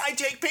 but what? I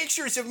take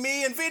pictures of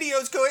me and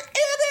videos going,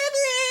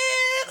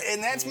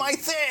 and that's my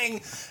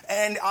thing,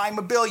 and I'm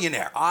a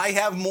billionaire. I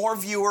have more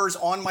viewers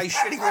on my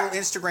shitty little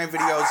Instagram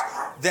videos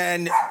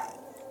than,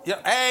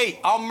 hey,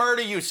 I'll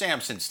murder you,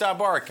 Samson. Stop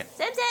barking.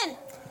 Samson.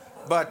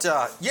 But,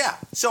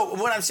 so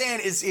what I'm saying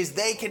is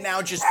they can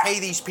now just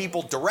pay these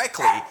people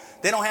directly.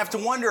 They don't have to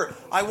wonder,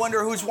 I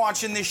wonder who's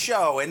watching this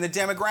show and the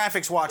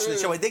demographics watching the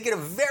show. They get a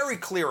very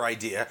clear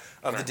idea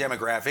of the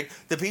demographic.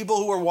 The people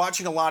who are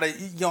watching a lot of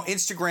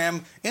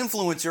Instagram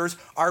influencers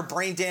are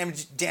brain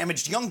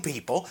damaged young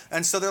people.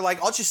 And so they're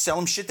like, I'll just sell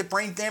them shit that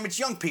brain damaged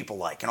young people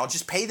like. And I'll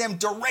just pay them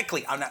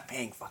directly. I'm not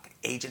paying fucking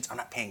agents. I'm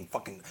not paying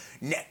fucking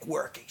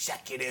network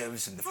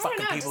executives and the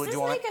fucking people who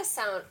do all that. Does this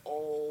make us sound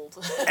old?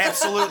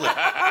 Absolutely.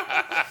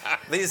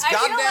 These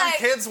goddamn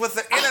kids with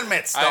the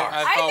internet stuff.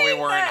 I thought we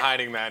weren't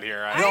hiding that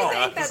here.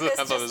 I think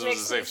that this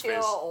just makes me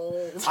feel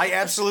old. I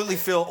absolutely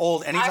feel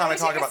old anytime I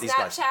talk about these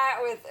guys.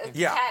 Snapchat with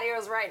cat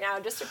ears right now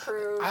just to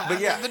prove.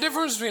 The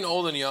difference between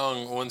old and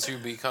young, once you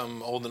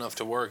become old enough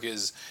to work,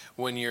 is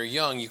when you're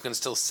young, you can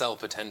still sell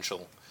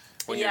potential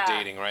when you're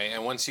dating, right?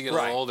 And once you get a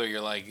little older, you're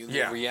like,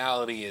 the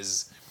reality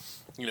is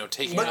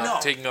taking But no.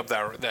 taking up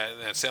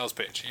that sales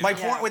pitch. My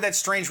point with that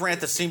strange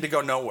rant that seemed to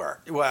go nowhere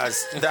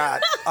was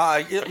that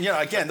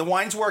again, the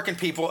wine's working,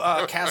 people.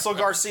 Castle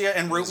Garcia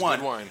and Route It's One.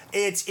 good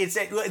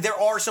wine. There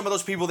are some of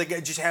those people that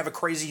just have a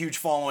crazy huge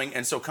following,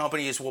 and so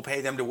companies will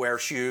pay them to wear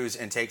shoes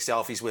and take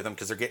selfies with them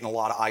because they're getting a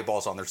lot of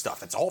eyeballs on their stuff.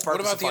 That's the whole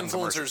purpose. What about the of fucking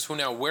influencers who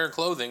now wear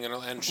clothing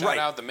and shout Right.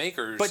 out the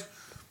makers? But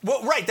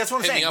well, right. That's what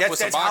I'm Hit me saying. up with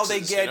That's some how they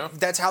boxes, get.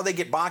 That's how they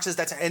get boxes.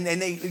 And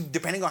they,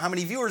 depending on how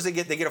many viewers they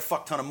get a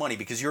fuck ton of money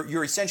because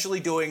you're essentially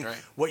doing Right.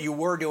 what you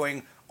were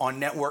doing on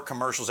network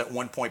commercials at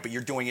one point, but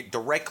you're doing it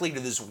directly to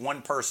this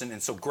one person.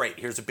 And so great,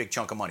 here's a big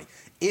chunk of money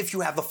if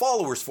you have the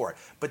followers for it.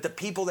 But the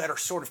people that are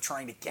sort of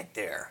trying to get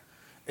there,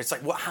 it's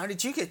like, well, how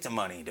did you get the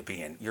money to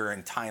be in? You're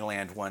in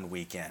Thailand one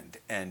weekend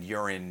and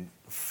you're in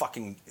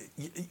fucking,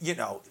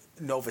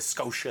 Nova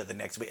Scotia the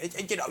next week.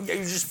 You're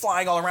just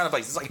flying all around the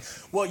place. It's like,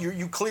 well,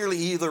 you clearly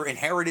either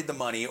inherited the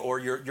money or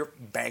you're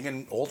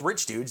banging old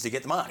rich dudes to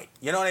get the money.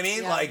 You know what I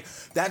mean? Yeah. Like,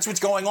 that's what's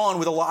going on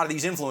with a lot of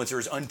these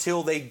influencers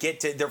until they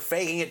they're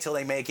faking it till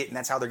they make it, and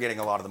that's how they're getting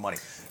a lot of the money.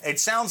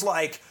 It sounds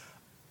like,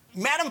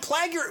 Madam,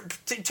 plug your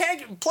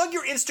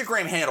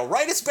Instagram handle.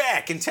 Write us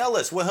back and tell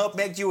us what helped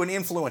make you an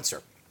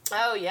influencer.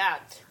 Oh, yeah.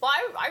 Well,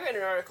 I read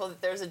an article that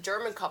there's a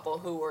German couple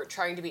who were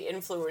trying to be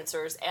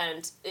influencers,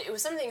 and it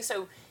was something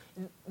so...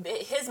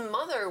 His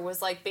mother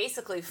was like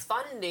basically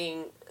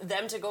funding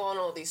them to go on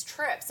all these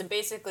trips and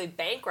basically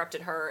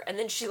bankrupted her, and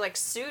then she like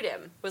sued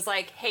him. Was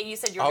like, hey, you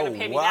said you were going to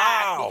pay me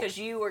back because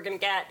you were going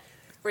to get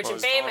rich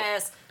and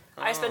famous.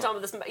 I spent all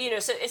of this,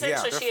 so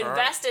essentially she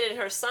invested in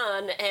her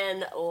son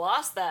and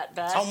lost that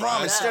bet. Oh,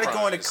 Mom, instead of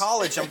going to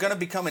college, I'm going to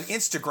become an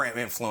Instagram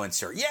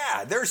influencer.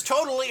 Yeah, there's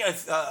totally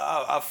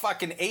a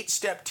fucking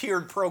 8-step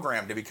tiered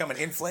program to become an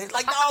influencer.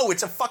 Like, no,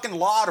 it's a fucking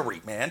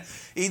lottery, man.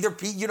 Either,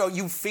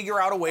 you figure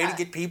out a way to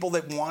get people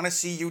that want to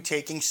see you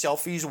taking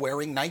selfies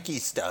wearing Nike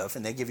stuff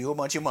and they give you a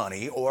bunch of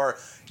money, or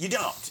you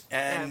don't.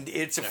 And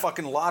it's a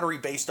fucking lottery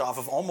based off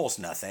of almost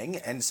nothing.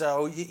 And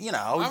so,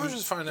 I was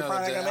just finding out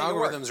that the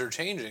algorithms are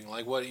changing.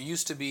 Like, what it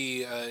used to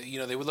be,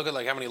 they would look at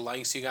like how many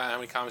likes you got, how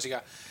many comments you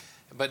got.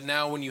 But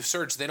now when you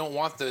search, they don't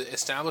want the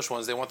established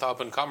ones, they want the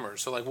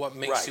up-and-comers. So, like, what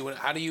makes you,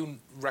 how do you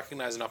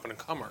recognize an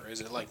up-and-comer? Is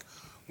it, like,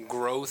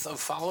 growth of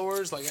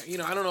followers? Like,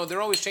 I don't know.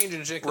 They're always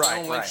changing shit because I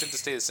don't like shit to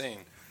stay the same.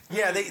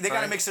 Yeah, they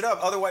got to mix it up.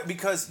 Otherwise,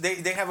 because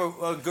they have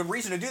a good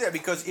reason to do that.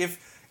 Because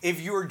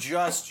if you're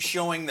just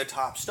showing the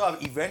top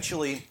stuff,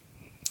 eventually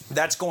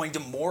that's going to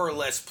more or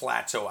less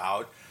plateau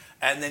out.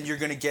 And then you're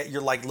going to get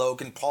your, like,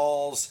 Logan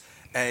Pauls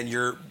and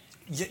your...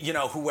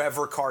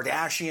 whoever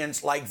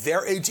Kardashians, like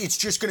it's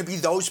just going to be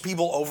those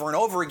people over and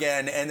over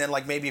again, and then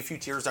like maybe a few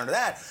tiers under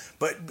that.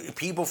 But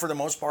people for the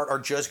most part are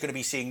just going to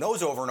be seeing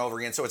those over and over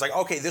again. So it's like,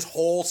 okay, this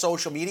whole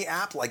social media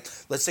app, like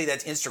let's say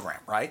that's Instagram,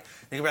 right?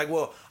 They can be like,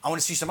 well, I want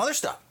to see some other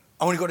stuff.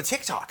 I want to go to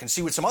TikTok and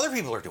see what some other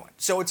people are doing.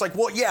 So it's like,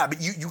 well, yeah, but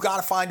you got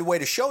to find a way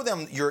to show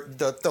them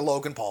the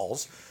Logan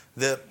Pauls,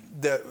 the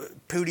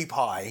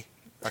PewDiePie.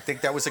 I think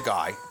that was a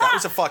guy. That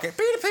was a fucking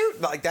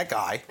like that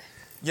guy.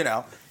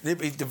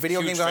 The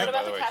video game guy. What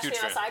about the Catch Me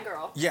Outside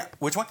girl? Yeah,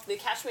 which one? The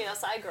Catch Me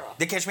Outside girl.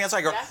 The Catch Me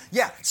Outside girl.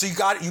 Yeah. So you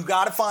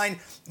got to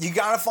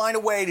find a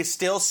way to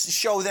still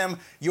show them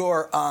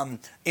your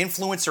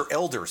influencer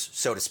elders,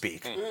 so to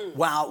speak,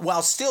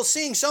 while still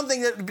seeing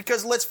something that,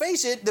 because let's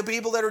face it, the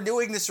people that are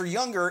doing this are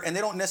younger and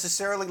they don't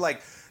necessarily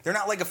they're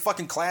not like a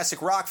fucking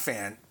classic rock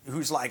fan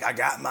who's like, I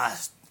got my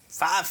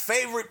 5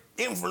 favorite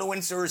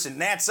influencers and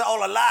that's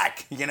all I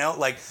like,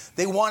 like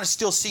they want to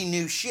still see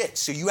new shit.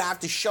 So you have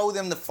to show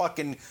them the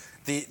fucking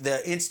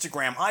the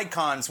Instagram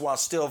icons while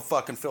still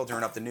fucking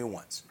filtering up the new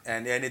ones.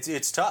 And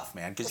it's tough,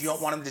 man, because you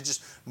don't want them to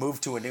just move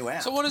to a new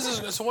app. So what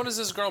is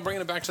this girl,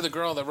 bringing it back to the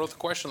girl that wrote the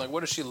question, like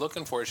what is she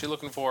looking for? Is she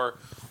looking for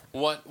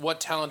what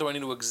talent do I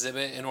need to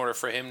exhibit in order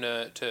for him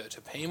to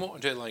pay more,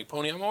 to like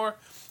pony up more?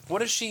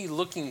 What is she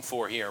looking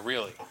for here,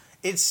 really?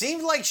 It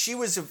seemed like she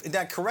was.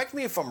 Now, correct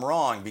me if I'm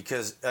wrong,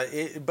 because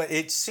but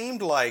it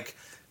seemed like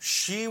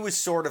she was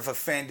sort of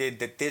offended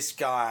that this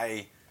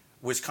guy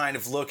was kind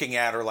of looking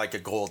at her like a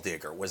gold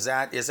digger. Is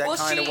that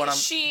kind of what I'm?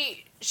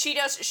 She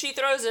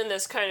throws in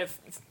this kind of,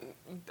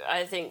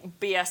 I think,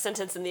 BS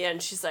sentence in the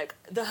end. She's like,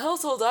 the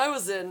household I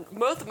was in,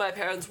 both of my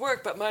parents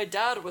worked, but my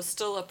dad was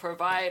still a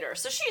provider.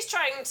 So she's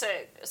trying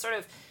to sort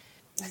of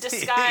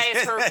disguise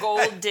her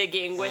gold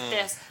digging with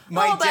this.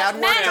 My dad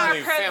but men are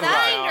worked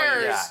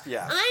providers.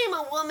 Yeah. I'm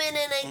a woman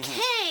in a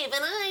cave,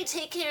 and I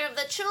take care of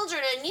the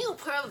children, and you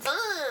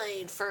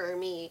provide for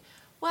me.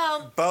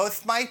 Well,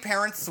 both my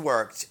parents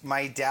worked.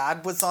 My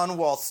dad was on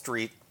Wall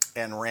Street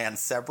and ran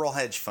several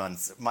hedge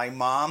funds. My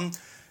mom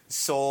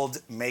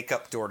sold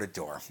makeup door to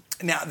door.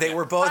 Now, they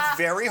were both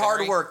very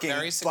hardworking.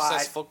 Very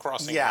successful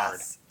crossing guard.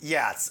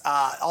 Yes.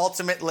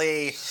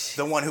 Ultimately,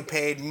 the one who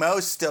paid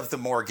most of the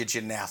mortgage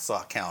in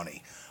Nassau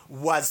County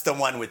was the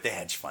one with the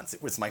hedge funds.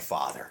 It was my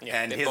father.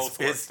 Yeah, and they both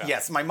worked out.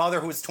 yes, my mother,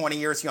 who was 20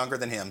 years younger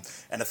than him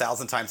and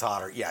 1,000 times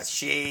hotter. Yes,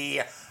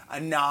 she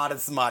not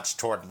as much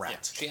toward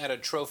Brent. She had a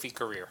trophy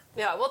career.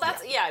 Yeah, well,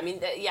 that's I mean,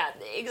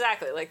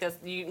 exactly. Like that's,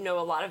 you know,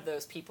 a lot of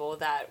those people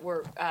that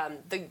were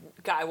the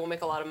guy will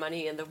make a lot of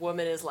money, and the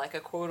woman is like a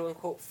quote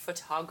unquote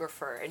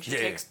photographer, and she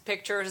takes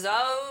pictures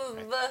of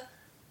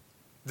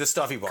the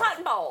stuff he bought.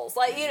 cotton balls,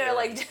 like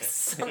like just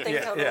something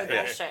totally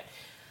bullshit.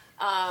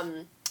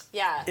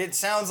 Yeah. It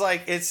sounds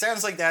like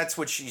that's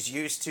what she's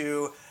used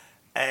to,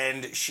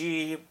 and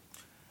she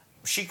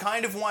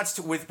kind of wants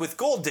to with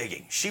gold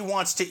digging. She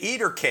wants to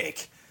eat her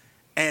cake,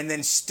 and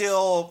then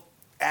still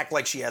act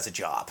like she has a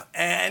job.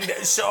 And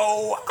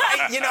so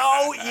you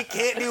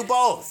can't do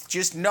both.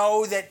 Just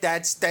know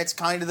that's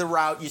kind of the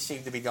route you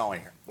seem to be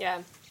going here.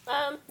 Yeah.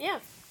 Yeah.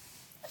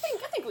 I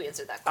think we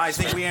answered that question. I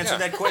think we answered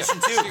that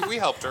question too. We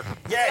helped her.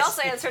 Yes. We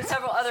also answered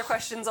several other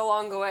questions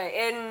along the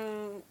way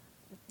in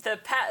the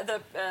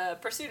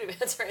pursuit of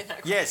answering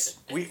that question. Yes,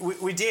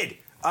 we did.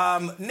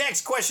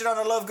 Next question on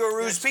the Love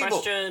Gurus, people.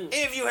 Question.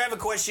 If you have a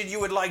question you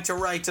would like to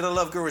write to the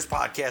Love Gurus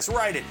podcast,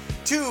 write it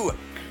to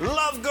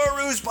Love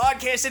Gurus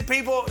podcast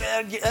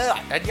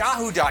at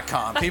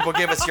yahoo.com. People,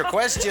 give us your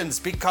questions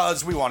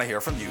because we want to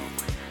hear from you.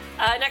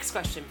 Next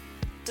question.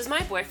 Does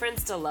my boyfriend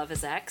still love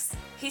his ex?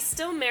 He's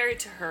still married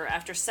to her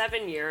after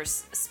 7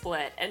 years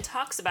split and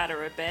talks about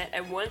her a bit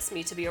and wants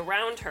me to be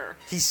around her.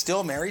 He's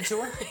still married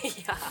to her?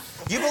 Yeah.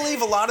 You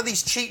believe a lot of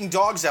these cheating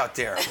dogs out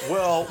there?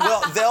 Well,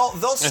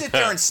 they'll sit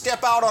there and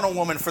step out on a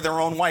woman for their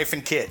own wife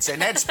and kids,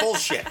 and that's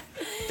bullshit.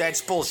 That's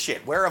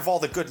bullshit. Where have all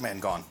the good men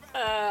gone?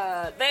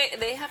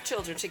 They have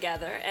children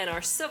together and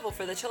are civil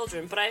for the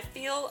children, but I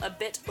feel a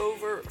bit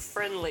over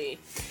friendly.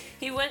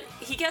 He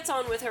gets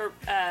on with her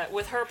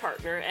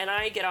partner, and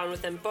I get on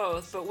with them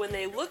both. But when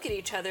they look at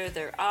each other,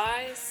 their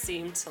eyes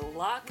seem to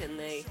lock, and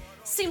they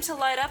seem to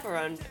light up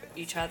around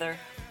each other.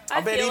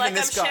 I feel like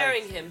I'm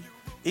sharing him.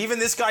 Even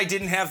this guy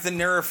didn't have the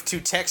nerve to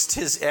text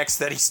his ex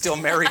that he's still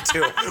married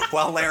to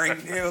while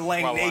laying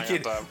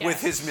naked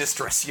with his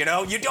mistress. You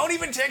know, you don't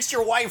even text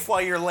your wife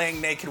while you're laying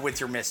naked with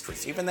your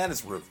mistress. Even that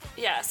is rude.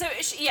 Yeah. So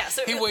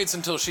he waits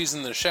until she's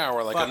in the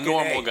shower like Fucking a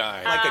normal A.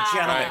 guy, like a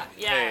gentleman.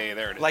 Yeah. Hey,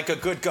 there it is. Like a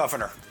good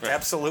governor. Right.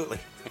 Absolutely.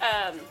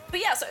 But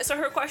yeah, so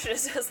her question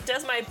is,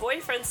 does my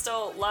boyfriend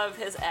still love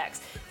his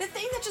ex? The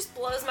thing that just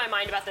blows my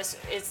mind about this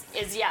is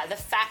the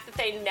fact that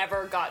they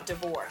never got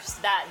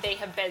divorced, that they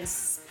have been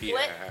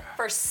split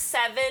for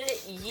 7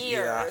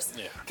 years.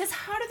 Because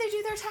how do they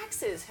do their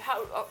taxes?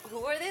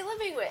 Who are they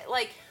living with?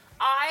 Like,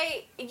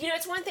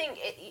 it's one thing,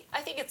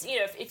 I think it's,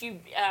 if you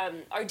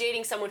are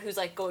dating someone who's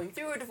like going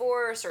through a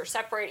divorce or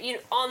separate,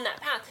 on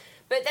that path.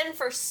 But then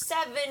for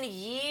 7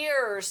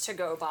 years to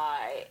go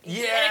by, and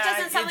it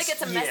doesn't sound like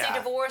it's a messy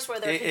divorce where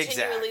they're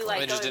continually like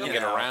they just going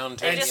didn't get around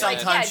to it. And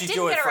sometimes you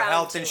do it for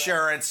health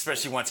insurance,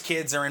 especially once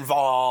kids are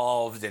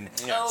involved and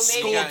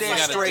school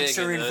districts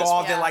are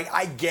involved. And like,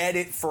 I get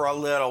it for a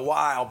little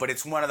while, but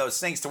it's one of those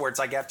things to where it's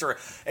like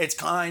it's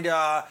kind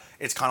of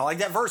like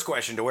that verse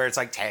question to where it's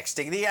like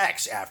texting the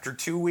ex after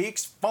 2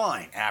 weeks,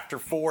 fine. After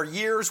 4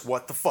 years,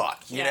 what the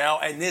fuck, you know?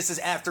 And this is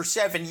after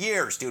 7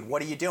 years, dude.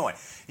 What are you doing?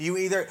 You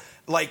either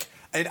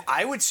and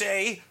I would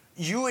say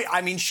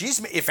she's,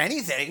 if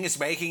anything, is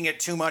making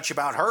it too much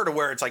about her to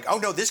where it's like, oh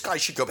no, this guy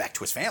should go back to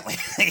his family.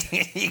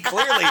 He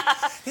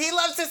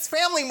loves his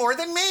family more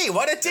than me.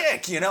 What a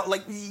dick,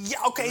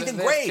 okay, then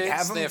great.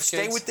 Have him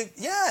stay with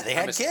they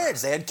had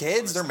kids. They had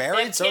kids. They're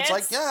married, so it's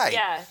like,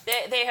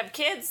 they have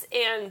kids,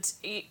 and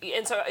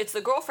so it's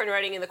the girlfriend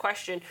writing in the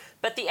question,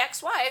 but the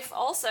ex-wife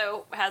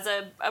also has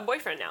a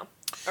boyfriend now.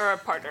 Or a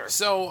partner.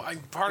 So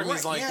part of me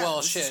is like,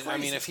 well, shit. I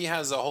mean, if he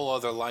has a whole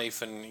other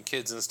life and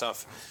kids and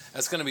stuff,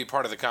 that's going to be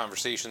part of the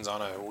conversations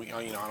on a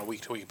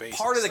week-to-week basis.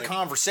 Part of the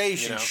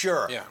conversation,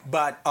 sure. Yeah.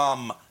 But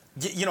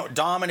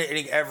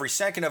dominating every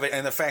second of it,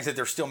 and the fact that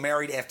they're still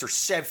married after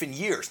 7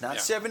 years,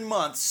 not 7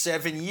 months,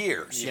 7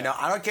 years. Yeah.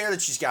 I don't care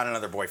that she's got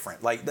another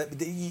boyfriend. Like,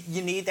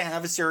 you need to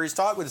have a serious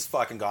talk with this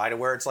fucking guy to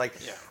where it's like,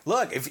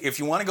 look, if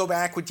you want to go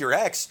back with your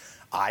ex,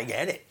 I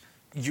get it.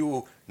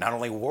 You not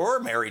only were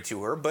married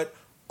to her, but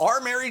are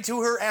married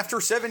to her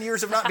after 7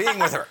 years of not being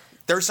with her.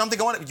 There's something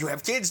going on. You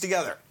have kids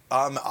together.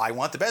 I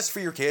want the best for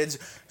your kids.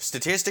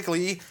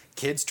 Statistically,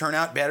 kids turn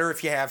out better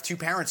if you have two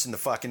parents in the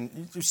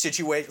fucking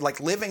situation, like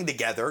living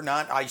together.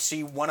 I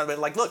see one of it,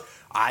 like, look,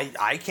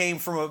 I came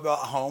from a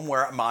home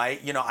where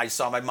I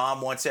saw my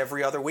mom once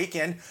every other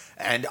weekend,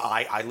 and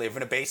I live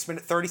in a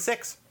basement at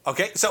 36.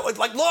 Okay, so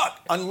like, look,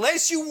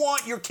 unless you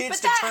want your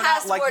kids to turn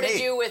out like me. But that has more to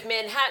do with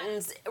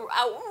Manhattan's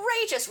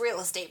outrageous real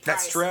estate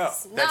prices.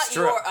 That's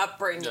true. Not your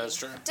upbringing. That's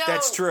true.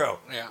 That's true.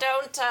 Yeah.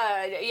 Don't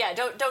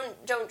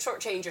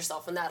shortchange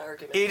yourself in that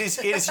argument. It is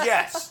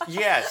yes.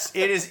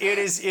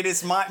 It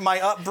is my my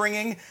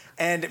upbringing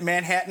and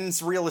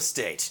Manhattan's real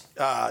estate,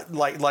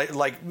 like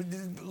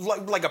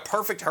a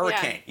perfect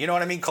hurricane. Yeah. You know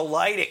what I mean?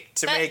 Colliding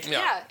to make.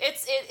 Yeah,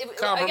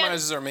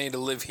 Compromises are made to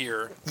live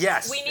here.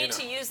 Yes. We need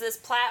to use this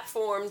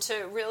platform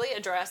to really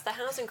address the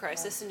housing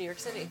crisis in New York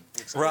City.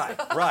 Right.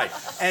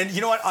 And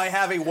you know what? I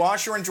have a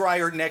washer and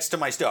dryer next to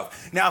my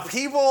stove. Now,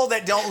 people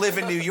that don't live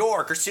in New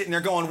York are sitting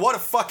there going, what a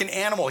fucking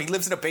animal. He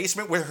lives in a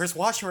basement where his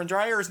washer and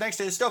dryer is next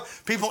to his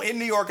stove. People in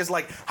New York is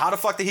like, how the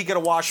fuck did he get a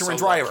washer and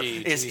dryer? Lucky.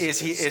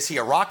 Is he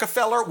a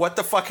Rockefeller? What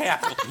the fuck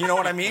happened? You know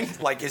what I mean?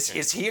 Like,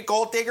 is he a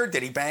gold digger?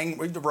 Did he bang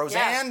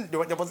Roseanne?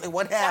 Yeah.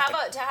 What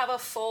happened? To have a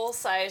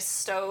full-size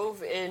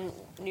stove in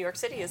New York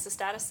City is a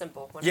status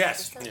symbol. 100%.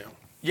 Yes. Yeah.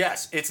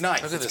 Yes, it's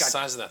nice. Look at the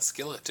size of that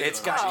skillet, too.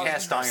 It's got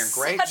cast iron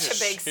grate. Such a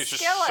big He's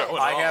just skillet.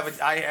 showing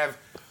I have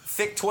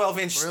thick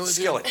 12-inch Really, dude?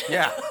 skillet.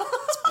 Yeah.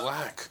 It's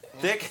black.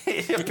 Thick,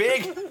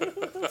 big,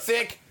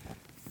 thick,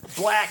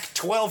 black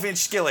 12-inch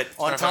skillet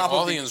on top of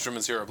all the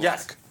instruments here are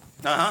black.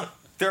 Yes.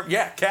 They're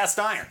cast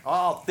iron.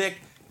 All thick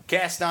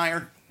cast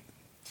iron.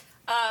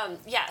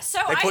 So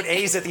They put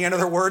A's at the end of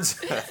their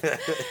words.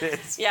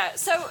 Yeah,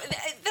 so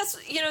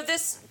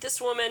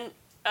this woman,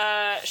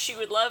 she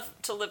would love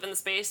to live in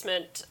this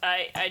basement.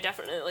 I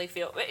definitely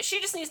feel she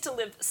just needs to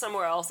live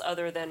somewhere else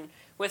other than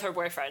with her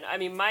boyfriend. I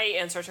mean, my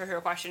answer to her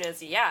question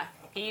is, yeah,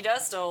 he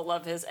does still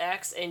love his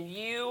ex, and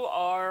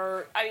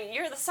you're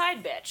the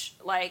side bitch.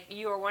 Like,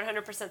 you are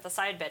 100% the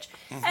side bitch.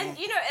 Mm-hmm.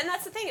 And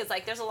that's the thing is,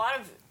 like, there's a lot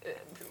of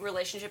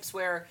relationships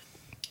where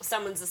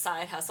someone's a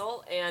side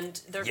hustle,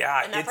 and they're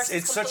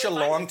it's such a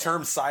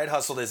long-term side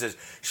hustle.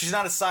 She's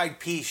not a side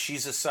piece;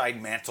 she's a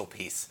side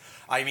mantelpiece.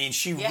 I mean,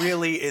 she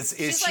really is.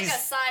 She's like a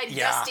side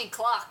dusty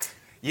clock.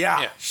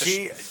 Yeah,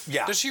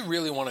 Does she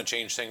really want to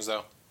change things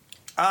though?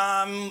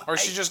 Or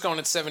is she just going?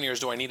 It's 7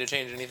 years. Do I need to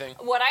change anything?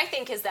 What I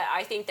think is that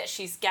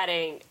she's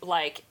getting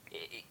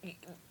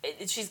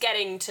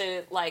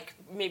to like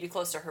maybe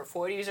close to her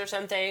 40s or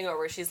something, or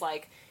where she's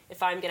like,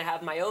 if I'm going to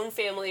have my own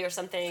family or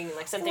something,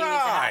 like something needs to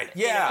happen.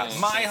 Yeah. You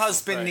know? My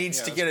husband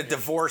needs to get a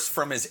divorce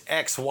from his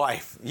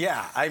ex-wife.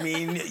 Yeah. I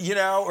mean,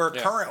 or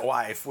current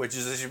wife, which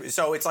is,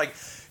 so it's like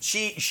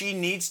she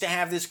needs to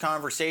have this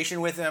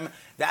conversation with him.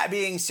 That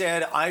being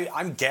said,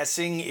 I'm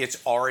guessing it's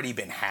already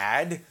been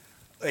had.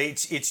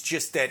 It's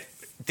just that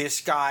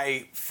this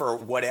guy, for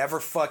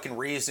whatever fucking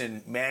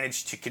reason,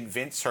 managed to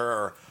convince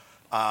her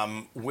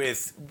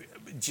with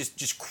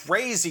just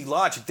crazy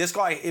logic. This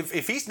guy,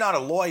 if he's not a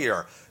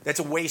lawyer, that's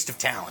a waste of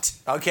talent.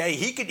 Okay,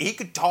 he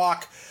could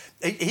talk.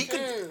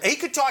 He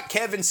could talk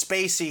Kevin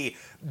Spacey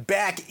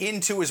back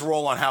into his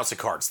role on House of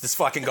Cards. This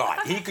fucking guy.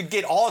 He could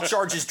get all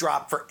charges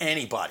dropped for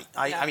anybody.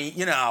 I mean,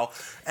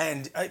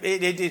 and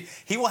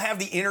he will have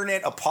the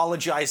internet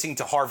apologizing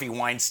to Harvey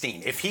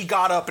Weinstein if he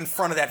got up in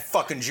front of that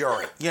fucking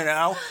jury.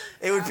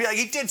 It would be like,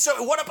 he did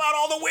so. What about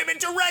all the women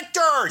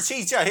directors?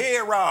 He's a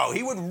hero.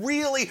 He would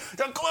really.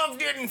 The glove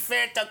didn't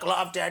fit. The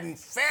glove didn't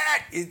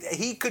fit.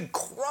 He could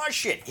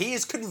crush it. He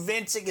is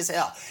convincing as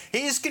hell.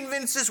 He has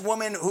convinced this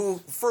woman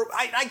who,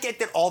 I get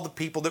that all the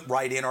people that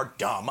write in are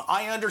dumb.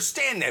 I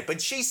understand that,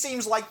 but she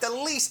seems like the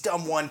least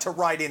dumb one to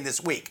write in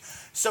this week.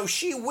 So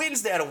she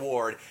wins that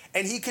award,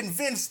 and he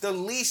convinced the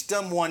least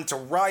dumb one to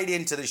write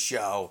into the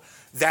show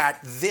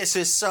that this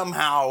is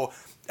somehow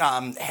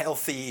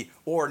healthy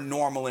or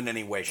normal in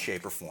any way,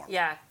 shape, or form.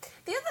 Yeah.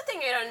 The other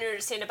thing I don't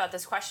understand about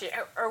this question,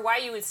 or why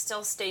you would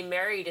still stay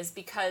married, is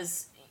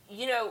because,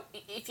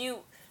 if you...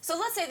 So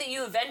let's say that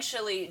you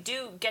eventually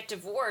do get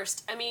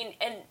divorced. I mean,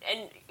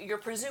 and you're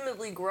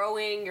presumably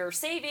growing your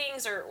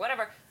savings or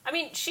whatever. I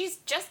mean, she's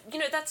just,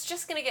 that's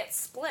just going to get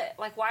split.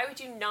 Like, why would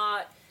you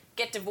not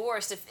get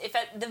divorced if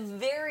at the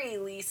very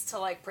least to,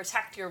 like,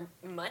 protect your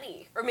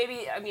money? Or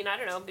maybe, I mean, I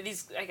don't know. But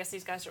I guess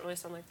these guys don't really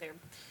sound like they're...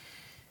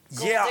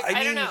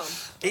 I don't know.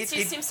 It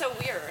seems so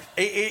weird.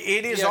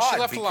 It is odd. She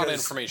left a lot of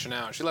information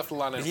out. And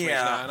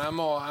I'm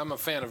a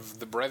fan of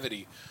the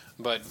brevity.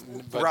 But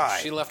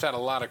she left out a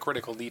lot of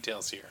critical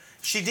details here.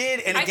 She did,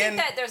 and again...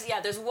 I think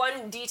that there's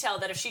one detail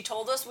that if she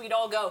told us, we'd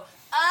all go,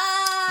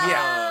 oh!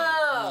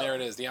 Yeah. There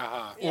it is, the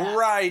aha. Yeah.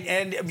 Right,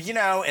 and,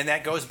 and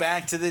that goes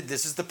back to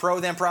this is the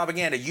pro-them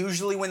propaganda.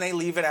 Usually when they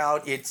leave it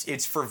out,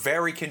 it's for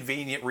very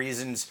convenient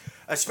reasons,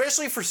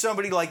 especially for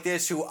somebody like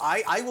this who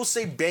I will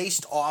say,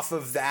 based off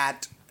of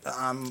that...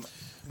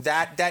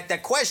 That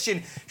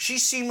question, she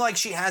seemed like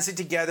she has it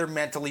together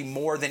mentally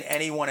more than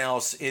anyone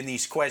else in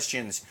these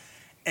questions.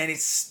 And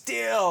it's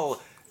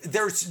still,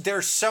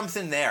 there's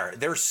something there.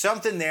 There's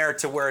something there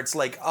to where it's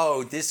like,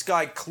 oh, this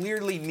guy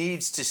clearly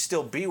needs to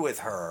still be with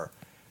her.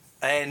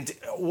 And,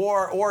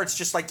 or it's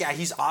just like, yeah,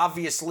 he's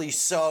obviously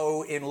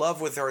so in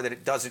love with her that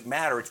it doesn't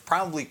matter. It's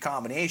probably a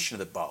combination of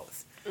the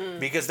both.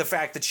 Because the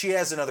fact that she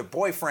has another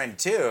boyfriend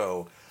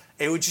too,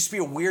 it would just be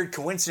a weird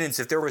coincidence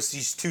if there was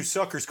these two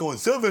suckers going,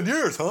 7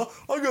 years, huh?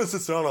 I guess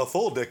it's not a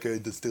full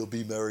decade to still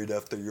be married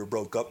after you're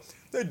broke up.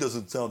 That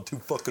doesn't sound too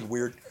fucking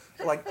weird.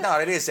 Like, no,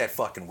 it is that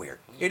fucking weird.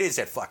 It is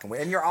that fucking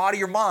weird. And you're out of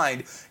your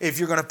mind if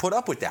you're going to put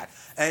up with that.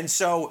 And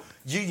so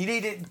you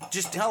need to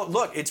just tell it,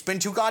 look, it's been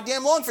too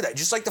goddamn long for that.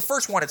 Just like the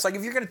first one. It's like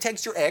if you're going to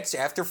text your ex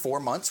after 4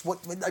 months,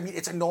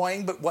 it's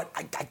annoying, but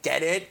I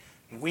get it.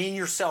 Wean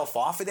yourself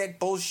off of that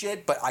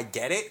bullshit, but I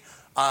get it.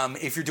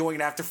 If you're doing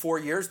it after 4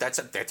 years, that's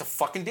a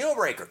fucking deal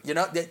breaker. You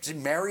know, that's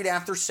married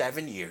after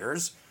 7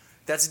 years,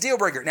 that's a deal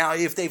breaker. Now,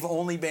 if they've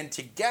only been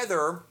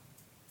together,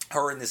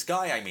 her and this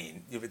guy, I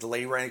mean, the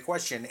lady writing a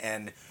question,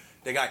 and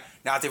the guy,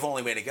 now if they've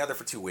only been together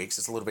for 2 weeks,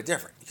 it's a little bit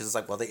different. Because it's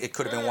like, well, it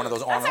could have been one of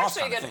those on and off. That's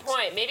actually a good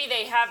point. Maybe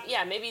they have,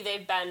 maybe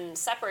they've been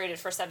separated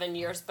for 7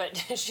 years, but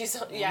she's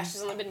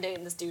only been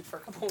dating this dude for a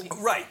couple weeks.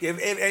 Right.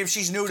 If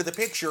she's new to the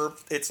picture,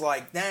 it's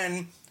like,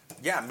 then,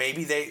 yeah,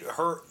 maybe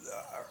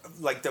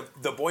like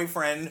the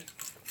boyfriend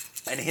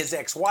and his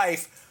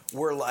ex-wife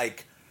were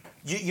like,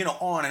 you know,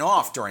 on and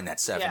off during that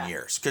 7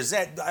 years. Because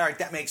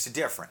that makes a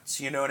difference.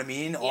 You know what I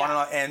mean? On and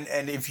off.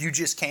 And if you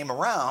just came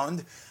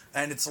around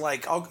and it's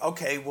like,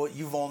 okay, well,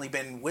 you've only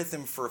been with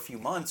him for a few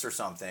months or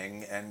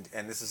something, and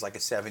this is like a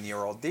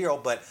 7-year-old deal,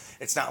 but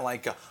it's not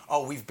like,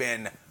 we've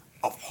been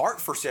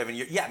apart for 7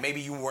 years. Yeah, maybe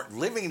you weren't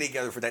living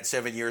together for that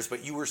 7 years,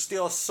 but you were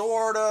still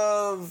sort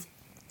of...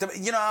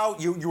 You know,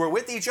 you were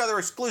with each other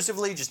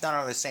exclusively, just not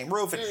under the same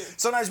roof. And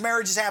sometimes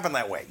marriages happen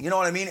that way. You know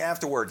what I mean?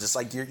 Afterwards, it's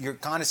like you're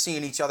kind of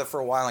seeing each other for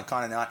a while and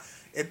kind of not.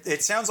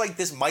 It sounds like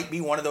this might be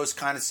one of those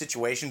kind of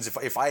situations.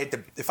 If I had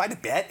to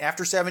bet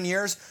after 7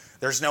 years,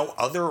 there's no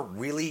other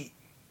really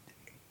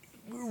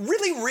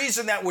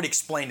reason that would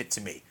explain it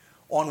to me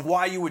on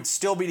why you would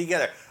still be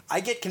together. I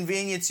get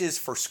conveniences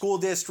for school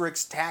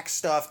districts, tax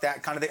stuff,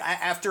 that kind of thing.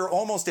 After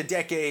almost a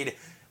decade,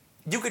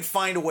 you could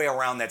find a way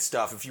around that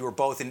stuff if you were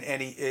both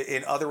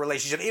in other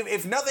relationships.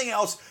 If nothing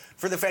else,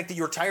 for the fact that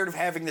you're tired of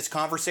having this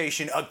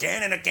conversation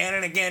again and again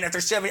and again after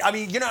 7. I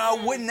mean, you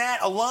know, wouldn't that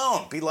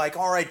alone be like,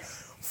 all right,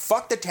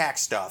 fuck the tax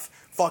stuff,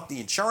 fuck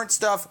the insurance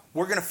stuff.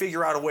 We're going to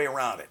figure out a way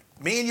around it.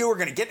 Me and you are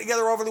going to get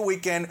together over the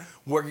weekend.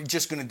 We're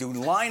just going to do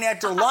line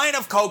after line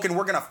of coke, and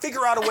we're going to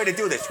figure out a way to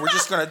do this. We're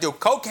just going to do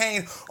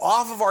cocaine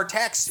off of our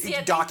tax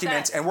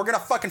documents, and we're going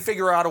to fucking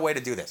figure out a way to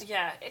do this.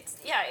 Yeah,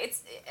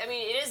 I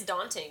mean, it is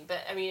daunting, but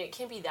I mean, it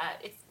can't be that.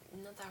 It's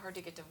not that hard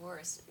to get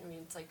divorced. I mean,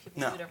 it's like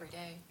people do it every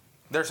day.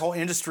 There's whole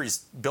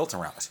industries built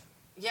around it.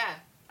 Yeah.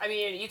 I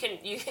mean, you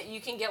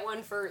can get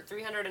one for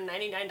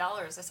 $399.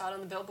 I saw it on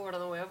the billboard on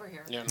the way over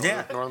here. Yeah,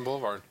 Northern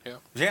Boulevard. Yeah.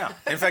 Yeah.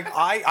 In fact,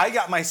 I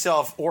got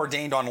myself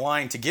ordained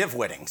online to give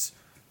weddings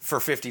for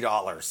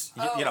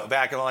 $50. You know,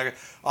 back in like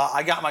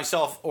I got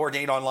myself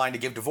ordained online to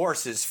give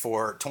divorces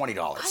for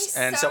 $20.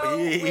 And so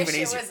even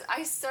easier.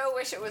 I so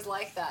wish it was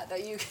like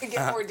that you could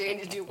get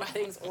ordained to do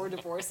weddings or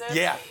divorces.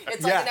 Yeah.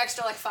 It's like an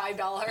extra like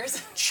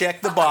 $5.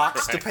 Check the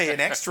box to pay an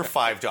extra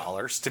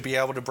 $5 to be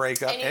able to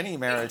break up any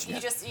marriage. You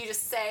just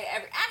say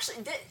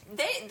actually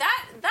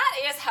that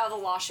is how the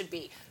law should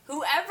be.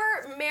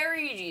 Whoever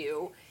married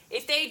you,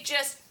 if they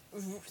just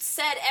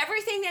said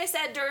everything they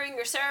said during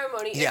your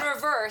ceremony in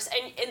reverse,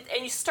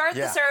 and you start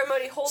the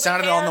ceremony holding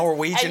sounded hands, all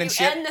Norwegian and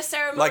shit, end the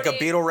ceremony like a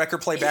Beatle record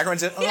play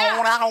background. I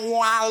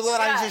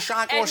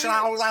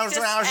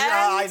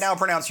now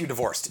pronounce you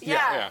divorced.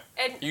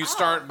 And you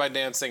start by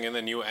dancing, and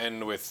then you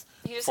end with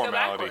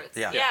formality.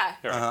 And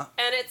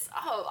it's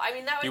I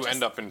mean that would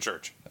end up in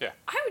church. Yeah.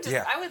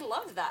 I would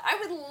love that. I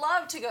would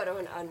love to go to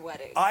an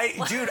unwedding.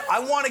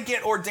 I want to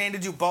get ordained to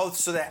do both,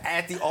 so that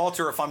at the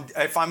altar,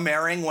 if I'm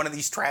marrying one of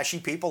these trashy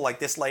people like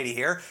this lady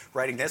here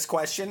writing this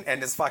question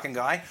and this fucking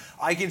guy,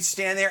 I can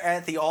stand there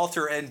at the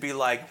altar and be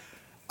like,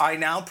 I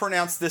now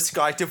pronounce this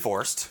guy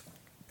divorced,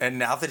 and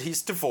now that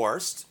he's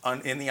divorced,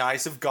 in the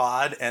eyes of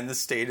God and the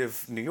state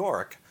of New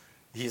York,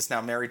 he is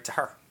now married to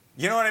her.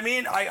 You know what I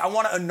mean? I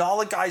want to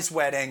annul a guy's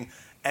wedding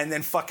and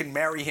then fucking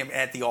marry him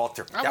at the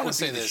altar. I want to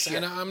say this,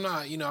 and I'm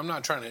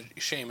not trying to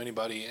shame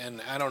anybody,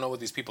 and I don't know what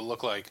these people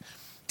look like.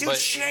 Dude, but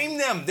shame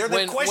them. They're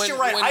the question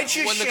right. I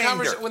just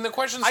shamed her. When the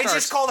question starts, I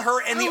just called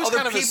her and the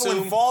other people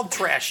involved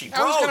trashy.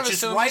 Bro,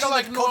 just right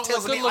on the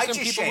coattails of me. I just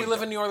people. We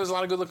live in New York. There's a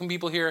lot of good-looking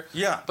people here.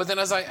 Yeah. But then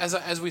as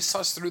we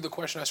sussed through the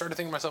question, I started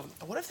thinking to myself,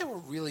 what if they were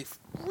really,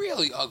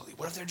 really ugly?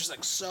 What if they're just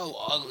like so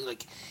ugly,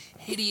 like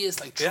hideous,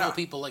 like troll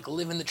people, like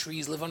live in the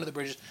trees, live under the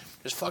bridges,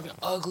 just fucking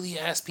ugly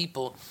ass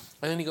people.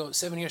 And then you go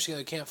 7 years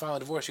together, can't file a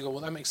divorce. You go,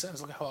 well, that makes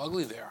sense. Look at how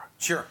ugly they are.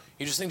 Sure.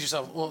 You just think to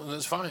yourself, well,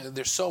 that's fine.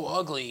 They're so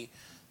ugly.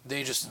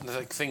 They just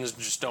like things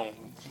just don't.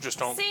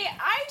 See,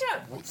 I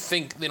don't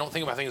think they don't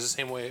think about things the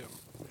same way.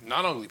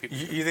 Not ugly people.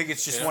 You think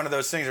it's just one of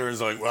those things where it's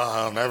like, well,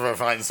 I'll never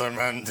find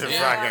someone to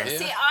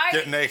fucking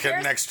get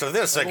naked next to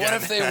this again. What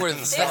if they were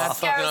that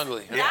fucking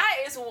ugly? That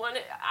is one.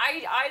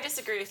 I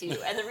disagree with you,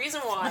 and the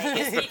reason why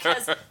is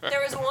because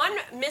there is one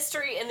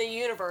mystery in the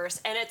universe,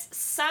 and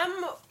it's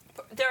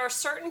there are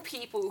certain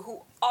people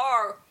who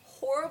are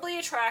horribly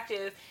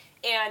attractive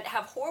and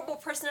have horrible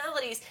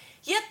personalities,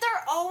 yet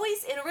they're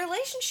always in a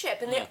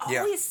relationship, and they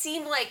always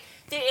seem like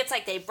it's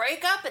like they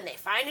break up and they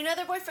find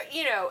another boyfriend.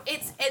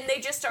 And they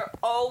just are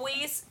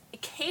always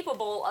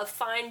capable of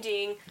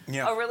finding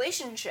a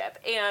relationship,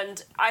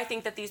 and I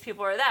think that these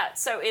people are that.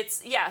 So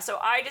so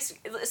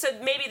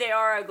maybe they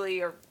are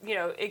ugly, or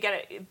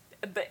again,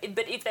 but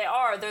if they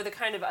are, they're the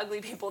kind of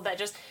ugly people that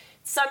just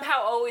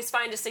somehow always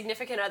find a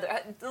significant other.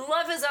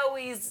 Love is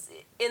always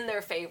in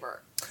their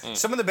favor.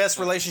 Some of the best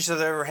relationships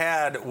I've ever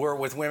had were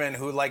with women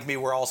who, like me,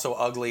 were also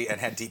ugly and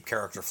had deep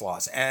character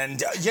flaws.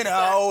 And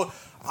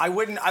I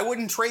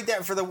wouldn't trade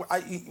that for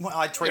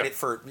I'd trade it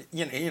for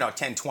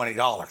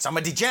 $10-20. I'm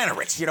a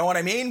degenerate, you know what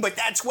I mean? But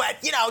that's what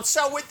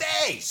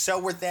so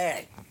were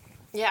they.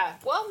 Yeah,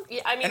 well,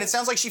 I mean... And it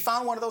sounds like she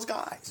found one of those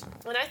guys.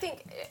 And I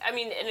think,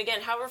 and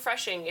again, how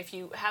refreshing if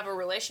you have a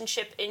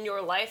relationship in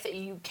your life that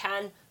you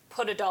can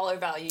put a dollar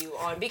value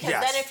on. Because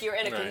then if you're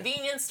in a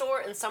convenience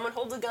store and someone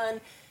holds a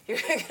gun, you're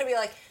going to be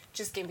like,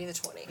 just give me the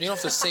 20. You don't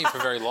have to stay for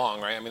very long,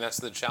 right? I mean, that's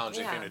the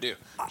challenging thing to do.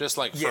 Just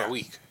like for a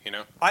week,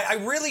 I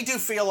really do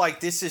feel like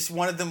this is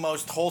one of the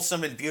most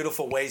wholesome and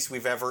beautiful ways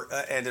we've ever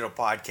ended a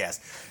podcast.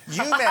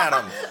 You,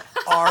 madam,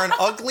 are an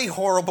ugly,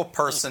 horrible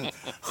person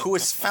who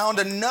has found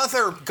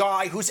another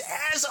guy who's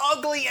as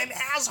ugly and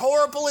as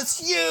horrible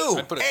as you.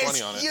 I'd put a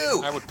 20 on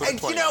it. I would put a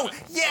 20 on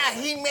it. Yeah,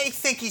 he may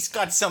think he's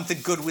got something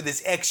good with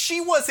his ex. She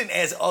wasn't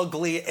as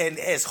ugly and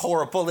as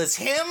horrible as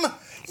him.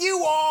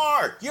 You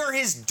are. You're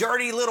his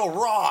dirty little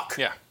rock.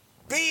 Yeah.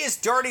 Be his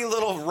dirty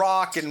little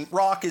rock and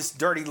rock his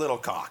dirty little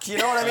cock. You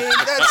know what I mean?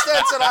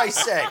 That's what I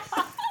say.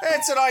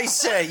 That's what I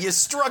say. You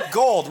struck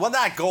gold. Well,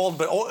 not gold,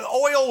 but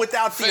oil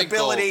without the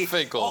ability.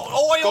 Fake gold.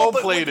 Oil,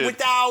 but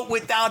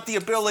without the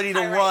ability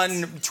to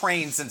run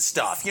trains and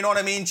stuff. You know what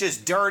I mean?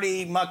 Just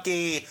dirty,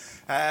 mucky.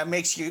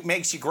 Makes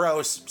you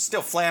gross.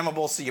 Still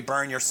flammable, so you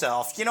burn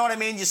yourself. You know what I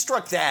mean? You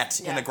struck that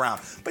in the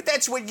ground. But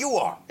that's what you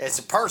are as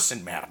a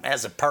person, madam.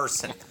 As a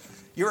person.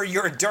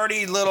 You're a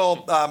dirty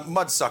little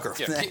mudsucker.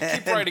 Yeah,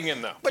 keep writing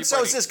in, though. But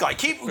so is this guy.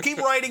 Keep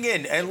writing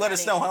in and let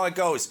us know how it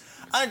goes.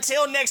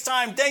 Until next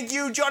time, thank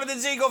you, Jonathan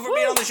Ziegel, for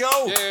being on the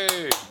show.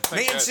 Yay.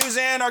 Me and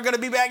Suzanne are going to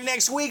be back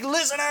next week.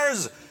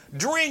 Listeners,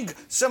 drink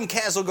some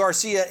Castle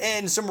Garcia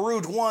and some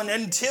Route 1.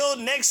 Until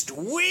next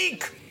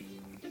week,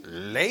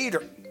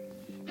 later.